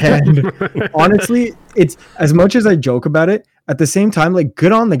 And honestly, it's, as much as I joke about it, at the same time, like,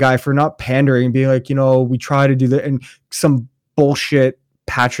 good on the guy for not pandering and being like, we try to do that, and some bullshit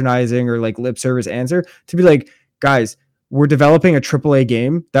patronizing or like lip service answer to be like, guys, we're developing a AAA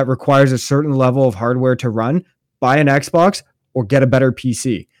game that requires a certain level of hardware to run. Buy an Xbox or get a better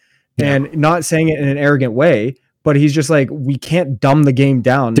PC. Yeah. And not saying it in an arrogant way, but he's just like, we can't dumb the game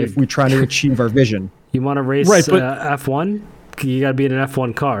down if we're trying to achieve our vision. You want to race F1? You got to be in an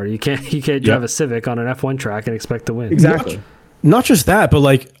F1 car. You can't drive a Civic on an F1 track and expect to win. Exactly. Not just that, but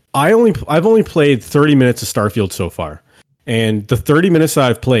like I've only played 30 minutes of Starfield so far, and the 30 minutes that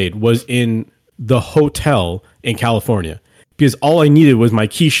I've played was in the hotel in California because all I needed was my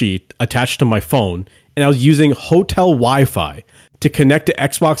key sheet attached to my phone, and I was using hotel Wi-Fi to connect to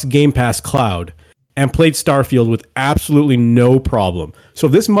Xbox Game Pass Cloud and played Starfield with absolutely no problem. So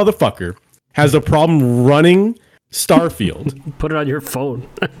if this motherfucker has a problem running Starfield, put it on your phone.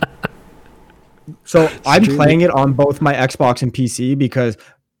 So I'm playing it on both my Xbox and PC because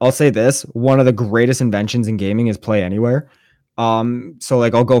I'll say this, one of the greatest inventions in gaming is play anywhere. So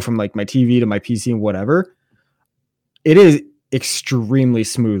like I'll go from like my TV to my PC and whatever. It is extremely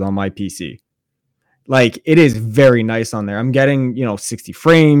smooth on my PC. Like, it is very nice on there. I'm getting, 60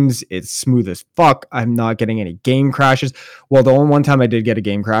 frames. It's smooth as fuck. I'm not getting any game crashes. Well, the only one time I did get a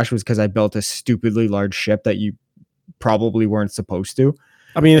game crash was because I built a stupidly large ship that you probably weren't supposed to.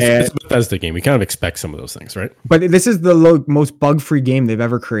 I mean, it's a Bethesda game. We kind of expect some of those things, right? But this is the most bug-free game they've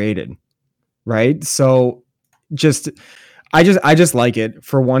ever created, right? So I just like it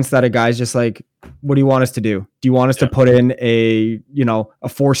for once that a guy's just like, what do you want us to do? Do you want us to put in a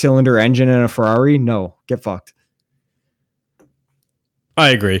 4-cylinder engine in a Ferrari? No, get fucked. I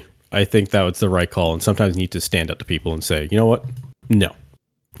agree. I think that was the right call, and sometimes you need to stand up to people and say, you know what? No,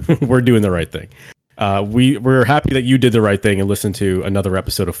 we're doing the right thing. We're happy that you did the right thing and listened to another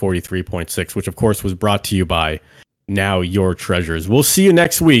episode of 43.6, which of course was brought to you by Now Your Treasures. We'll see you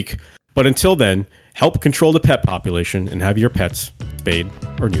next week, but until then, help control the pet population and have your pets spayed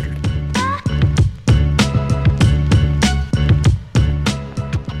or neutered.